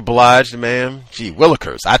 Much obliged, ma'am. Gee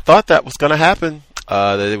willikers. I thought that was going to happen,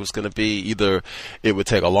 that it was going to be either it would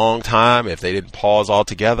take a long time if they didn't pause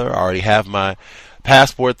altogether. I already have my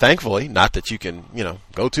passport, thankfully. Not that you can,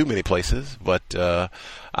 go too many places, but I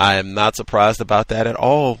am not surprised about that at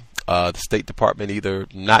all. The State Department either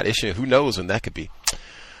not issuing, who knows when that could be.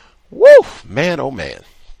 Woo! Man, oh man.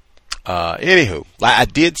 Anywho, I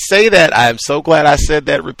did say that. I am so glad I said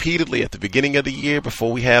that repeatedly at the beginning of the year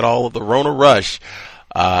before we had all of the Rona rush.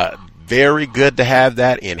 Very good to have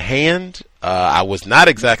that in hand. I was not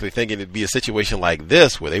exactly thinking it'd be a situation like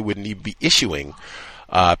this where they wouldn't even be issuing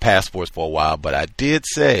passports for a while, but I did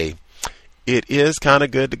say it is kind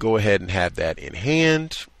of good to go ahead and have that in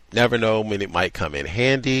hand. Never know when it might come in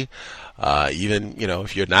handy. Even,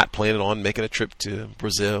 if you're not planning on making a trip to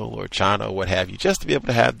Brazil or China or what have you, just to be able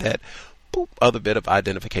to have that other bit of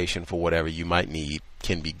identification for whatever you might need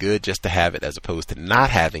can be good just to have it as opposed to not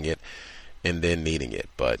having it and then needing it.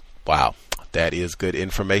 But wow, that is good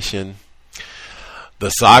information. The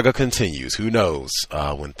saga continues. Who knows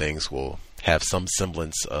when things will have some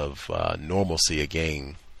semblance of normalcy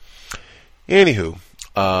again. Anywho,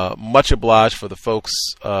 much obliged for the folks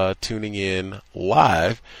tuning in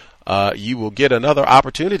live. You will get another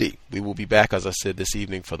opportunity. We will be back, as I said, this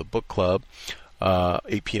evening for the book club,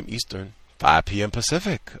 8 p.m. Eastern, 5 p.m.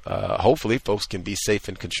 Pacific. Hopefully, folks can be safe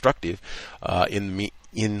and constructive.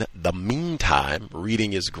 In the meantime,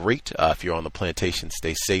 reading is great. If you're on the plantation,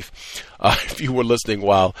 stay safe. If you were listening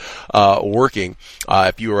while working,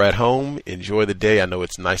 if you are at home, enjoy the day. I know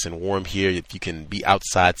it's nice and warm here. If you can be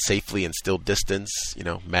outside safely and still distance,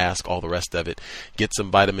 mask, all the rest of it, get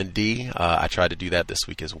some vitamin D. I tried to do that this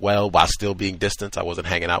week as well while still being distanced. I wasn't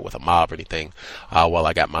hanging out with a mob or anything while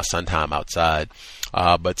I got my sun time outside.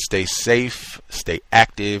 But stay safe, stay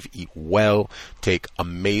active, eat well, take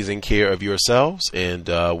amazing care of yourselves, and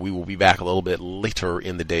we will be back a little bit later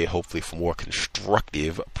in the day, hopefully for more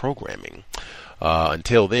constructive programming.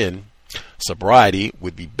 Until then, sobriety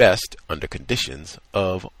would be best under conditions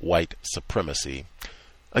of white supremacy.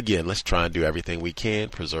 Again, let's try and do everything we can,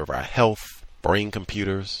 preserve our health, brain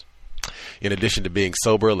computers. In addition to being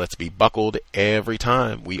sober, let's be buckled every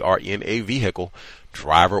time we are in a vehicle,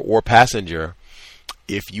 driver or passenger.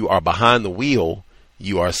 If you are behind the wheel,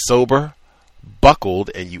 you are sober, buckled,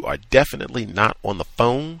 and you are definitely not on the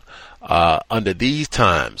phone. Under these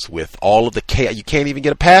times, with all of the chaos, you can't even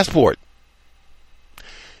get a passport.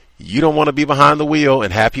 You don't want to be behind the wheel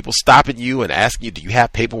and have people stopping you and asking you, do you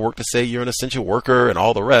have paperwork to say you're an essential worker and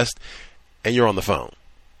all the rest, and you're on the phone.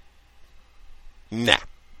 Nah.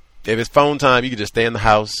 If it's phone time, you can just stay in the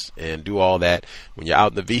house and do all that. When you're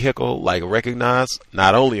out in the vehicle, recognize,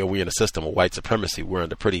 not only are we in a system of white supremacy, we're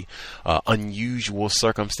under pretty unusual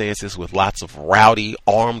circumstances with lots of rowdy,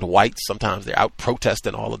 armed whites. Sometimes they're out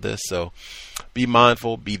protesting all of this. So be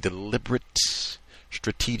mindful, be deliberate,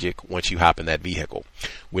 strategic once you hop in that vehicle.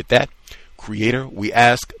 With that, Creator, we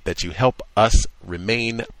ask that you help us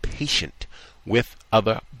remain patient with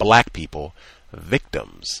other black people,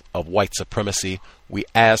 victims of white supremacy. We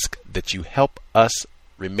ask that you help us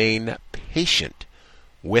remain patient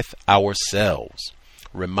with ourselves.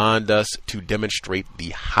 Remind us to demonstrate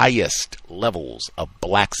the highest levels of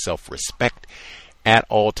black self-respect at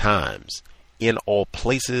all times, in all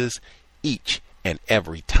places, each and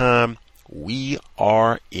every time we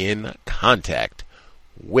are in contact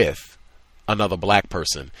with another black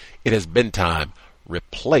person. It has been time.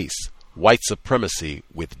 Replace white supremacy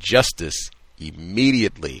with justice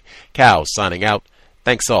immediately. Cal signing out.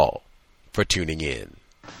 Thanks all for tuning in.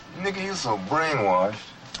 Nigga, you so brainwashed.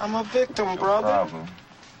 I'm a victim, brother. Problem.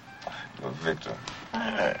 You're a victim.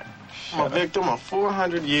 I'm a victim of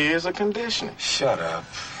 400 years of conditioning. Shut up.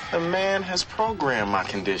 The man has programmed my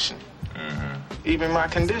conditioning. Even my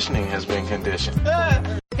conditioning has been conditioned.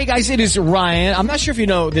 Hey guys, it is Ryan. I'm not sure if you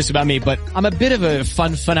know this about me, but I'm a bit of a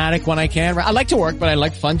fun fanatic when I can. I like to work, but I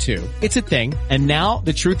like fun too. It's a thing. And now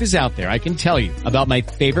the truth is out there. I can tell you about my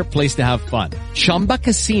favorite place to have fun. Chumba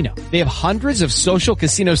Casino. They have hundreds of social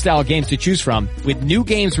casino style games to choose from with new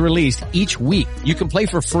games released each week. You can play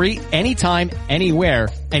for free anytime, anywhere.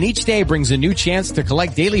 And each day brings a new chance to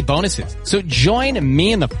collect daily bonuses. So join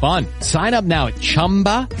me in the fun. Sign up now at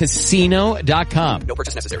ChumbaCasino.com. No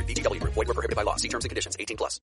purchase necessary. VGW Group. Void where prohibited by law. See terms and conditions. 18+.